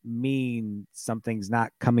not mean something's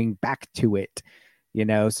not coming back to it.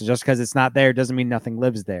 So just because it's not there doesn't mean nothing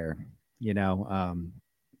lives there.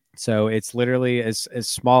 So it's literally as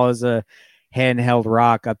small as a handheld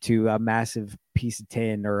rock up to a massive piece of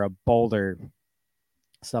tin or a boulder,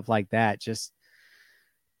 stuff like that. Just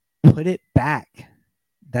put it back.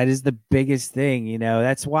 That is the biggest thing,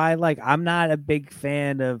 That's why, I'm not a big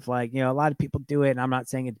fan of, a lot of people do it, and I'm not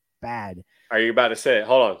saying it's bad. Are you about to say it?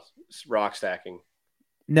 Hold on. It's rock stacking.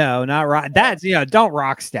 No, not rock. That's, don't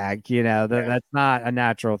rock stack, that's not a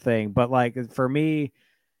natural thing. But, for me,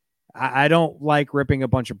 I don't like ripping a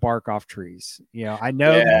bunch of bark off trees. I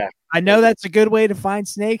know that's a good way to find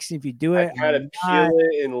snakes. If you do it, I try to peel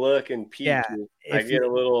it and look and peek. Yeah, I get a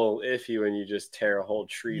little iffy when you just tear a whole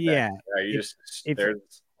tree back. There's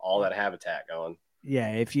all that habitat going.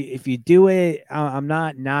 Yeah, if you do it, I'm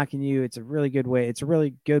not knocking you. It's a really good way. It's a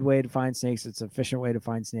really good way to find snakes. It's an efficient way to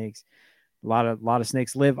find snakes. A lot of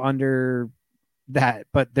snakes live under that,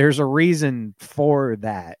 but there's a reason for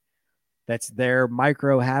that. That's their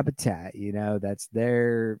micro habitat, that's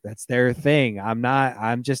their thing.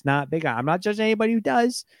 I'm just not big on. I'm not judging anybody who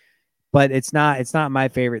does, but it's not my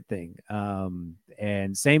favorite thing.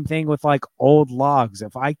 And same thing with old logs.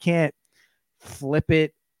 If I can't flip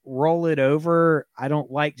it, roll it over, I don't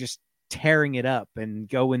like just tearing it up and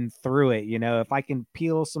going through it. If I can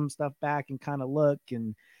peel some stuff back and kind of look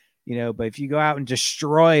and, but if you go out and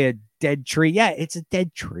destroy a dead tree, yeah, it's a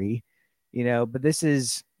dead tree, but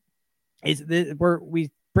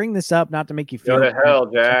we bring this up not to make you feel go to hell,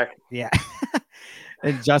 Jack. Yeah.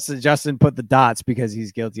 And Justin put the dots because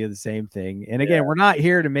he's guilty of the same thing. And again, we're not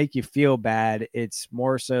here to make you feel bad. It's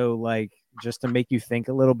more so just to make you think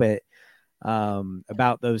a little bit.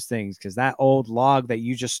 about those things, because that old log that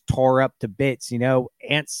you just tore up to bits,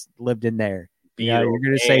 ants lived in there. Beetle, You're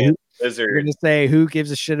gonna say ant, who you're lizard. gonna say who gives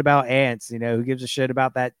a shit about ants? Who gives a shit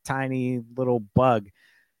about that tiny little bug?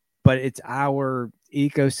 But it's our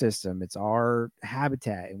ecosystem, it's our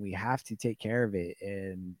habitat, and we have to take care of it.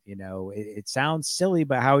 And it sounds silly,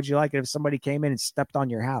 but how would you like it if somebody came in and stepped on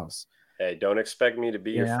your house? Hey, don't expect me to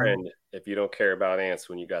be You your know, friend if you don't care about ants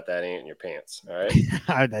when you got that ant in your pants. All right.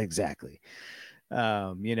 exactly.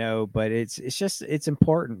 But it's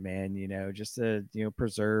important, man, just to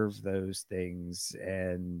preserve those things.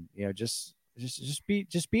 And just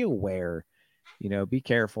be aware, be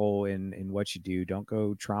careful in what you do. Don't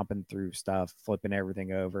go tromping through stuff, flipping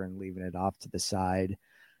everything over and leaving it off to the side.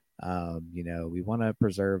 We want to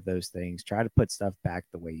preserve those things, try to put stuff back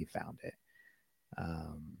the way you found it.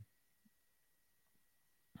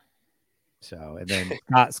 And then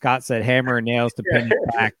Scott said hammer and nails to pin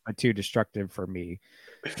it back, but too destructive for me.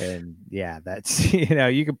 And yeah, that's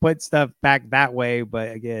you can put stuff back that way,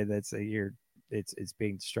 but again, it's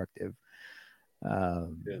being destructive.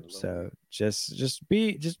 So just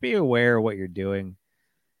be aware of what you're doing.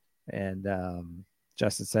 And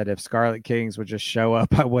Justin said if Scarlet Kings would just show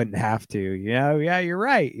up, I wouldn't have to. Yeah, you're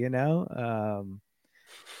right. I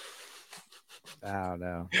don't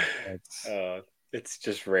know. It's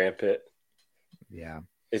just rampant. Yeah.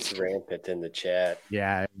 It's rampant in the chat.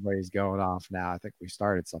 Yeah, everybody's going off now. I think we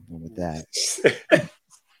started something with that.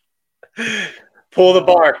 Pull the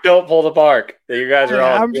bark. Don't pull the bark. You guys are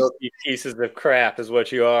all guilty pieces of crap is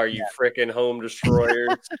what you are, you freaking home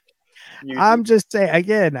destroyers. I'm just saying,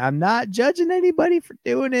 again, I'm not judging anybody for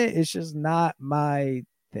doing it. It's just not my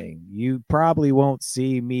thing. You probably won't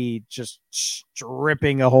see me just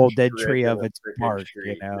stripping a whole dead tree of its bark,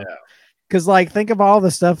 because think of all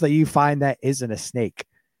the stuff that you find that isn't a snake.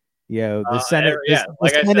 The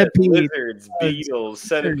centipede, lizards, beetles,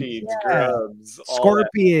 centipedes, grubs,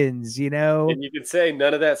 scorpions. And you can say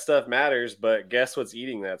none of that stuff matters, but guess what's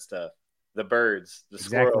eating that stuff? The birds, the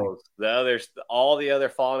squirrels, the others, all the other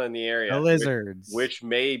fauna in the area, the lizards, which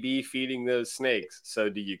may be feeding those snakes. So,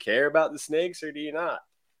 do you care about the snakes or do you not?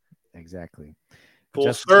 Exactly.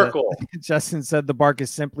 Full circle. Justin said the bark is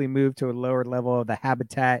simply moved to a lower level of the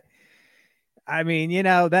habitat. I mean,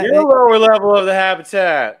 that you're a lower level of the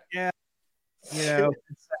habitat. Yeah.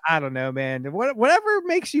 I don't know, man. Whatever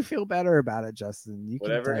makes you feel better about it, Justin.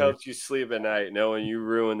 Whatever helps you sleep at night, knowing you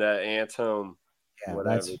ruined that ant's home. Yeah,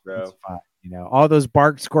 whatever, that's fine. All those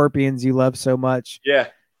bark scorpions you love so much. Yeah.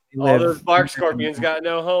 All those bark scorpions got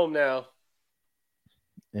no home now.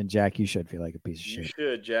 And Jack, you should feel like a piece of shit. You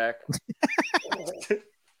should, Jack.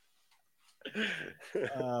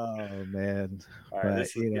 Oh man! All right,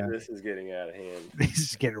 this is getting out of hand. This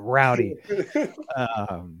is getting rowdy.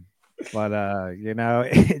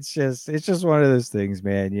 It's just one of those things,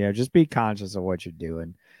 man. Just be conscious of what you're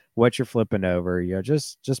doing, what you're flipping over.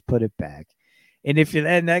 Just put it back. And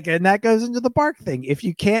that goes into the bark thing. If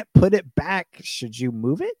you can't put it back, should you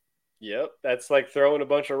move it? Yep, that's like throwing a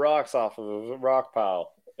bunch of rocks off of a rock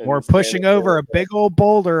pile. Or pushing over a big old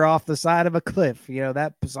boulder off the side of a cliff.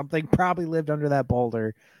 That something probably lived under that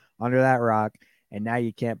boulder, under that rock, and now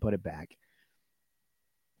you can't put it back.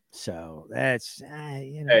 So that's,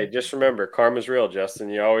 Hey, just remember, karma's real, Justin.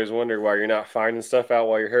 You always wonder why you're not finding stuff out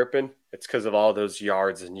while you're herping. It's because of all those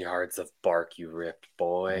yards and yards of bark you ripped,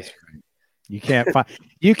 boy. That's right.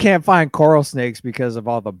 You can't find coral snakes because of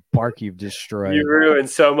all the bark you've destroyed. You ruined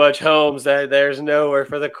so much homes that there's nowhere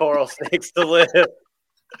for the coral snakes to live.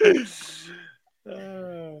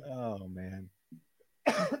 Oh man.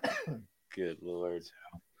 Good Lord.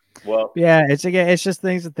 Well, yeah, it's just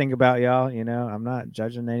things to think about, y'all. I'm not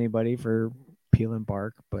judging anybody for peeling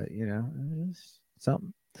bark, but it's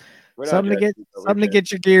something to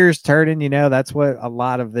get your gears turning. That's what a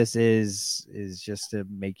lot of this is just to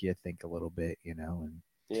make you think a little bit. And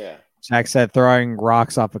yeah, Jack said throwing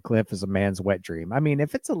rocks off a cliff is a man's wet dream. I mean,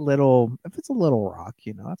 if it's a little rock,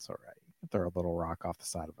 that's all right. Throw a little rock off the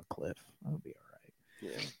side of a cliff, that'll be all right.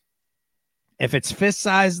 Yeah. If it's fist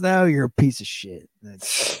size, though, you're a piece of shit.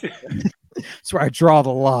 That's where I draw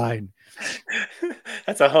the line.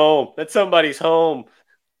 That's a home. That's somebody's home.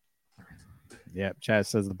 Yep. Chaz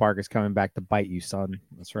says the bark is coming back to bite you, son.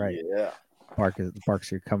 That's right. Yeah. The bark's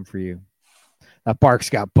here to come for you. That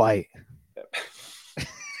bark's got bite.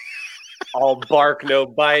 All bark, no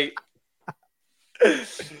bite.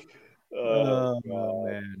 Oh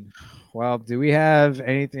man. Well, do we have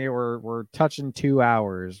anything? We're touching 2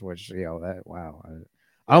 hours, which wow.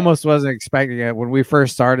 I almost wasn't expecting it when we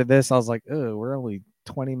first started this. I was like, oh, we're only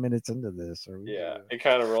 20 minutes into this. It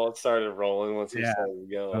kind of started rolling once we started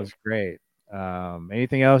going. That was great.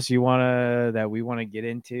 Anything else that we want to get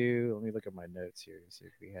into? Let me look at my notes here to see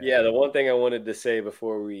if we Yeah, have. the one thing I wanted to say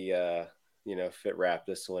before we wrap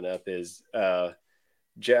this one up is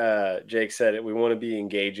Jake said it. We want to be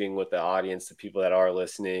engaging with the audience, the people that are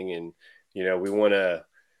listening, and we want to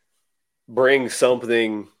bring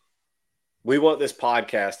something. We want this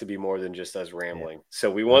podcast to be more than just us rambling. Yeah. So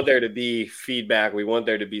we want there to be feedback. We want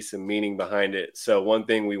there to be some meaning behind it. So one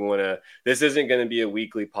thing we want to, this isn't going to be a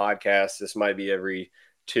weekly podcast. This might be every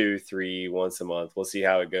 2, 3, once a month. We'll see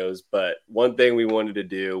how it goes. But one thing we wanted to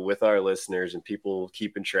do with our listeners and people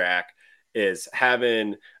keeping track is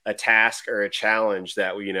having a task or a challenge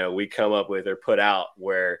that we come up with or put out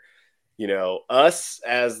where, us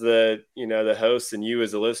as the hosts and you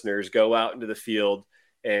as the listeners go out into the field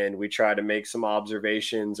and we try to make some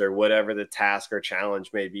observations or whatever the task or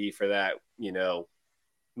challenge may be for that,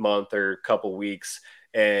 month or couple weeks.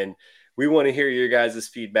 And we want to hear your guys'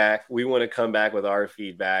 feedback. We want to come back with our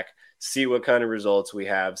feedback, see what kind of results we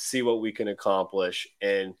have, see what we can accomplish.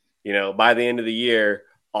 And, by the end of the year,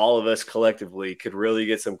 all of us collectively could really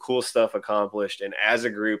get some cool stuff accomplished. And as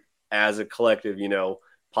a group, as a collective,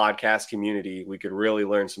 podcast community, we could really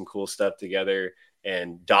learn some cool stuff together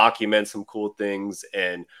and document some cool things.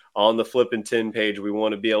 And on the Flippin Tin page, we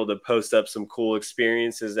want to be able to post up some cool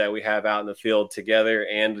experiences that we have out in the field together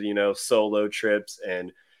and, solo trips.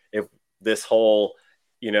 And if this whole,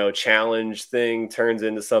 challenge thing turns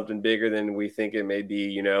into something bigger than we think it may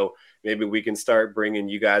be, maybe we can start bringing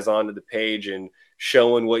you guys onto the page and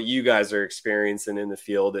showing what you guys are experiencing in the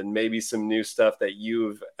field and maybe some new stuff that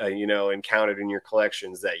you've, encountered in your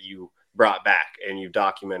collections that you brought back and you've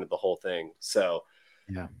documented the whole thing. So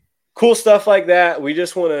yeah, cool stuff like that. We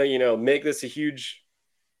just want to, make this a huge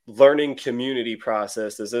learning community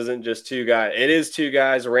process. This isn't just two guys. It is two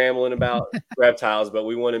guys rambling about reptiles, but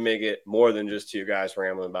we want to make it more than just two guys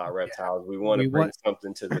rambling about reptiles. We want to bring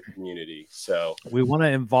something to the community. So we want to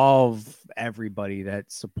involve everybody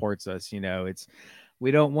that supports us.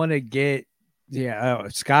 We don't want to get,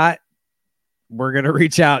 Scott, we're going to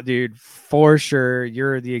reach out, dude, for sure.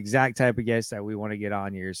 You're the exact type of guest that we want to get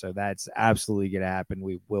on here. So that's absolutely going to happen.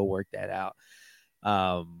 We will work that out.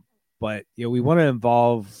 But we want to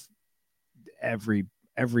involve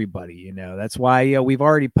everybody, that's why, we've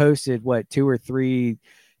already posted 2 or 3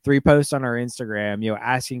 posts on our Instagram,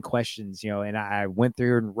 asking questions, and I went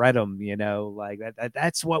through and read them, like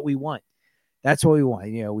that's what we want. That's what we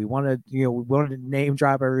want. We want to name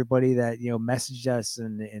drop everybody that, messaged us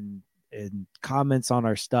and comments on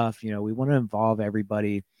our stuff. We want to involve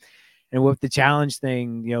everybody. And with the challenge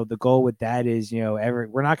thing, the goal with that is,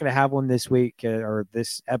 we're not going to have one this week or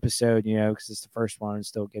this episode, because it's the first one and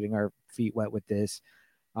still getting our feet wet with this.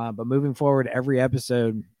 But moving forward, every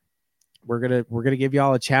episode, we're gonna give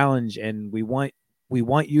y'all a challenge, and we want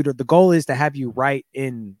you to. The goal is to have you write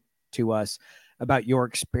in to us about your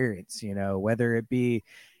experience. Whether it be,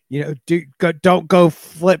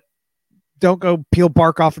 don't go peel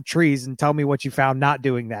bark off of trees and tell me what you found not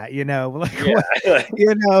doing that,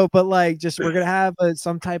 but just, we're going to have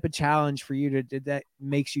some type of challenge for you that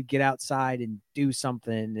makes you get outside and do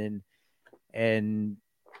something and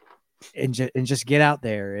just get out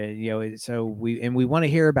there. And, so we want to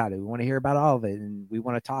hear about it. We want to hear about all of it. And we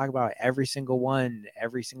want to talk about every single one,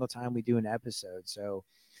 every single time we do an episode. So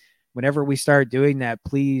whenever we start doing that,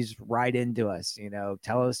 please write into us,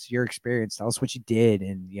 tell us your experience, tell us what you did.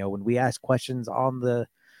 And, when we ask questions on the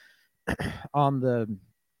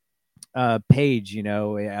page,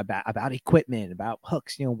 about equipment, about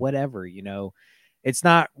hooks, whatever, it's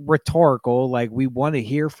not rhetorical. Like, we want to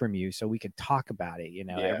hear from you so we can talk about it.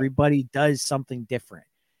 Everybody does something different.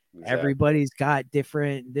 Exactly. Everybody's got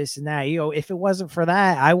different this and that. If it wasn't for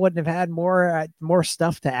that, I wouldn't have had more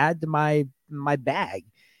stuff to add to my bag.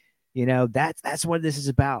 That's what this is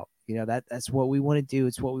about. That's what we want to do.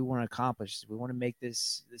 It's what we want to accomplish. We want to make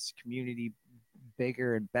this community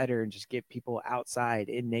bigger and better and just get people outside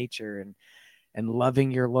in nature and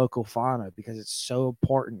loving your local fauna, because it's so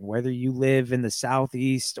important. Whether you live in the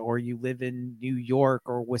Southeast or you live in New York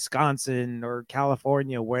or Wisconsin or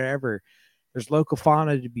California, wherever, there's local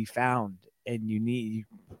fauna to be found, and you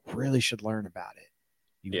really should learn about it.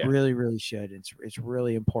 You really, really should. It's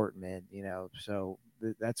really important, man. So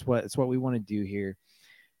that's what we want to do here.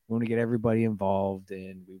 We want to get everybody involved,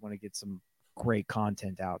 and we want to get some great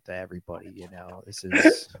content out to everybody. This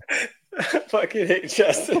is fucking hate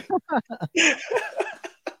Justin.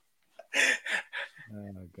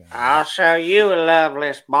 Oh, God. I'll show you a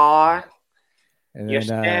Lovelace, boy. And you're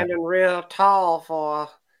standing real tall for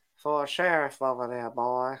a sheriff over there,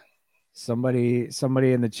 boy. Somebody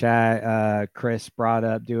in the chat, Chris brought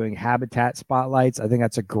up doing habitat spotlights. I think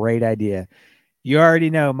that's a great idea. You already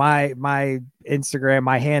know my Instagram,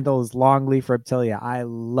 my handle is Longleaf Reptilia. I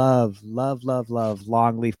love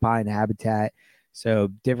longleaf pine habitat. So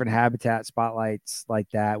different habitat spotlights like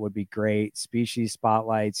that would be great. Species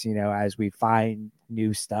spotlights, as we find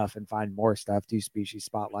new stuff and find more stuff, do species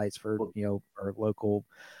spotlights for our local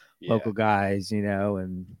guys,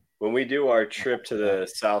 and when we do our trip to the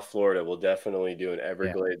South Florida, we'll definitely do an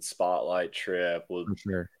Everglades spotlight trip. For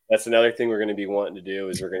sure. That's another thing we're going to be wanting to do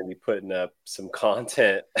is we're going to be putting up some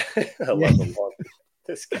content. I love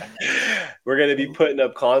this guy. We're going to be putting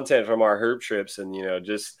up content from our herp trips and,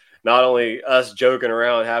 just not only us joking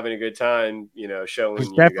around, having a good time, showing.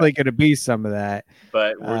 There's definitely going to be some of that,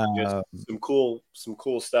 but we're just some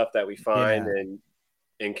cool stuff that we find and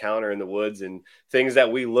encounter in the woods and things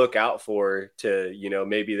that we look out for to,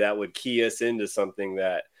 maybe that would key us into something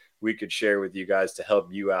that we could share with you guys to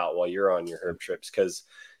help you out while you're on your herp trips. Because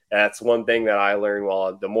that's one thing that I learned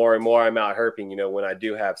while the more and more I'm out herping, when I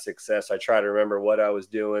do have success, I try to remember what I was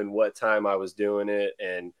doing, what time I was doing it,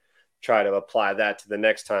 and try to apply that to the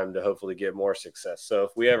next time to hopefully get more success. So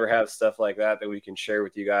if we ever have stuff like that we can share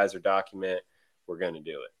with you guys or document, we're going to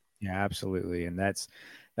do it. Yeah, absolutely. And that's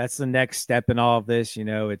the next step in all of this.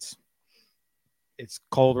 It's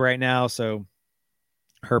cold right now, so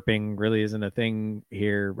herping really isn't a thing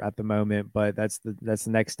here at the moment, but that's the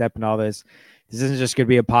next step in all this. This isn't just going to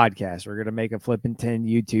be a podcast. We're going to make a Flippin Tin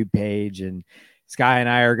YouTube page, and Sky and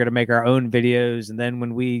I are going to make our own videos. And then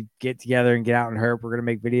when we get together and get out and herp, we're going to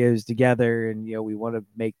make videos together. And, we want to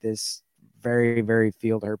make this very, very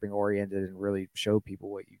field herping oriented and really show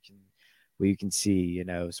people what you can see,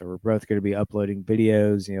 so we're both going to be uploading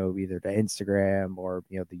videos, either to Instagram or,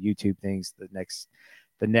 the YouTube things, the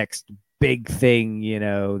next big thing,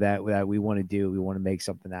 that we want to do. We want to make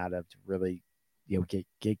something out of to really, get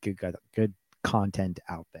good content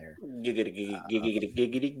out there. And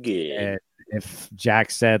if Jack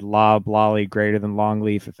said lob lolly greater than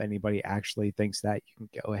longleaf, if anybody actually thinks that, you can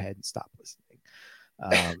go ahead and stop listening.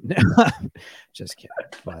 Just kidding.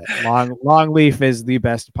 But longleaf is the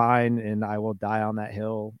best pine, and I will die on that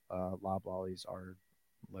hill. Loblollies are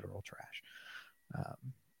literal trash.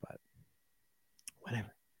 But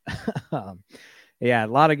whatever. Yeah, a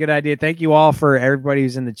lot of good idea. Thank you all for everybody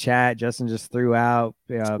who's in the chat. Justin just threw out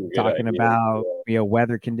talking about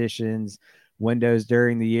weather conditions, windows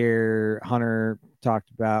during the year. Hunter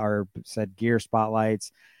talked about or said gear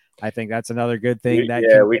spotlights. I think that's another good thing.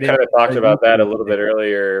 We kind of talked about that a little bit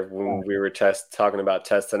earlier when we were talking about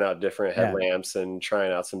testing out different headlamps and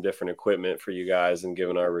trying out some different equipment for you guys and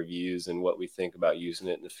giving our reviews and what we think about using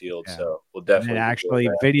it in the field. Yeah. So we'll definitely actually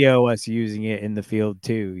video us using it in the field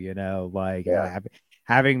too.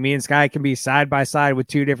 Having me and Sky can be side by side with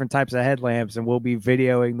two different types of headlamps, and we'll be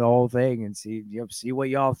videoing the whole thing and see what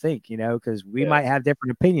y'all think. Because we might have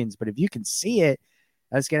different opinions, but if you can see it,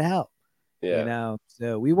 that's gonna help. Yeah.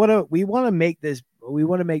 So we want to make this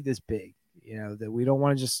big, that we don't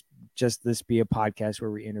want to just this be a podcast where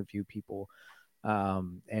we interview people.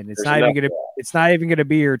 And it's not even going to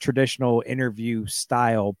be your traditional interview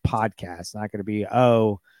style podcast. It's not going to be,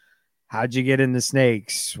 how'd you get into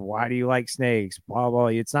snakes? Why do you like snakes? Blah, blah.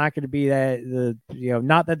 It's not going to be that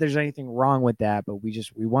not that there's anything wrong with that, but we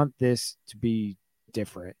want this to be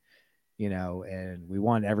different. And we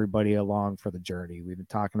want everybody along for the journey. We've been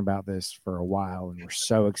talking about this for a while, and we're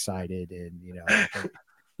so excited. And, I think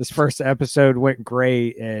this first episode went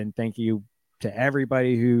great. And thank you to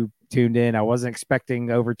everybody who tuned in. I wasn't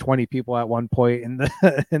expecting over 20 people at one point in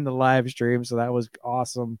the live stream. So that was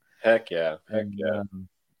awesome. Heck yeah.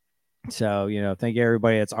 So, thank you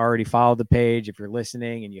everybody that's already followed the page. If you're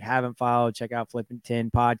listening and you haven't followed, check out Flippin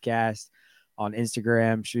Tin podcast on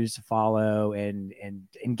Instagram. Choose to follow and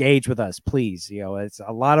engage with us, please. It's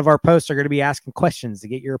a lot of our posts are going to be asking questions to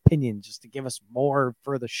get your opinion, just to give us more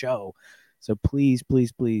for the show. So please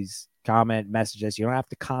comment, message us. You don't have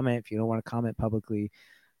to comment if you don't want to comment publicly.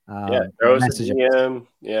 Throw us a DM.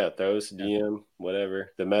 Throw us a DM,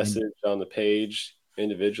 whatever. The message on the page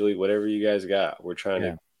individually, whatever you guys got. We're trying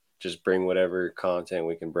to just bring whatever content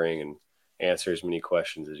we can bring and answer as many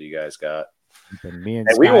questions as you guys got. And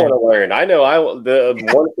we want to learn. I know the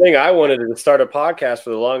one thing I wanted to start a podcast for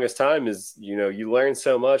the longest time is, you learn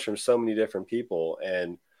so much from so many different people.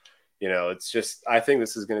 And, it's just, I think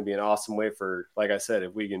this is going to be an awesome way for, like I said,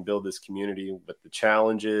 if we can build this community with the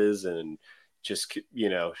challenges and just,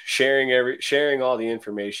 sharing all the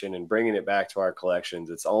information and bringing it back to our collections,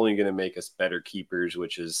 it's only going to make us better keepers,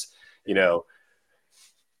 which is,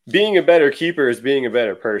 being a better keeper is being a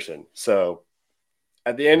better person. So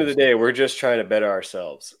at the end of the day, we're just trying to better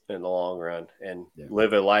ourselves in the long run and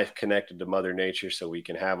live a life connected to Mother Nature so we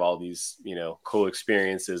can have all these, cool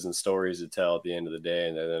experiences and stories to tell at the end of the day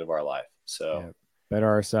and at the end of our life. So better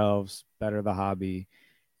ourselves, better the hobby,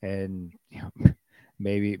 and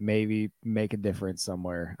maybe make a difference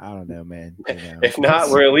somewhere. I don't know, man. If not,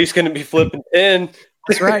 we're at least going to be flipping tin.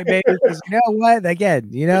 That's right, baby. Because you know what? Again,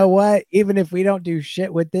 you know what? Even if we don't do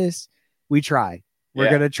shit with this, we try. We're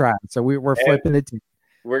gonna try. So we're flipping it.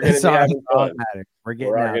 We're going to be having fun. We're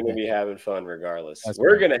going to be having fun regardless.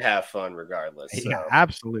 We're going to have fun regardless. So. Yeah,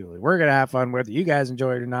 absolutely. We're going to have fun whether you guys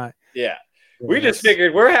enjoy it or not. Yeah. We just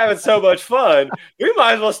figured we're having so much fun. We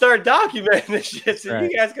might as well start documenting this shit so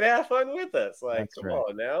you guys can have fun with us. Like, come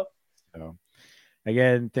on now. So,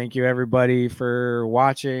 again, thank you everybody for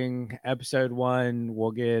watching episode 1.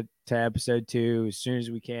 We'll get to episode 2 as soon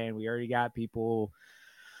as we can. We already got people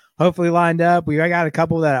hopefully lined up. I got a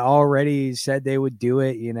couple that already said they would do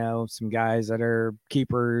it. Some guys that are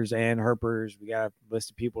keepers and herpers. We got a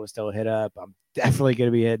list of people to still hit up. I'm definitely going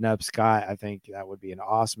to be hitting up Scott. I think that would be an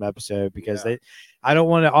awesome episode because I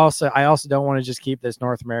also don't want to just keep this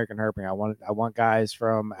North American herping. I want guys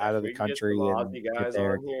from out of the country and Aussie guys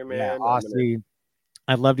on here, man. Yeah, Aussie.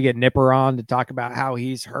 I'd love to get Nipper on to talk about how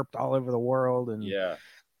he's herped all over the world and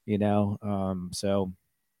so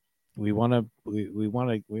we want to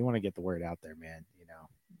get the word out there, man.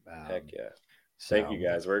 Heck yeah. Thank you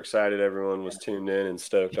guys. We're excited. Everyone was tuned in and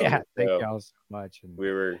stoked. Yeah. Thank y'all so much. And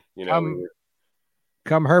we were,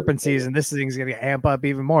 come herping season, this thing's going to amp up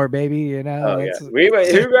even more, baby. You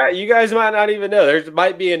guys might not even know. There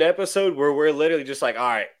might be an episode where we're literally just like, all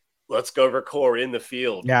right, let's go record in the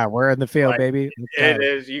field. Yeah, we're in the field, baby. It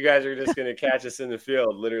is. You guys are just going to catch us in the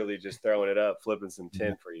field, literally just throwing it up, flipping some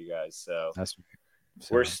tin for you guys. So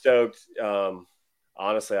we're stoked.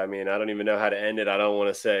 Honestly, I mean, I don't even know how to end it. I don't want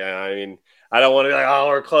to say, I don't want to be like, oh,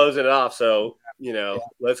 we're closing it off. So,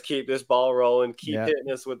 let's keep this ball rolling, keep hitting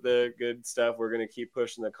us with the good stuff. We're going to keep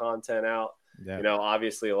pushing the content out. Yeah.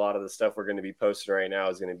 Obviously a lot of the stuff we're going to be posting right now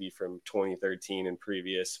is going to be from 2013 and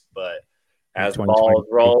previous, but as ball is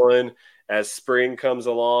rolling, as spring comes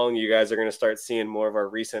along, you guys are going to start seeing more of our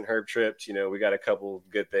recent herb trips. We got a couple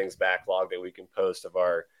good things backlogged that we can post of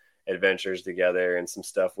our adventures together and some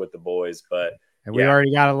stuff with the boys, but we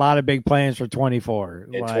already got a lot of big plans for 24.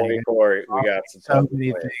 In 24, we got so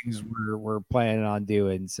many things we're planning on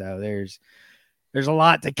doing. So there's a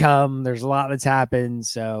lot to come. There's a lot that's happened.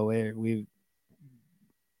 So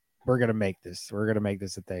we're gonna make this. We're gonna make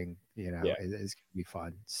this a thing. It's gonna be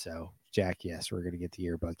fun. So Jack, yes, we're gonna get the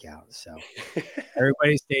yearbook out. So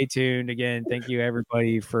everybody, stay tuned. Again, thank you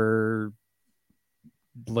everybody for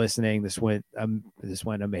listening. This went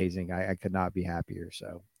amazing. I could not be happier.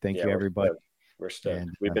 So thank you everybody. We're stoked.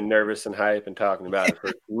 We've been nervous and hype and talking about it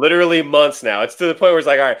for literally months now. It's to the point where it's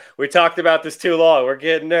like, all right, we talked about this too long. We're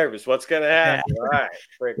getting nervous. What's going to happen? Yeah. All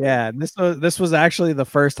right. Yeah. This was actually the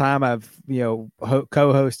first time I've,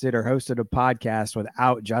 co-hosted or hosted a podcast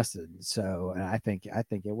without Justin. So I think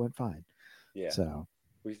it went fine. Yeah. So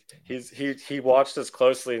he watched us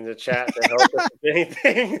closely in the chat to help us with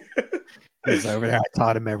anything. He's over there. I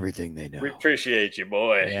taught him everything they know. We appreciate you,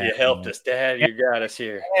 boy. Yeah, you helped us, Dad. You got us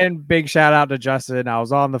here. And big shout out to Justin. I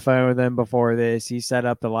was on the phone with him before this. He set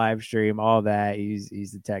up the live stream, all that. He's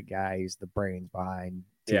the tech guy. He's the brains behind.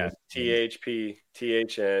 THP,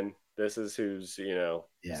 THN. This is who's,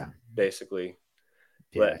 basically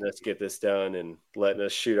letting us get this done and letting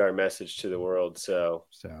us shoot our message to the world. So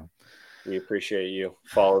we appreciate you.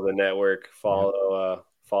 Follow the network. Follow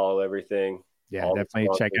everything. Yeah,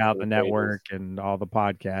 definitely check out the network and all the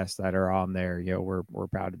podcasts that are on there. We're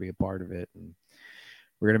proud to be a part of it, and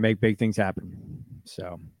we're gonna make big things happen.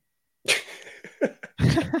 So,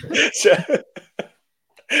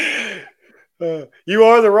 you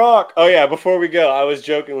are the rock. Oh yeah. Before we go, I was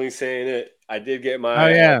jokingly saying it. I did get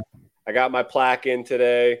my. I got my plaque in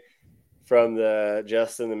today from the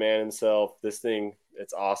Justin, the man himself. This thing,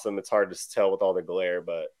 it's awesome. It's hard to tell with all the glare,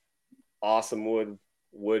 but awesome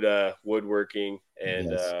woodworking,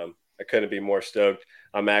 and I couldn't be more stoked.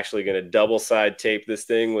 I'm actually going to double side tape this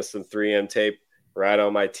thing with some 3M tape right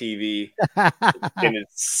on my TV. And it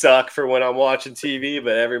suck for when I'm watching TV,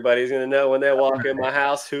 but everybody's going to know when they walk in my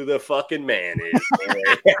house who the fucking man is.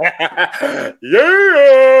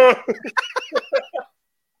 Yeah.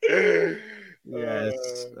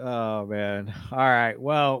 Yes. Oh man. All right.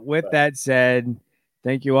 Well, with that said,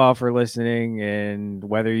 thank you all for listening, and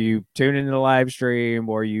whether you tune into the live stream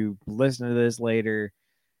or you listen to this later,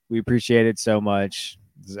 we appreciate it so much.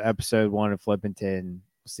 This is episode 1 of Flippin Tin.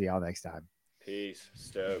 We'll see y'all next time. Peace.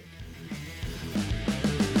 Stoked.